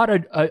is not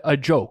a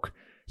joke.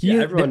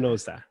 Everyone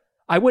knows that.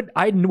 I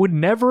would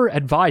never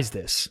advise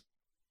this.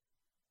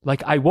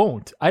 Like, I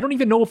won't. I don't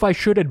even know if I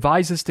should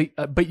advise this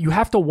but you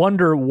have to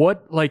wonder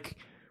what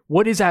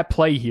is at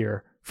play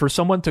here for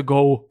someone to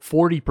go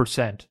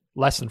 40%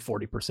 less than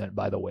 40%,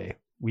 by the way.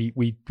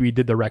 We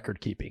did the record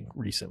keeping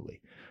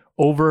recently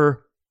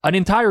over an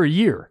entire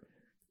year.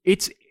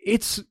 It's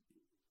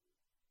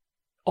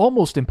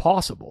almost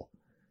impossible.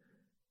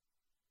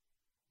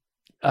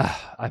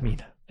 I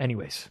mean,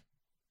 anyways,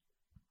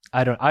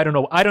 I don't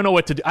know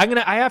what to do.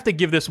 I have to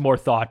give this more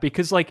thought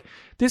because like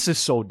this is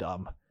so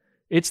dumb.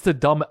 It's the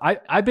dumb.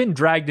 I've been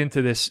dragged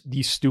into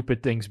these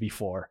stupid things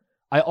before.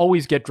 I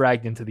always get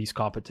dragged into these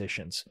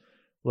competitions.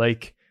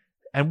 Like,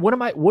 and what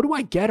do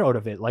I get out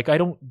of it? Like,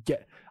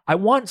 I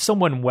want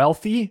someone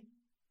wealthy,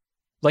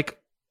 like,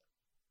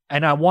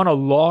 and I want a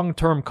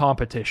long-term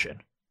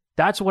competition.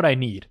 That's what I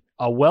need.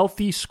 A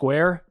wealthy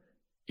square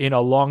in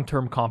a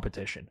long-term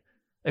competition.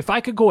 If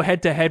I could go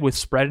head-to-head with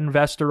Spread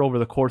Investor over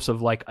the course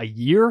of like a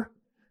year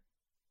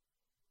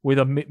with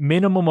a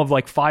minimum of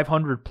like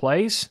 500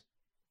 plays,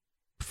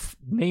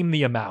 name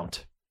the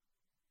amount.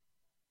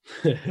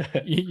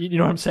 you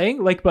know what I'm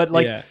saying? Like,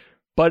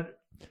 but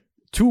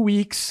 2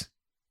 weeks,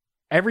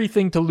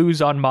 everything to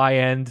lose on my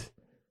end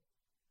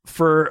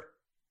for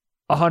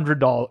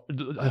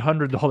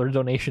 $100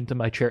 donation to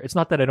my chair. It's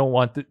not that I don't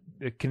want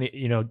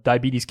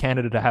Diabetes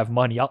Canada to have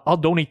money. I'll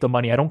donate the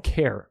money. I don't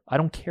care. I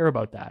don't care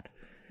about that.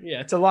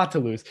 Yeah, it's a lot to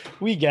lose.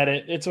 We get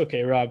it. It's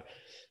okay, Rob.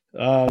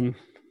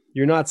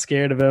 You're not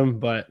scared of him,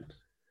 but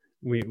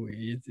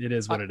it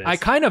is what it is. I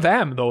kind of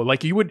am though.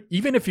 Like you would,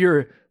 even if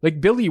you're like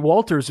Billy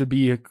Walters would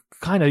be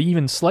kind of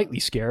even slightly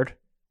scared.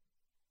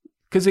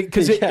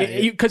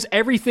 Because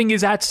everything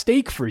is at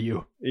stake for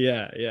you.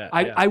 Yeah.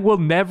 I will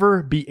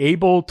never be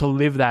able to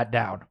live that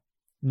down.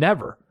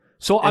 Never.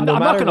 So I'm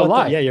not going to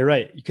lie. Yeah, you're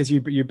right. Because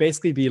you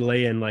basically be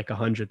laying like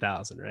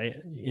 100,000, right?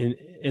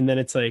 And then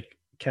it's like,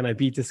 can I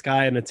beat this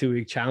guy in a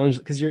 2-week challenge?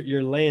 Because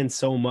you're laying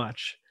so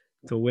much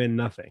to win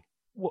nothing.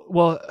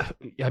 Well,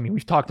 I mean,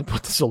 we've talked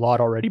about this a lot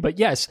already, but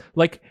yes,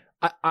 like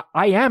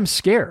I am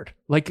scared.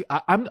 Like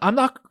I'm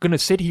not going to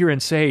sit here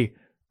and say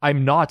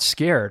I'm not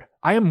scared.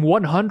 I am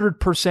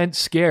 100%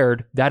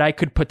 scared that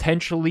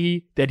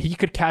that he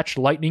could catch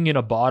lightning in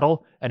a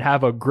bottle and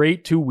have a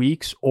great 2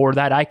 weeks, or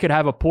that I could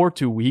have a poor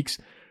 2 weeks.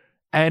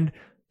 And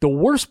the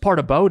worst part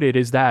about it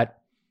is that,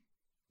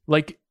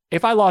 like,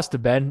 if I lost to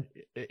Ben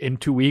in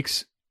 2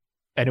 weeks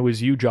and it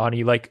was you,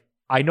 Johnny, like,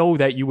 I know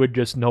that you would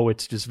just know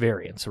it's just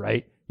variance,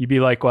 right? You'd be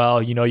like, well,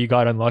 you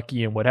got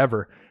unlucky and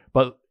whatever.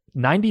 But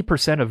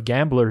 90% of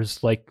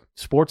gamblers, like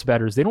sports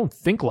bettors, they don't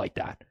think like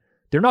that.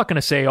 They're not going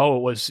to say, oh,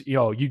 it was,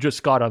 you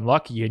just got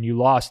unlucky and you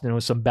lost and it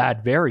was some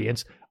bad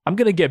variance. I'm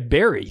going to get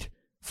buried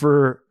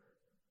for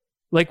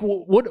like,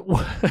 what?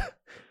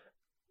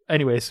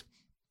 Anyways,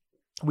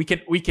 we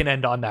can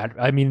end on that.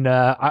 I mean,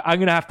 I'm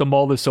going to have to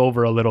mull this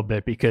over a little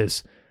bit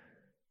because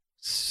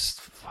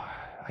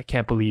I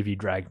can't believe you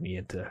dragged me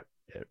into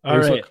it. All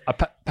right. A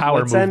power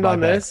Let's move end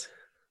on Ben. this.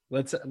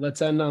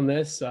 Let's end on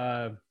this.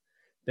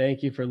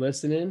 Thank you for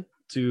listening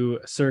to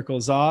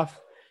Circles Off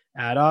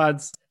at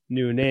Odds.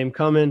 New name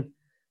coming.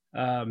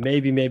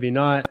 Maybe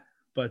not,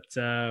 but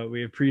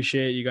we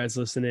appreciate you guys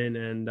listening,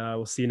 and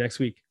we'll see you next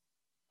week.